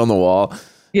 you put it on the wall.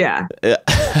 Yeah.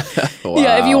 Wow.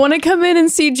 Yeah. If you want to come in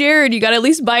and see Jared, you got to at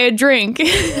least buy a drink,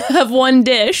 have one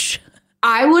dish.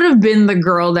 I would have been the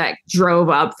girl that drove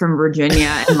up from Virginia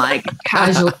and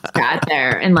casually sat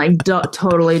there and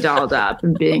totally dolled up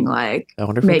and being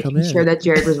making sure that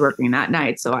Jared was working that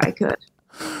night so I could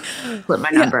flip my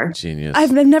number. Genius.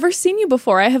 I've never seen you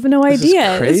before. I have no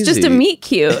idea. It's just a meet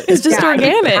cute. It's just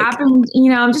organic. It happened,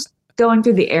 I'm just going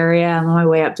through the area. I'm on my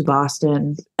way up to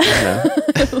Boston. Love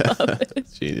it.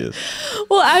 Genius.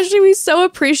 Well, Ashley, we so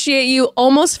appreciate you.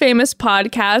 Almost Famous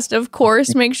podcast. Of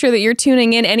course, make sure that you're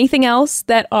tuning in. Anything else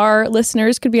that our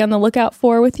listeners could be on the lookout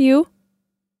for with you?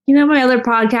 You know, my other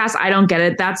podcast, I Don't Get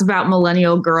It. That's about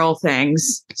millennial girl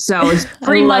things. So it's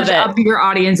pretty much up your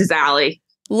audience's alley.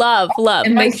 Love.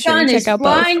 And my son is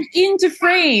flying into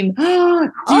frame. Do you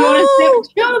want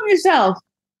to show him yourself?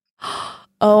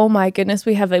 Oh my goodness,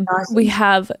 we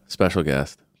have special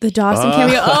guest. The Dawson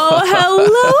cameo. Oh,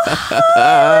 hello.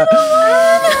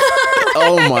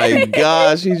 Oh my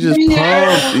gosh, he just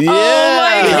pumped.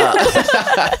 Yeah. Oh my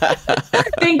God.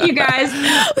 Thank you guys.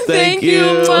 Thank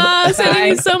you. Sending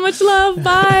you so much love.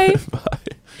 Bye. Bye.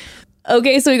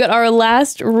 Okay, so we got our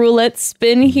last roulette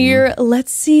spin here.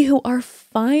 Let's see who our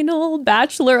final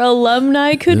Bachelor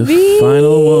alumni could be.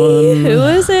 Final one. Who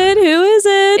is it?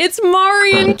 It's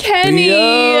Mari and Kenny.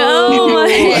 Oh my.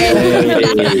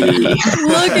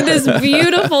 Look at this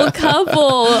beautiful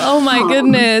couple. Oh my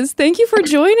goodness. Thank you for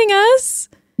joining us.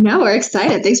 No, we're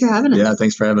excited. Thanks for having us. Yeah,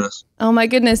 thanks for having us. Oh my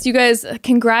goodness. You guys,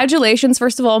 congratulations,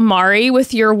 first of all, Mari,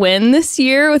 with your win this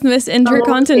year with Miss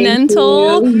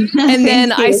Intercontinental. And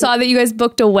then I saw that you guys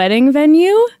booked a wedding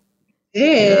venue.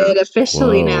 Did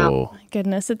officially now. My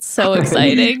goodness, it's so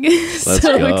exciting. Let's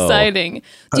so go. exciting.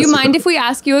 Do you mind if we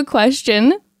ask you a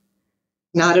question?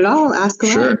 Not at all. Ask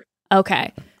away. Sure.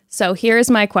 Okay. So here's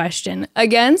my question.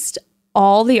 Against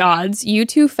all the odds, you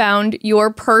two found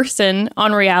your person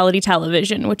on reality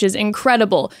television, which is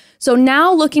incredible. So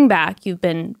now looking back, you've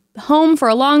been home for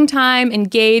a long time,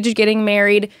 engaged, getting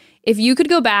married. If you could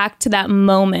go back to that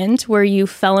moment where you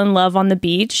fell in love on the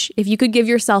beach, if you could give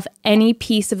yourself any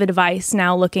piece of advice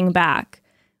now looking back,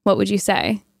 what would you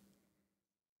say?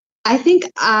 I think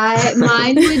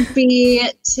mine would be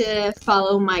to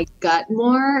follow my gut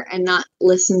more and not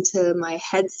listen to my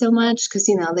head so much, because,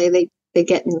 you know, they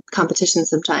get in competition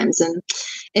sometimes and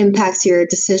impacts your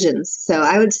decisions. So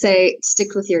I would say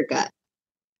stick with your gut.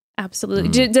 Absolutely.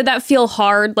 Did that feel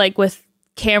hard, like with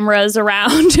cameras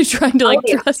around, trying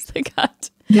to trust the gut?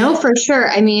 No, for sure.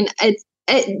 I mean, it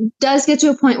does get to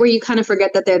a point where you kind of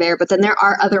forget that they're there, but then there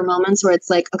are other moments where it's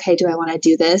like, okay, do I want to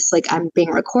do this? Like, I'm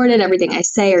being recorded. Everything I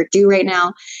say or do right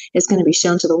now is going to be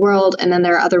shown to the world. And then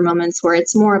there are other moments where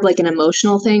it's more of like an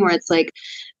emotional thing where it's like,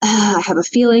 I have a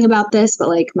feeling about this, but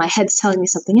like my head's telling me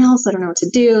something else. I don't know what to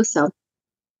do. So.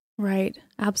 Right.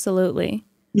 Absolutely.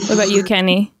 What about you,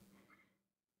 Kenny?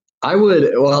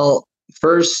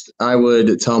 First I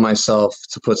would tell myself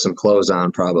to put some clothes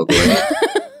on, probably.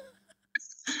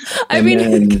 I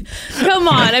mean, come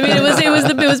on. I mean, it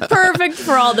was perfect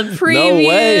for all the previews. No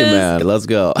way, man. Let's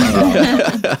go.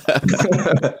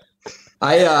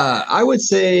 I would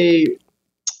say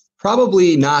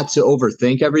probably not to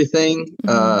overthink everything.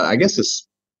 I guess it's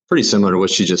pretty similar to what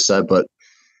she just said, but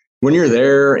when you're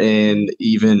there and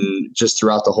even just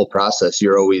throughout the whole process,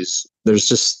 there's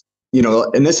just, you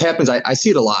know, and this happens, I see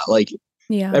it a lot. Like,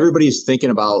 everybody's thinking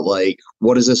about like,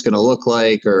 what is this going to look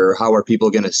like? Or how are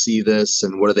people going to see this?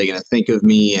 And what are they going to think of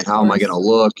me? And how am I going to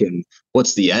look? And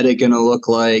what's the edit going to look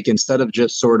like? Instead of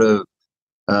just sort of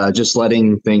just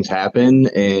letting things happen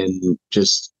and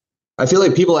just, I feel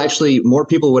like more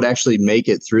people would actually make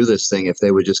it through this thing if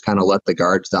they would just kind of let the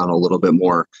guards down a little bit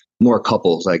more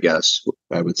couples, I guess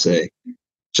I would say.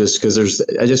 Just because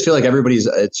I just feel like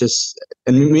it's just,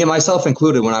 and me and myself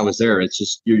included when I was there, it's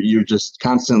just, you're just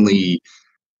constantly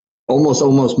almost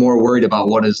more worried about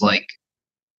what is like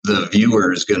the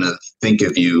viewer is going to think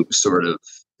of you, sort of,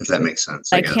 if that makes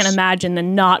sense. I can't imagine the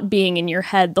not being in your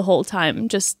head the whole time,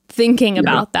 just thinking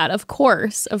about that. Of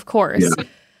course. Yeah.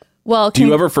 Well, do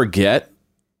you ever forget?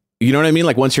 You know what I mean?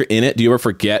 Like once you're in it, do you ever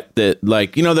forget that,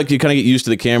 like, you know, like you kind of get used to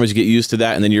the cameras, you get used to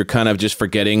that, and then you're kind of just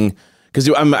forgetting, because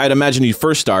I'd imagine you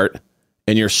first start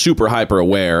and you're super hyper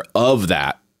aware of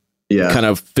that kind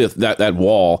of that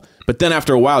wall. But then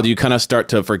after a while, do you kind of start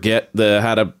to forget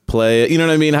how to play it? You know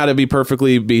what I mean? How to be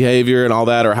perfectly behavior and all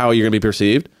that, or how you're going to be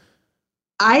perceived?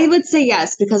 I would say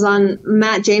yes, because on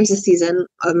Matt James's season,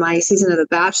 of my season of The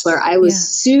Bachelor, I was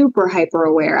super hyper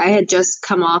aware. I had just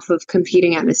come off of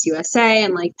competing at Miss USA,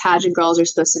 and like pageant girls are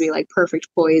supposed to be like perfect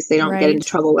poise. They don't get into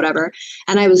trouble, whatever.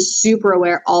 And I was super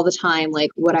aware all the time, like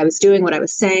what I was doing, what I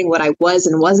was saying, what I was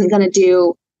and wasn't going to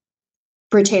do,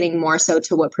 pertaining more so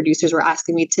to what producers were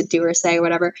asking me to do or say or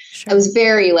whatever. Sure. I was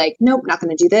very like, nope, not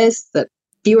going to do this. The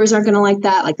viewers aren't going to like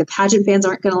that. Like the pageant fans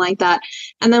aren't going to like that.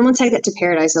 And then once I got to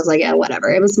Paradise, I was like, yeah, whatever.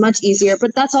 It was much easier,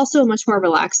 but that's also a much more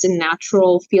relaxed and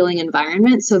natural feeling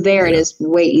environment. So there it is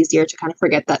way easier to kind of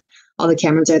forget that all the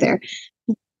cameras are there.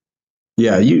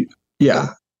 Yeah. You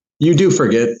do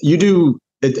forget. You do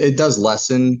it does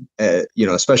lessen,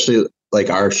 especially like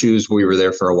our shoes. We were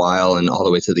there for a while and all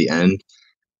the way to the end.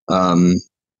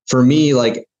 For me,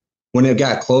 like when it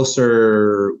got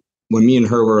closer, when me and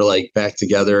her were like back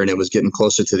together and it was getting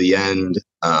closer to the end,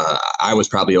 I was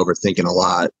probably overthinking a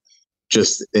lot,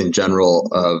 just in general,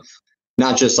 of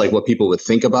not just like what people would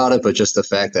think about it, but just the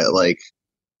fact that like,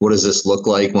 what does this look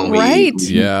like when right.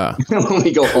 when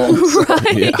we go home? So,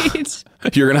 right.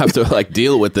 You're going to have to like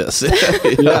deal with this.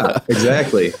 Yeah,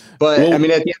 exactly. But I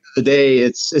mean, at the end of the day,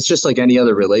 it's just like any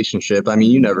other relationship. I mean,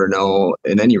 you never know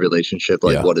in any relationship,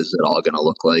 like what is it all going to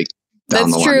look like?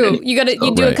 That's true. You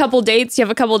do a couple dates, you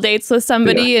have a couple dates with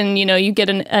somebody and, you get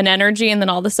an energy. And then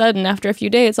all of a sudden after a few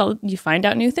days, you find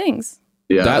out new things.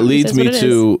 Yeah. That leads me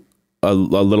to a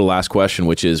little last question,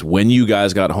 which is when you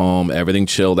guys got home, everything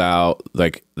chilled out,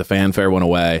 like the fanfare went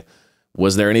away.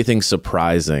 Was there anything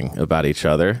surprising about each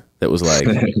other that was like,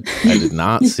 I did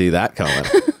not see that coming?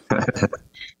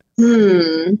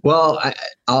 Well,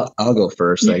 I'll go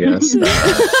first, I guess.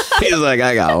 He's like,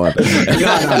 I got one. He's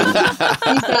got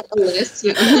a list.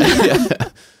 Yeah.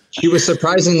 She was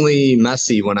surprisingly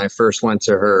messy when I first went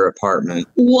to her apartment.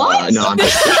 What? No, I'm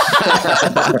just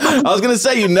I was gonna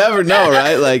say you never know,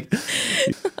 right? Like,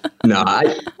 no,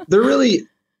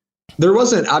 there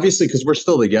wasn't, obviously, because we're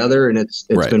still together and it's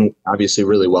been obviously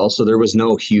really well. So there was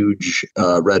no huge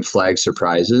red flag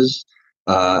surprises.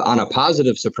 On a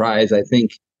positive surprise, I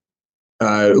think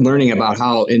learning about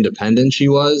how independent she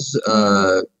was,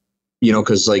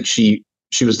 because like she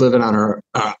was living on her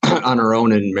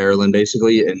own in Maryland,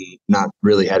 basically, and not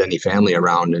really had any family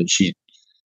around, and she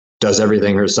does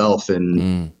everything herself.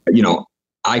 And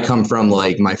I come from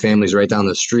like my family's right down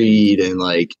the street, and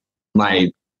like my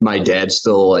dad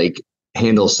still like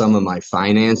handles some of my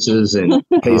finances and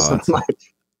pays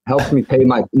helps me pay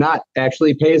my, not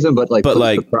actually pays him, but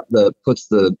puts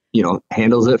the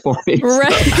handles it for me.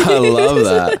 Right. I love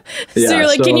that. So you're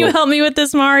like, can you help me with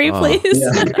this, Mari, please?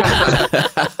 Yeah.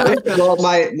 Well,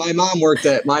 my mom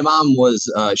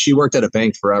was she worked at a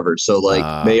bank forever, so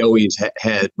like they always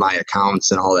had my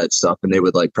accounts and all that stuff, and they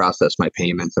would like process my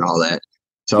payments and all that.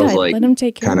 So I was like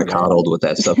kind of coddled with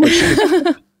that stuff.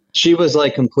 But she was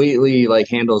like completely like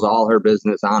handles all her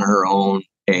business on her own,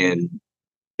 and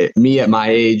me at my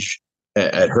age,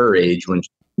 at her age,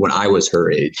 when I was her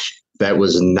age, that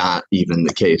was not even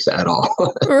the case at all.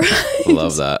 Right.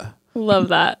 Love that. Love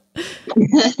that.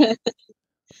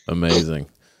 Amazing.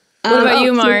 What about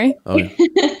you, Mari? Oh, yeah.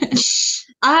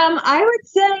 I would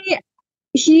say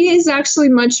he is actually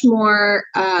much more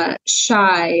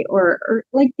shy or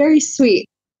like very sweet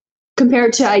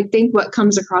compared to, I think, what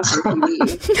comes across on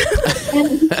TV. And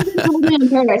he told me in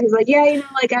Paradise, he's like, yeah,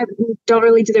 like I don't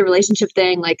really do the relationship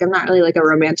thing. Like I'm not really like a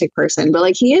romantic person, but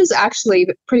like he is actually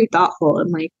pretty thoughtful and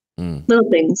like little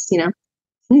things,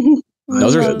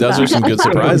 Those are some good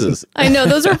surprises. I know,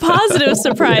 those are positive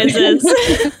surprises.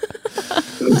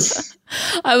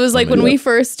 I was like, when we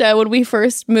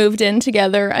first moved in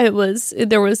together,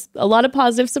 there was a lot of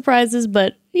positive surprises,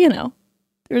 but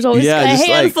there's always a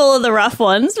handful of the rough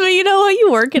ones. But you know what?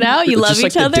 You work it out. You love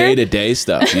each other. The day-to-day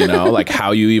stuff, like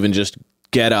how you even just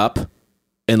get up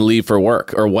and leave for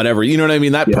work or whatever. You know what I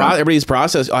mean? Everybody's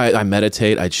process. I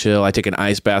meditate. I chill. I take an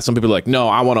ice bath. Some people are like, no,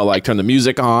 I want to like turn the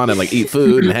music on and like eat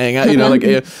food and hang out. Like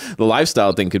the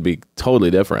lifestyle thing could be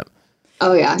totally different.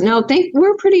 Oh yeah, no,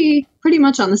 we're pretty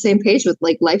much on the same page with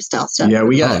like lifestyle stuff. Yeah,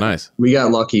 we got nice. We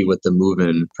got lucky with the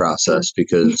move-in process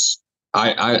because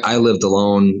I lived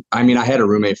alone. I mean, I had a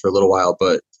roommate for a little while,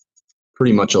 but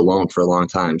pretty much alone for a long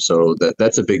time. So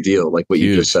that's a big deal, like what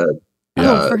you just said.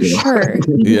 Oh, for sure.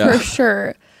 Yeah. For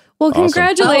sure. Well,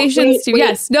 congratulations to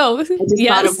yes, no,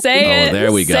 yes, say it. Oh,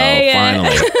 there we go.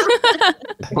 Finally.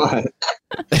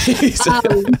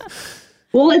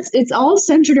 Well, it's all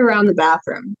centered around the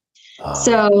bathroom.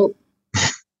 So,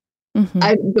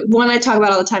 one I talk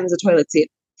about all the time is the toilet seat.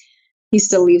 He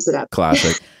still leaves it up.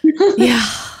 Classic. Yeah.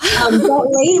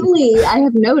 But lately, I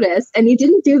have noticed, and he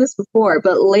didn't do this before,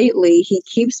 but lately he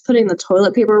keeps putting the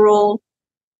toilet paper roll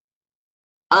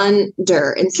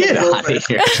under instead of over.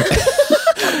 Here.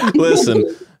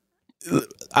 Listen,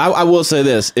 I will say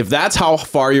this: if that's how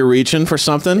far you're reaching for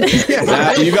something,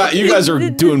 you guys are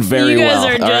doing very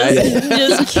well. You guys are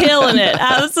just killing it,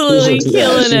 absolutely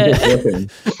killing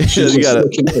it.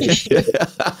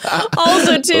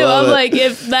 Also, too, I'm like,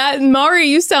 if that Mari,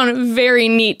 you sound very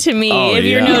neat to me. If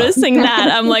you're noticing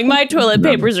that, I'm like, my toilet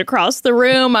paper's across the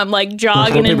room. I'm like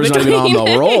jogging in between. Not even on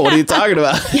the roll. What are you talking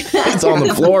about? It's on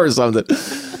the floor or something.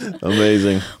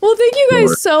 Amazing. Well, thank you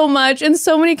guys so much, and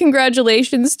so many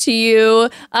congratulations to you.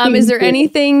 Is there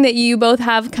anything that you both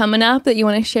have coming up that you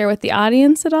want to share with the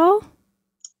audience at all?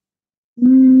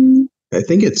 I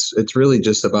think it's really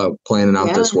just about planning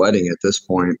out this wedding at this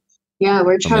point. Yeah,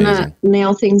 we're trying to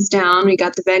nail things down. We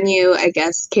got the venue. I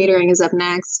guess catering is up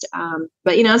next.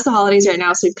 But it's the holidays right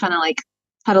now, so we've kind of like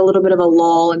had a little bit of a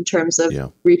lull in terms of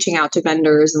reaching out to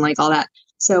vendors and like all that.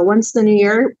 So once the new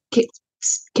year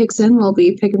kicks in, we'll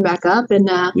be picking back up and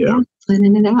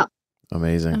planning it out.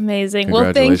 Amazing.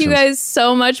 Well, thank you guys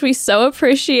so much. We so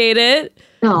appreciate it.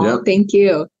 Oh, thank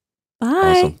you. Bye.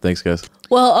 Awesome. Thanks, guys.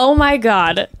 Well, oh my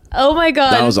God.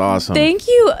 That was awesome. Thank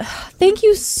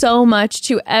you so much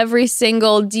to every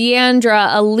single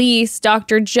Deandra, Elise,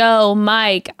 Dr. Joe,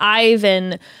 Mike,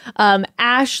 Ivan,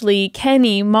 Ashley,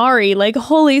 Kenny, Mari. Like,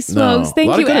 holy smokes.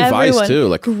 Thank you, everyone. A lot of good advice, too.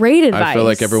 Like, great advice. I feel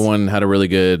like everyone had a really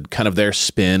good kind of their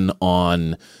spin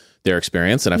on their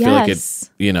experience. And I feel like it,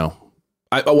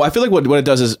 I feel like what it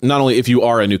does is not only if you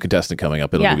are a new contestant coming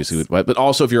up, it'll give you some advice, but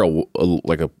also if you're a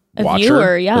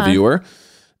watcher, a viewer,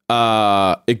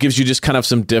 it gives you just kind of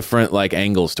some different like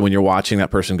angles to when you're watching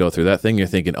that person go through that thing. You're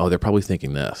thinking, oh, they're probably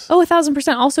thinking this. Oh,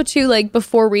 1,000%. Also, too, like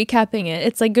before recapping it,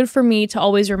 it's like good for me to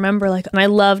always remember. Like, and I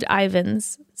loved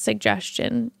Ivan's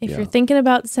suggestion. If you're thinking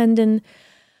about sending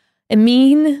a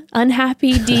mean,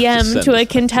 unhappy DM to a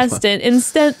contestant,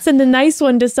 instead send a nice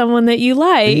one to someone that you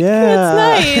like. Yeah.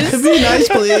 That's nice. Be nice,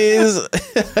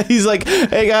 please. He's like,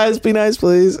 hey guys, be nice,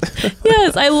 please.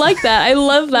 Yes, I like that. I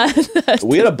love that.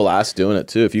 We had a blast doing it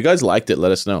too. If you guys liked it,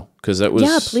 let us know. Because that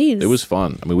was, please. It was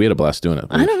fun. I mean, we had a blast doing it.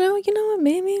 I don't know. You know what?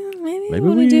 Maybe we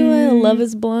want to do a Love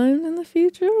is Blind in the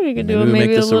future. We could do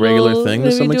make this a regular thing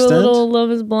to some extent. Maybe do a little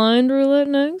Love is Blind roulette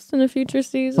next in a future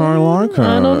season. I like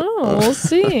I don't know. We'll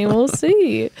see. We'll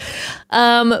see.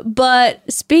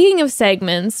 But speaking of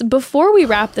segments, before we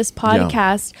wrap this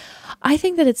podcast, I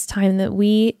think that it's time that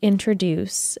we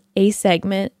introduce a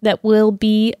segment that will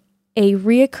be a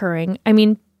reoccurring,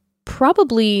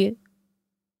 probably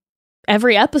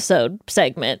every episode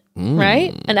segment,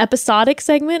 right? An episodic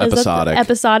segment.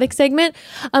 Episodic segment.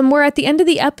 Where at the end of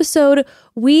the episode,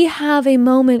 we have a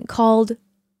moment called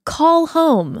Call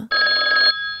Home,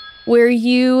 where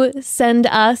you send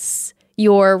us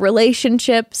your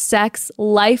relationship, sex,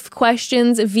 life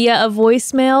questions via a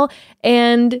voicemail,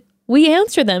 and we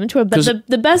answer them to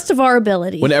the best of our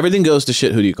ability. When everything goes to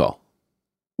shit, who do you call?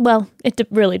 Well, it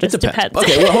really just depends.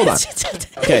 Okay, well, hold on.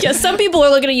 Okay. Yeah, some people are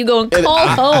looking at you going, call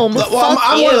home. Well,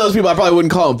 I'm one of those people. I probably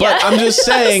wouldn't call home. But I'm just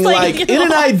saying, like in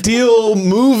an ideal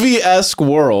movie-esque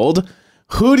world,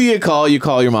 who do you call? You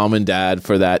call your mom and dad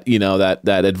for that,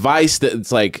 that advice that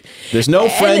it's like, there's no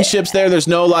friendships there. There's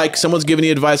no like someone's giving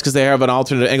you advice because they have an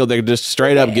alternate angle. They just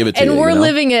straight up give it to you. And we're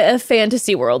living a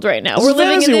fantasy world right now. It's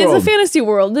a fantasy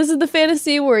world. This is the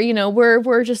fantasy where,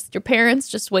 we're just your parents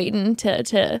just waiting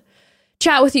to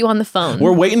chat with you on the phone.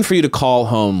 We're waiting for you to call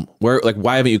home.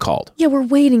 Why haven't you called? Yeah, we're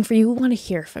waiting for you. We want to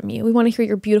hear from you. We want to hear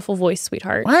your beautiful voice,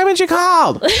 sweetheart. Why haven't you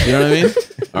called? You know what I mean?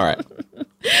 All right.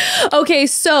 Okay,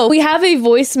 so we have a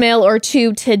voicemail or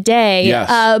two today.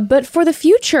 Yes. But for the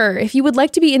future, if you would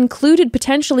like to be included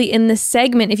potentially in this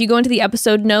segment, if you go into the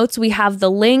episode notes, we have the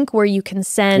link where you can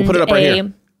send We'll put it up right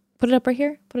here. Put it up right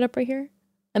here? Put it up right here?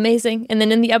 Amazing. And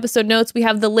then in the episode notes, we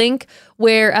have the link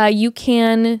where you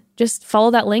can just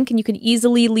follow that link and you can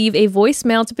easily leave a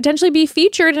voicemail to potentially be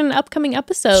featured in an upcoming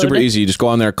episode. Super easy. You just go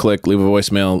on there, click, leave a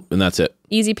voicemail, and that's it.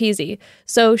 Easy peasy.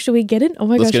 So should we get it? Oh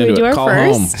my gosh, should we do our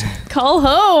first? Call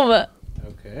home.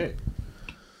 Okay.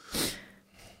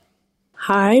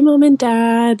 Hi, Mom and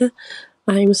Dad.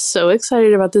 I'm so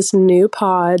excited about this new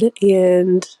pod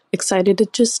and excited to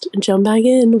just jump back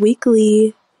in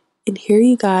weekly and hear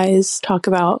you guys talk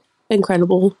about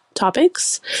incredible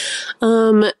topics.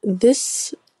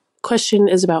 This question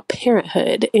is about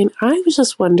parenthood, and I was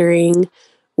just wondering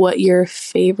what your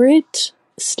favorite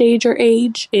stage or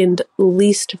age and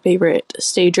least favorite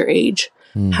stage or age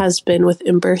has been with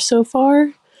Ember so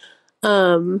far.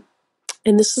 And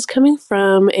this is coming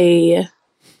from a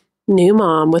new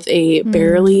mom with a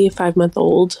barely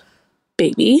 5-month-old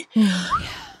baby.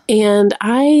 And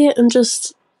I am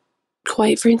just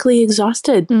quite frankly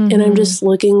exhausted, and I'm just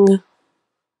looking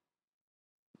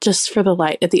just for the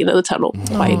light at the end of the tunnel,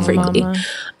 quite frankly.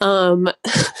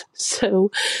 So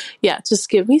yeah, just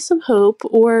give me some hope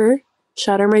or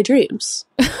shatter my dreams.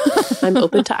 I'm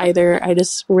open to either. I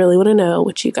just really want to know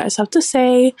what you guys have to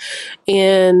say,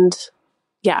 and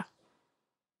yeah,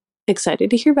 excited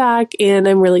to hear back, and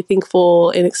I'm really thankful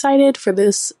and excited for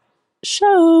this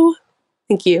show.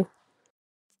 Thank you.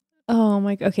 Oh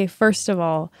my, okay, first of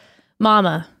all,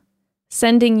 Mama,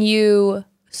 sending you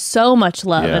so much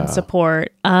love and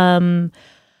support.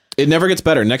 It never gets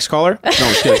better. Next caller? No,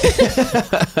 I'm just kidding.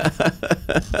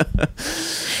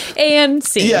 And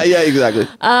scene. Yeah, exactly.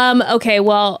 Okay,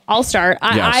 well, I'll start.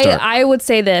 I would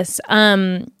say this.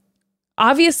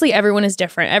 Obviously, everyone is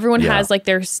different. Everyone has like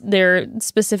their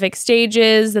specific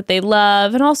stages that they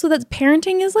love, and also that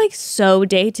parenting is like so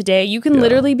day to day. You can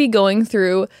literally be going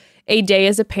through a day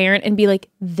as a parent and be like,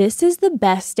 "This is the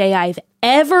best day I've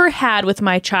ever had with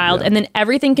my child," and then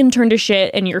everything can turn to shit,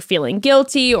 and you're feeling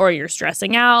guilty or you're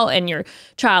stressing out, and your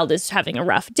child is having a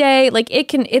rough day. Like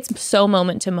it's so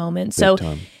moment to moment. So.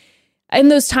 In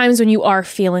those times when you are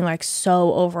feeling like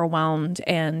so overwhelmed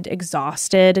and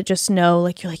exhausted, just know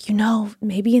like, you're like,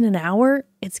 maybe in an hour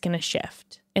it's going to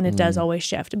shift, and it does always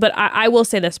shift. But I will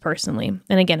say this personally,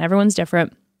 and again, everyone's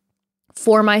different.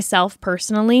 For myself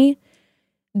personally,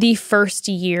 the first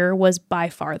year was by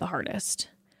far the hardest.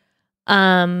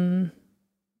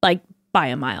 Like by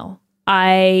a mile.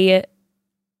 I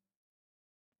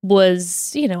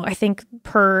was, I think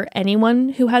per anyone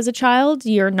who has a child,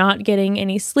 you're not getting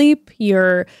any sleep.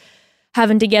 You're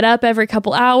having to get up every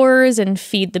couple hours and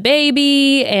feed the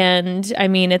baby. And I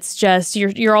mean, it's just,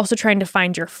 you're also trying to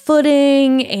find your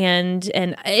footing and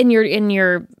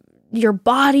your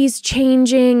body's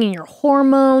changing and your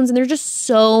hormones. And there's just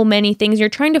so many things. You're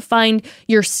trying to find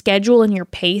your schedule and your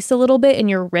pace a little bit and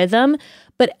your rhythm.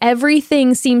 But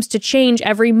everything seems to change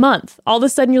every month. All of a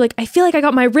sudden, you're like, I feel like I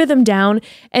got my rhythm down.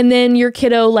 And then your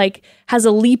kiddo like has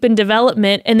a leap in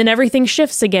development, and then everything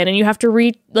shifts again, and you have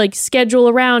to schedule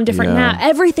around different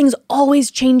everything's always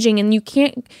changing, and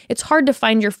it's hard to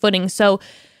find your footing. So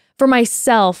for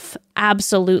myself,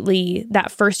 absolutely, that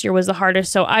first year was the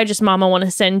hardest. So I just, Mama, want to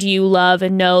send you love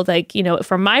and know, like,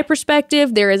 from my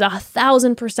perspective, there is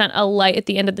 1,000% a light at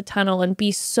the end of the tunnel, and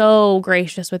be so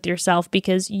gracious with yourself,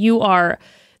 because your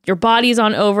body's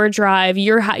on overdrive.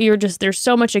 You're just, there's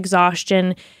so much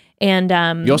exhaustion. And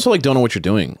you also like don't know what you're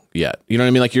doing yet. You know what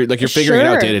I mean? Like you're figuring it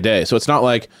out day to day. So it's not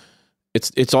like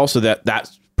it's also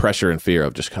that pressure and fear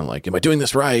of just kind of like, am I doing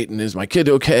this right? And is my kid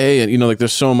okay? And like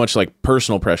there's so much like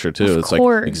personal pressure too. It's like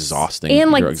exhausting.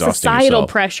 And like exhausting societal yourself.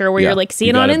 pressure where you're like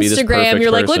seeing on Instagram, you're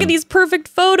like, look at these perfect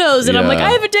photos. And I'm like, I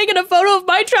haven't taken a photo of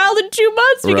my child in 2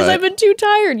 months because I've been too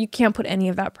tired. You can't put any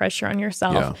of that pressure on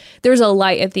yourself. Yeah. There's a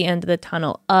light at the end of the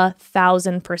tunnel,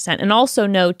 1,000%. And also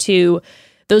know too,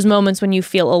 those moments when you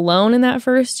feel alone in that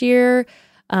first year,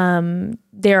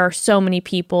 there are so many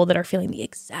people that are feeling the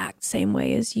exact same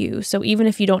way as you. So even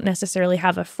if you don't necessarily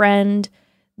have a friend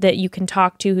that you can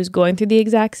talk to who's going through the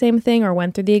exact same thing or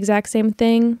went through the exact same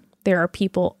thing, there are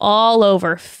people all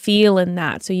over feeling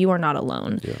that. So you are not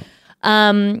alone.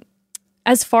 Yeah.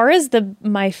 As far as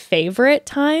my favorite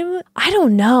time, I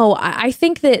don't know. I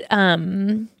think that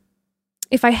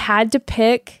if I had to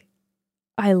pick,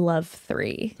 I love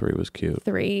 3. 3 was cute.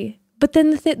 3. But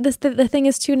then the thing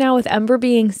is too, now with Ember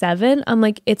being 7, I'm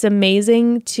like, it's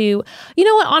amazing to, you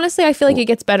know what? Honestly, I feel like it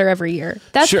gets better every year.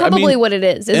 That's probably what it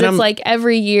is. It's like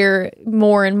every year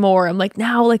more and more. I'm like,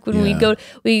 now, like when we go,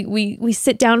 we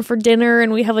sit down for dinner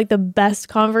and we have like the best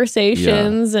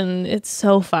conversations, and it's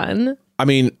so fun. I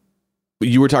mean,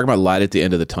 you were talking about light at the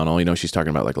end of the tunnel. She's talking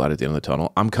about like light at the end of the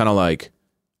tunnel. I'm kind of like,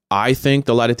 I think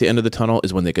the light at the end of the tunnel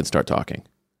is when they can start talking.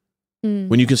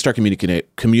 When you can start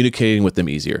communicating with them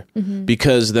easier,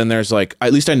 because then there's like,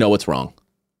 at least I know what's wrong,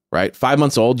 right? 5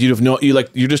 months old, you're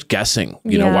just guessing,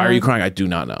 why are you crying? I do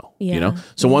not know,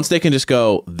 So once they can just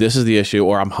go, this is the issue,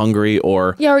 or I'm hungry,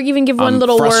 or even give one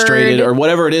little frustrated word, or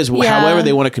whatever it is, however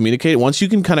they want to communicate. Once you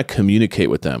can kind of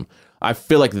communicate with them, I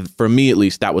feel like for me, at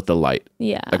least, that was the light.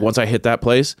 Yeah. Like once I hit that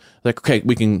place, like, okay,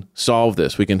 we can solve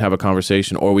this. We can have a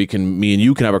conversation, or me and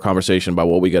you can have a conversation about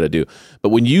what we got to do. But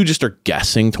when you just are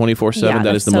guessing 24/7,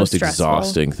 that is the most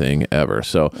exhausting thing ever.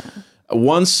 So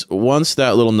once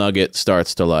that little nugget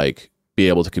starts to like be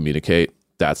able to communicate,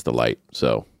 that's the light.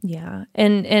 So yeah.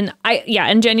 And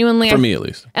genuinely, for me at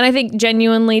least. And I think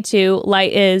genuinely too,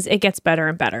 light is, it gets better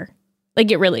and better.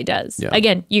 Like it really does. Yeah.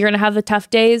 Again, you're going to have the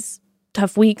tough days,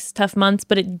 tough weeks, tough months,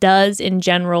 but it does in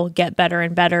general get better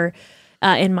and better,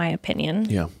 in my opinion.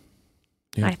 Yeah.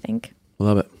 I think.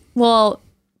 Love it. Well,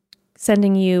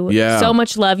 sending you so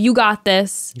much love. You got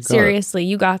this. Seriously,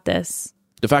 you got this.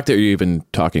 The fact that you're even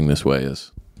talking this way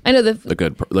is, I know, the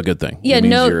good thing. Yeah,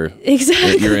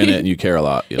 exactly. You're in it and you care a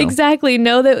lot. Exactly.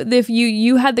 Know that if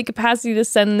you had the capacity to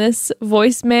send this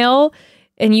voicemail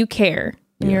and you care,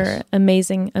 and you're an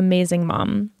amazing, amazing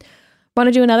mom. Want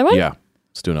to do another one? Yeah,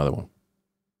 let's do another one.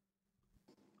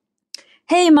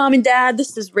 Hey, Mom and Dad,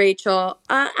 this is Rachel.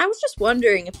 I was just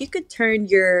wondering if you could turn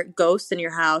your ghost in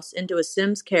your house into a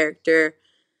Sims character,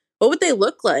 what would they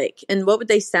look like? And what would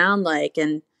they sound like?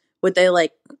 And would they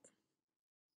like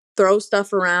throw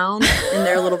stuff around in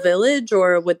their little village?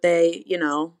 Or would they,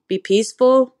 be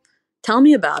peaceful? Tell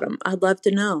me about them. I'd love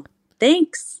to know.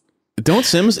 Thanks.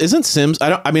 Isn't Sims,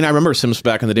 I remember Sims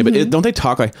back in the day, but don't they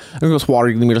talk like,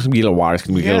 water, like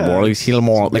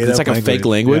it's like a fake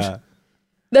language? Yeah.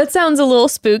 That sounds a little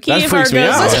spooky. That freaks me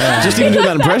out. Just even doing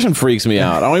that impression freaks me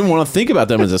out. I don't even want to think about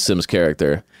them as a Sims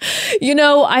character. You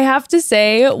know, I have to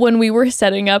say, when we were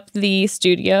setting up the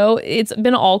studio, it's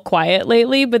been all quiet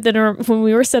lately, but then when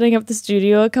we were setting up the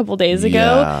studio a couple days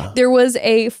ago, there was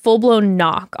a full-blown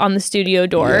knock on the studio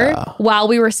door while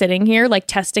we were sitting here, like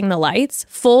testing the lights.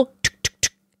 Full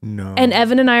No. And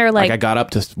Evan and I are like I got up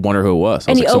to wonder who it was.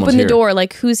 And he opened the door,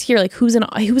 like, who's here? Like, who's in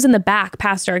the back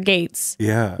past our gates?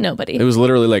 Yeah. Nobody. It was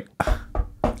literally like,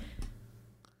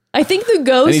 I think the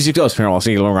ghost. And he's just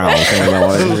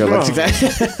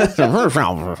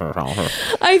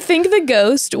I think the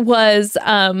ghost was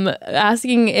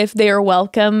asking if they are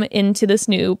welcome into this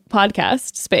new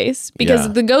podcast space,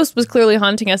 because the ghost was clearly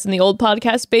haunting us in the old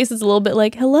podcast space. It's a little bit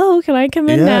like, hello, can I come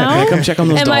in now? Can I come check on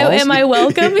those dolls? Am I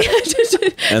welcome?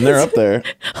 And they're up there.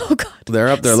 Oh God, they're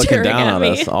up there looking down on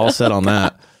us. All set on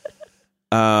that.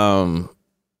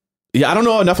 Yeah, I don't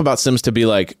know enough about Sims to be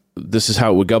like, this is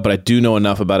how it would go, but I do know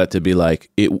enough about it to be like,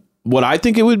 what I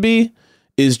think it would be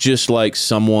is just like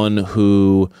someone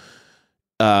who,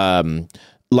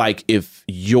 like if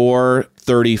you're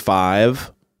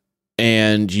 35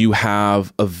 and you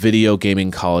have a video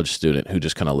gaming college student who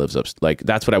just kind of lives up, like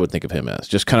that's what I would think of him as.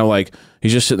 Just kind of like,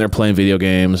 he's just sitting there playing video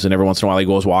games, and every once in a while he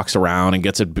walks around and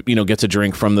gets a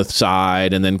drink from the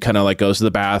side, and then kind of like goes to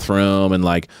the bathroom, and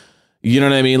like, you know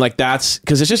what I mean? Like that's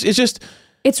because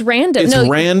it's random. It's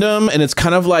random, and it's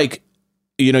kind of like,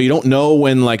 you don't know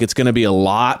when like it's going to be a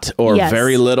lot or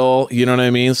very little. You know what I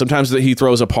mean? Sometimes he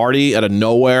throws a party out of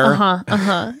nowhere.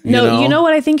 No, you know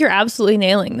what? I think you're absolutely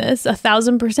nailing this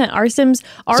 1,000%. Our Sims,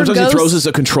 sometimes he throws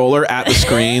a controller at the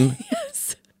screen.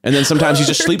 Yes. And then sometimes he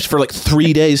just sleeps for like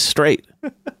 3 days straight.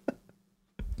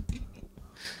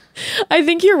 I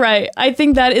think you're right. I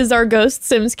think that is our Ghost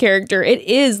Sims character. It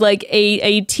is like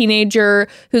a teenager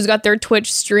who's got their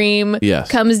Twitch stream,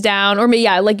 comes down, or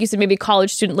like you said, maybe a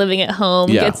college student living at home,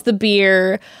 gets the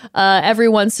beer, every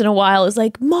once in a while is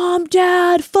like, Mom,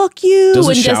 Dad, fuck you,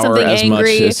 doesn't and does something as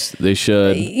angry. Much as they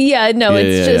should.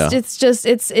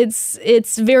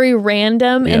 It's very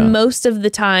random, and most of the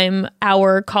time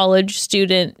our college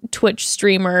student Twitch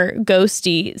streamer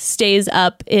Ghosty stays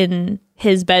up in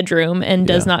his bedroom and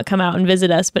does not come out and visit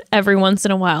us, but every once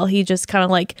in a while he just kind of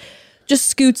like just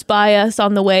scoots by us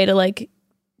on the way to like,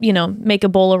 make a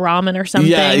bowl of ramen or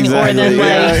something. Yeah, exactly. Or then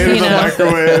in the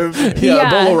microwave. A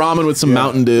bowl of ramen with some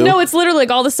Mountain Dew. No, it's literally like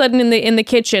all of a sudden in the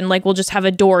kitchen, like we'll just have a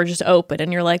door just open,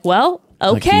 and you're like, well,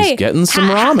 okay, like he's getting some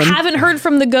ramen. Haven't heard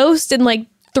from the ghost in like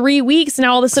 3 weeks, and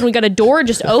now all of a sudden we got a door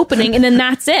just opening, and then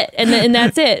that's it, and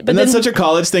that's it. But and that's such a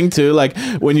college thing too. Like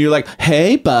when you're like,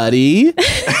 "Hey, buddy,"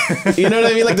 you know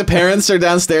what I mean? Like the parents are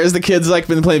downstairs, the kids like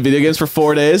been playing video games for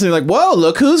 4 days, and you're like, "Whoa,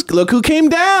 look who came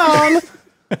down."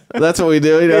 That's what we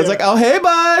do. It's like, "Oh, hey,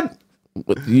 bud,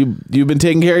 you've been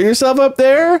taking care of yourself up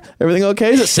there? Everything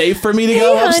okay? Is it safe for me to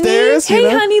go upstairs?" Hey,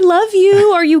 honey, love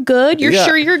you. Are you good? You're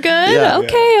sure you're good? Yeah.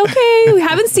 Okay. We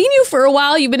haven't seen you for a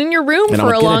while. You've been in your room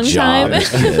for a long time.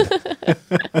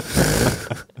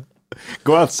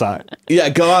 Go outside. Yeah,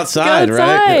 go outside,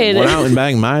 right? Went out and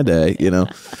bang my day,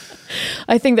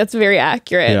 I think that's very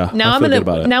accurate. Yeah, now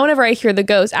now whenever I hear the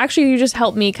ghost, actually you just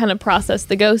helped me kind of process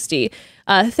the ghosty.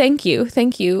 Thank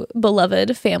you,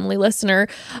 beloved family listener.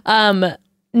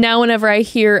 Now whenever I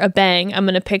hear a bang, I'm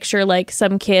going to picture like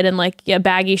some kid in like a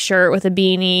baggy shirt with a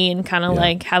beanie and kind of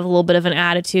like have a little bit of an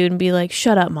attitude and be like,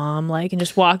 "Shut up, Mom," like, and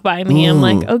just walk by me. I'm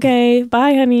like, "Okay,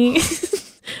 bye, honey."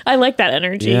 I like that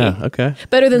energy. Yeah, okay.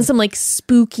 Better than some like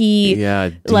spooky,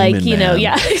 like,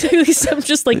 man. some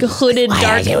just like a hooded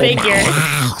dark figure.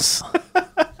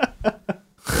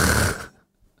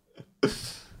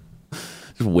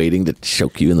 Just waiting to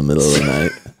choke you in the middle of the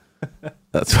night.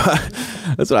 That's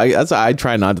why I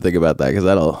try not to think about that, because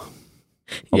I'll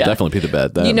definitely be to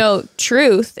bed then.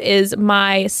 Truth is,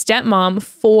 my stepmom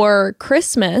for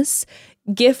Christmas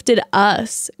gifted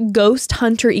us ghost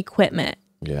hunter equipment.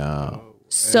 Yeah.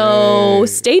 So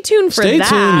stay tuned for that.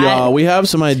 Stay tuned, y'all. We have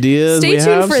some ideas. Stay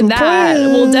tuned for that.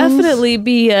 Plans. We'll definitely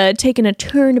be taking a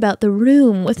turn about the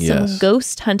room with some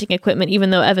ghost hunting equipment, even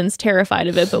though Evan's terrified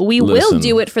of it. But we will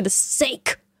do it for the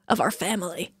sake of our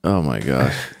family. Oh my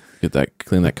gosh.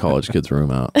 Clean that college kid's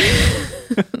room out. All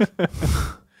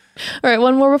right,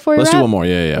 one more before Let's do one more.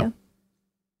 Yeah.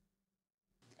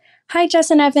 Hi, Jess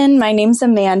and Evan. My name's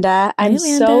Amanda. I'm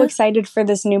so excited for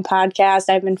this new podcast.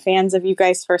 I've been fans of you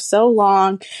guys for so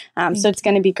long, so it's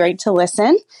going to be great to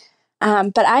listen.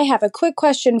 But I have a quick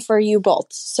question for you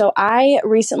both. So I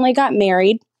recently got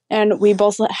married, and we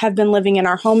both have been living in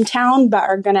our hometown, but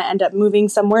are going to end up moving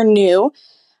somewhere new.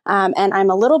 And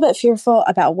I'm a little bit fearful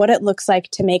about what it looks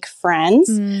like to make friends.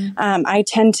 I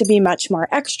tend to be much more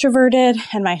extroverted,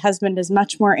 and my husband is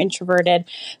much more introverted.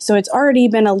 So it's already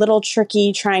been a little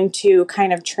tricky trying to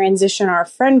kind of transition our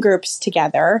friend groups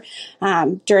together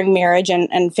during marriage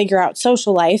and figure out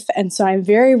social life. And so I'm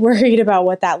very worried about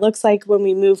what that looks like when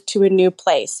we move to a new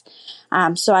place.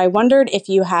 So I wondered if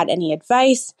you had any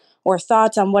advice or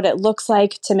thoughts on what it looks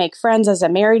like to make friends as a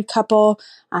married couple,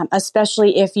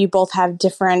 especially if you both have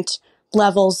different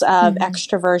levels of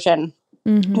extroversion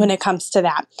when it comes to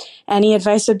that. Any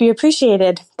advice would be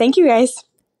appreciated. Thank you, guys.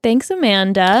 Thanks,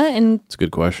 Amanda. And it's a good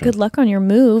question. Good luck on your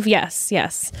move. Yes.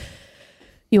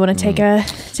 You want to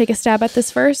take a stab at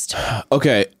this first?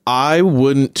 Okay, I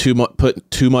wouldn't put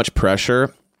too much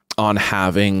pressure on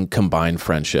having combined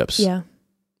friendships. Yeah.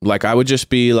 Like, I would just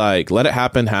be like, let it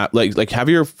happen. Like have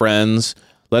your friends,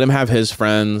 let him have his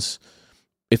friends.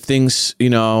 If things,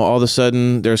 all of a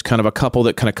sudden there's kind of a couple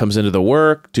that kind of comes into the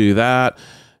work, do that.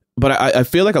 But I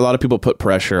feel like a lot of people put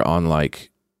pressure on like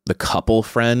the couple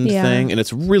friend thing. And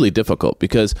it's really difficult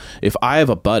because if I have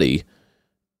a buddy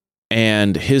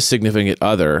and his significant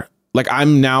other, like,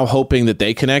 I'm now hoping that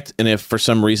they connect. And if for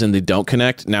some reason they don't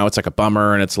connect, now it's like a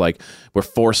bummer. And it's like, we're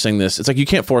forcing this. It's like, you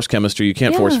can't force chemistry. You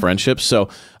can't force friendships. So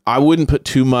I wouldn't put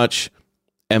too much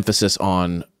emphasis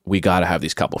on, we got to have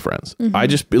these couple friends. I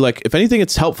just be like, if anything,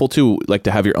 it's helpful too, like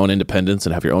to have your own independence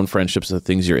and have your own friendships and the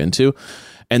things you're into.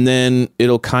 And then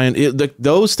it'll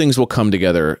those things will come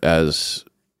together as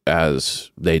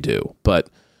they do. But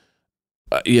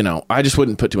I just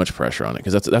wouldn't put too much pressure on it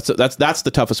because that's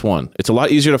the toughest one. It's a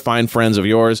lot easier to find friends of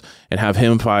yours and have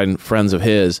him find friends of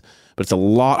his, but it's a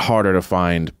lot harder to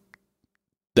find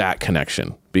that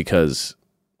connection because,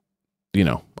 I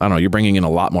don't know, you're bringing in a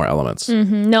lot more elements.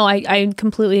 No, I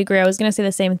completely agree. I was going to say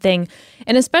the same thing.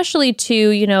 And especially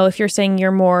too, if you're saying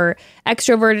you're more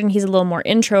extroverted and he's a little more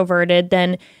introverted,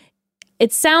 then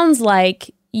it sounds like,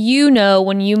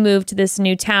 when you move to this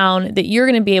new town that you're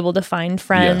going to be able to find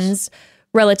friends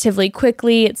relatively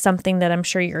quickly. It's something that I'm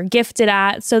sure you're gifted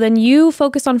at. So then you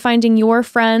focus on finding your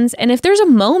friends. And if there's a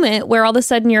moment where all of a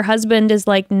sudden your husband is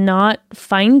like not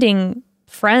finding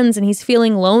friends and he's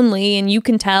feeling lonely and you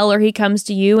can tell, or he comes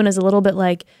to you and is a little bit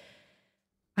like,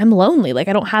 I'm lonely, like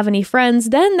I don't have any friends,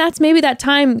 then that's maybe that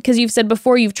time, because you've said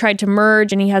before you've tried to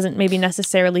merge and he hasn't maybe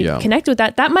necessarily connected with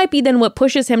that. That might be then what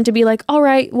pushes him to be like, all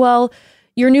right, well,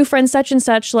 your new friend such and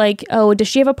such, like, oh, does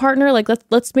she have a partner? Like,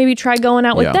 let's maybe try going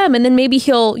out with them. And then maybe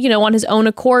he'll, on his own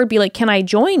accord be like, can I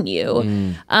join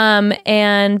you? But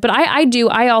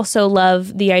I also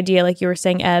love the idea, like you were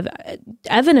saying,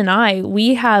 Evan and I,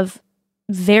 we have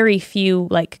very few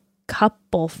like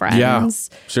couple friends. Yeah,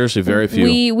 seriously, very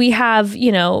few. We have,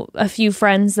 a few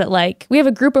friends that like, we have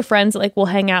a group of friends that like we'll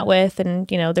hang out with, and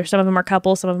there's some of them are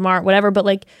couples, some of them aren't, whatever, but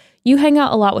like, you hang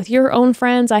out a lot with your own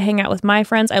friends. I hang out with my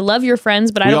friends. I love your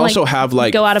friends, but I don't also have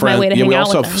like go out of my way to hang out with them. We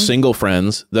also have single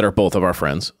friends that are both of our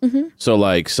friends. So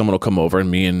like someone will come over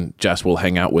and me and Jess will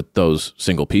hang out with those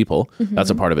single people. That's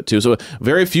a part of it too. So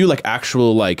very few like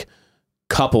actual like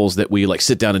couples that we like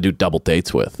sit down and do double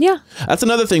dates with. Yeah. That's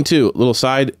another thing too. Little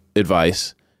side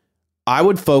advice. I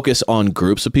would focus on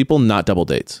groups of people, not double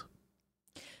dates.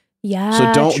 Yeah.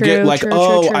 So don't get like,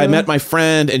 I met my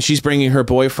friend and she's bringing her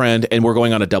boyfriend and we're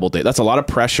going on a double date. That's a lot of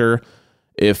pressure.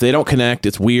 If they don't connect,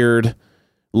 it's weird.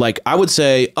 Like I would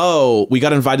say, oh, we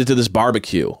got invited to this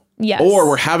barbecue. Yes. Or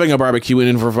we're having a barbecue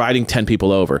and we're inviting 10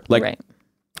 people over. Like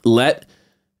let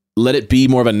it be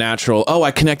more of a natural, oh, I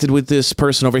connected with this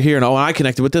person over here. And oh, I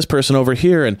connected with this person over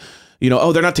here. And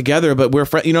oh, they're not together, but we're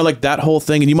friends, like that whole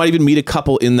thing. And you might even meet a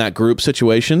couple in that group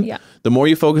situation. Yeah. The more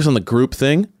you focus on the group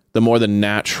thing, the more the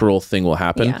natural thing will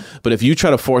happen. Yeah. But if you try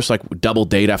to force like double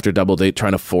date after double date,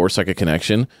 trying to force like a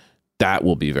connection, that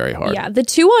will be very hard. Yeah, the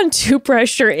 2-on-2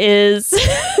 pressure is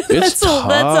that's a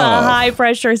high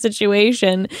pressure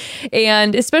situation.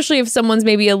 And especially if someone's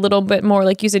maybe a little bit more,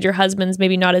 like you said, your husband's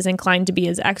maybe not as inclined to be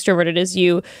as extroverted as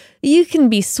you can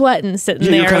be sweating sitting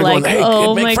there like, going, hey,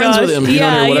 oh my gosh. With him,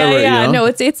 whatever, No,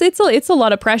 it's a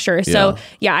lot of pressure. So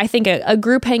yeah, I think a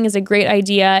group hang is a great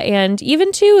idea. And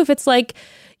even too, if it's like,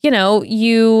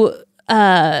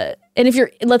 and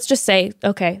if let's just say,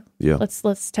 okay,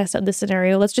 let's test out this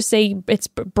scenario. Let's just say it's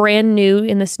brand new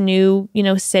in this new,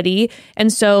 city.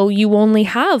 And so you only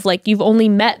have you've only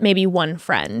met maybe one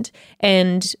friend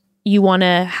and you want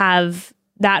to have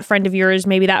that friend of yours,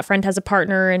 maybe that friend has a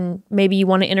partner and maybe you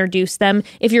want to introduce them.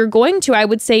 If you're going to, I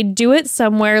would say do it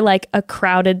somewhere like a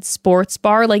crowded sports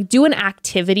bar, like do an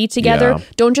activity together. Yeah.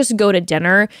 Don't just go to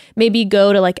dinner. Maybe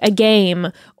go to like a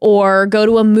game or go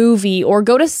to a movie or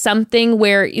go to something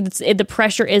where the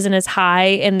pressure isn't as high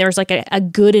and there's like a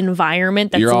good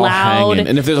environment that's you're all loud. Hanging.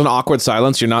 And if there's an awkward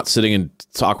silence, you're not sitting in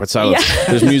awkward silence. Yeah.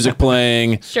 There's music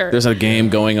playing. Sure. There's a game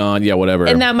going on. Yeah, whatever.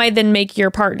 And that might then make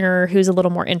your partner who's a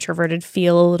little more introverted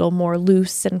feel a little more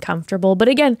loose and comfortable. But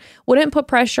again, wouldn't put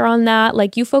pressure on that.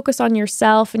 Like you focus on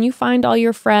yourself and you find all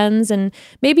your friends, and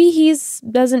maybe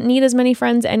doesn't need as many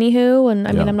friends anywho. And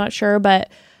I mean, I'm not sure, but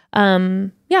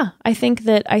I think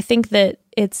that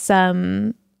it's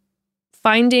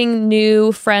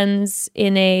finding friends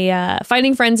in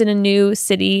a new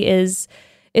city is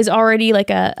already like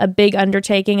a big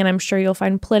undertaking, and I'm sure you'll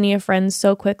find plenty of friends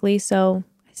so quickly. So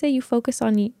I say you focus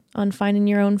on finding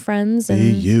your own friends and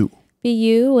be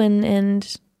you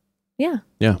and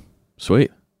yeah,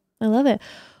 sweet. I love it.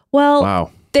 Well,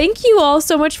 wow. Thank you all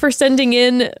so much for sending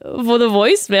in for the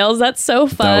voicemails. That's so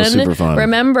fun. That was super fun.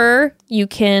 Remember, you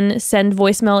can send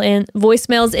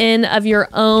voicemails in of your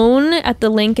own at the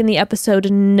link in the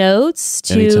episode notes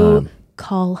to Anytime.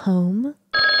 Call home.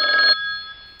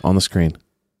 On the screen.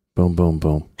 Boom, boom,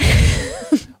 boom.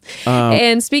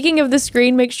 And speaking of the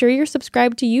screen, make sure you're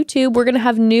subscribed to YouTube. We're going to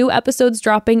have new episodes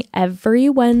dropping every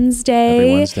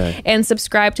Wednesday. And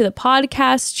subscribe to the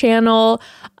podcast channel.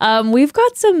 We've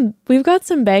got some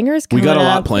bangers coming up. We got a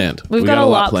lot planned. We've got a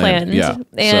lot planned. Yeah.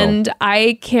 And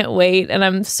I can't wait. And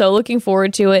I'm so looking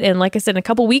forward to it. And like I said, in a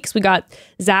couple weeks, we got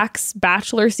Zach's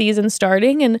Bachelor season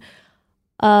starting. And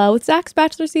with Zach's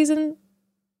Bachelor season,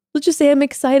 let's just say I'm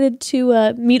excited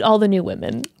to meet all the new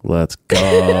women. Let's go.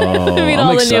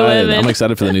 I'm excited. I'm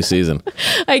excited for the new season.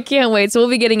 I can't wait. So we'll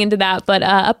be getting into that. But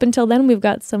up until then, we've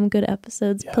got some good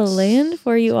episodes planned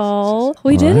for you all.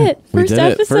 We did it. First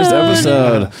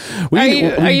episode.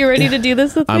 Are you ready to do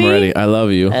this with me? I'm ready. I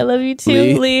love you. I love you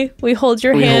too, Lee. We hold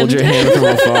your hand. We hold your hand from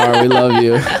afar. We love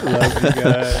you. Love you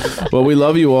guys. Well, we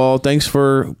love you all. Thanks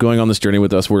for going on this journey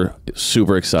with us. We're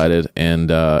super excited,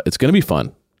 and it's going to be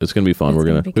fun. It's going to be fun. We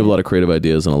have a lot of creative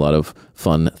ideas and a lot of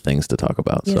fun things to talk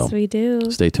about. Yes, we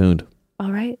do. Stay tuned.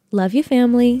 All right. Love you,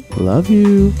 family. Love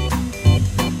you.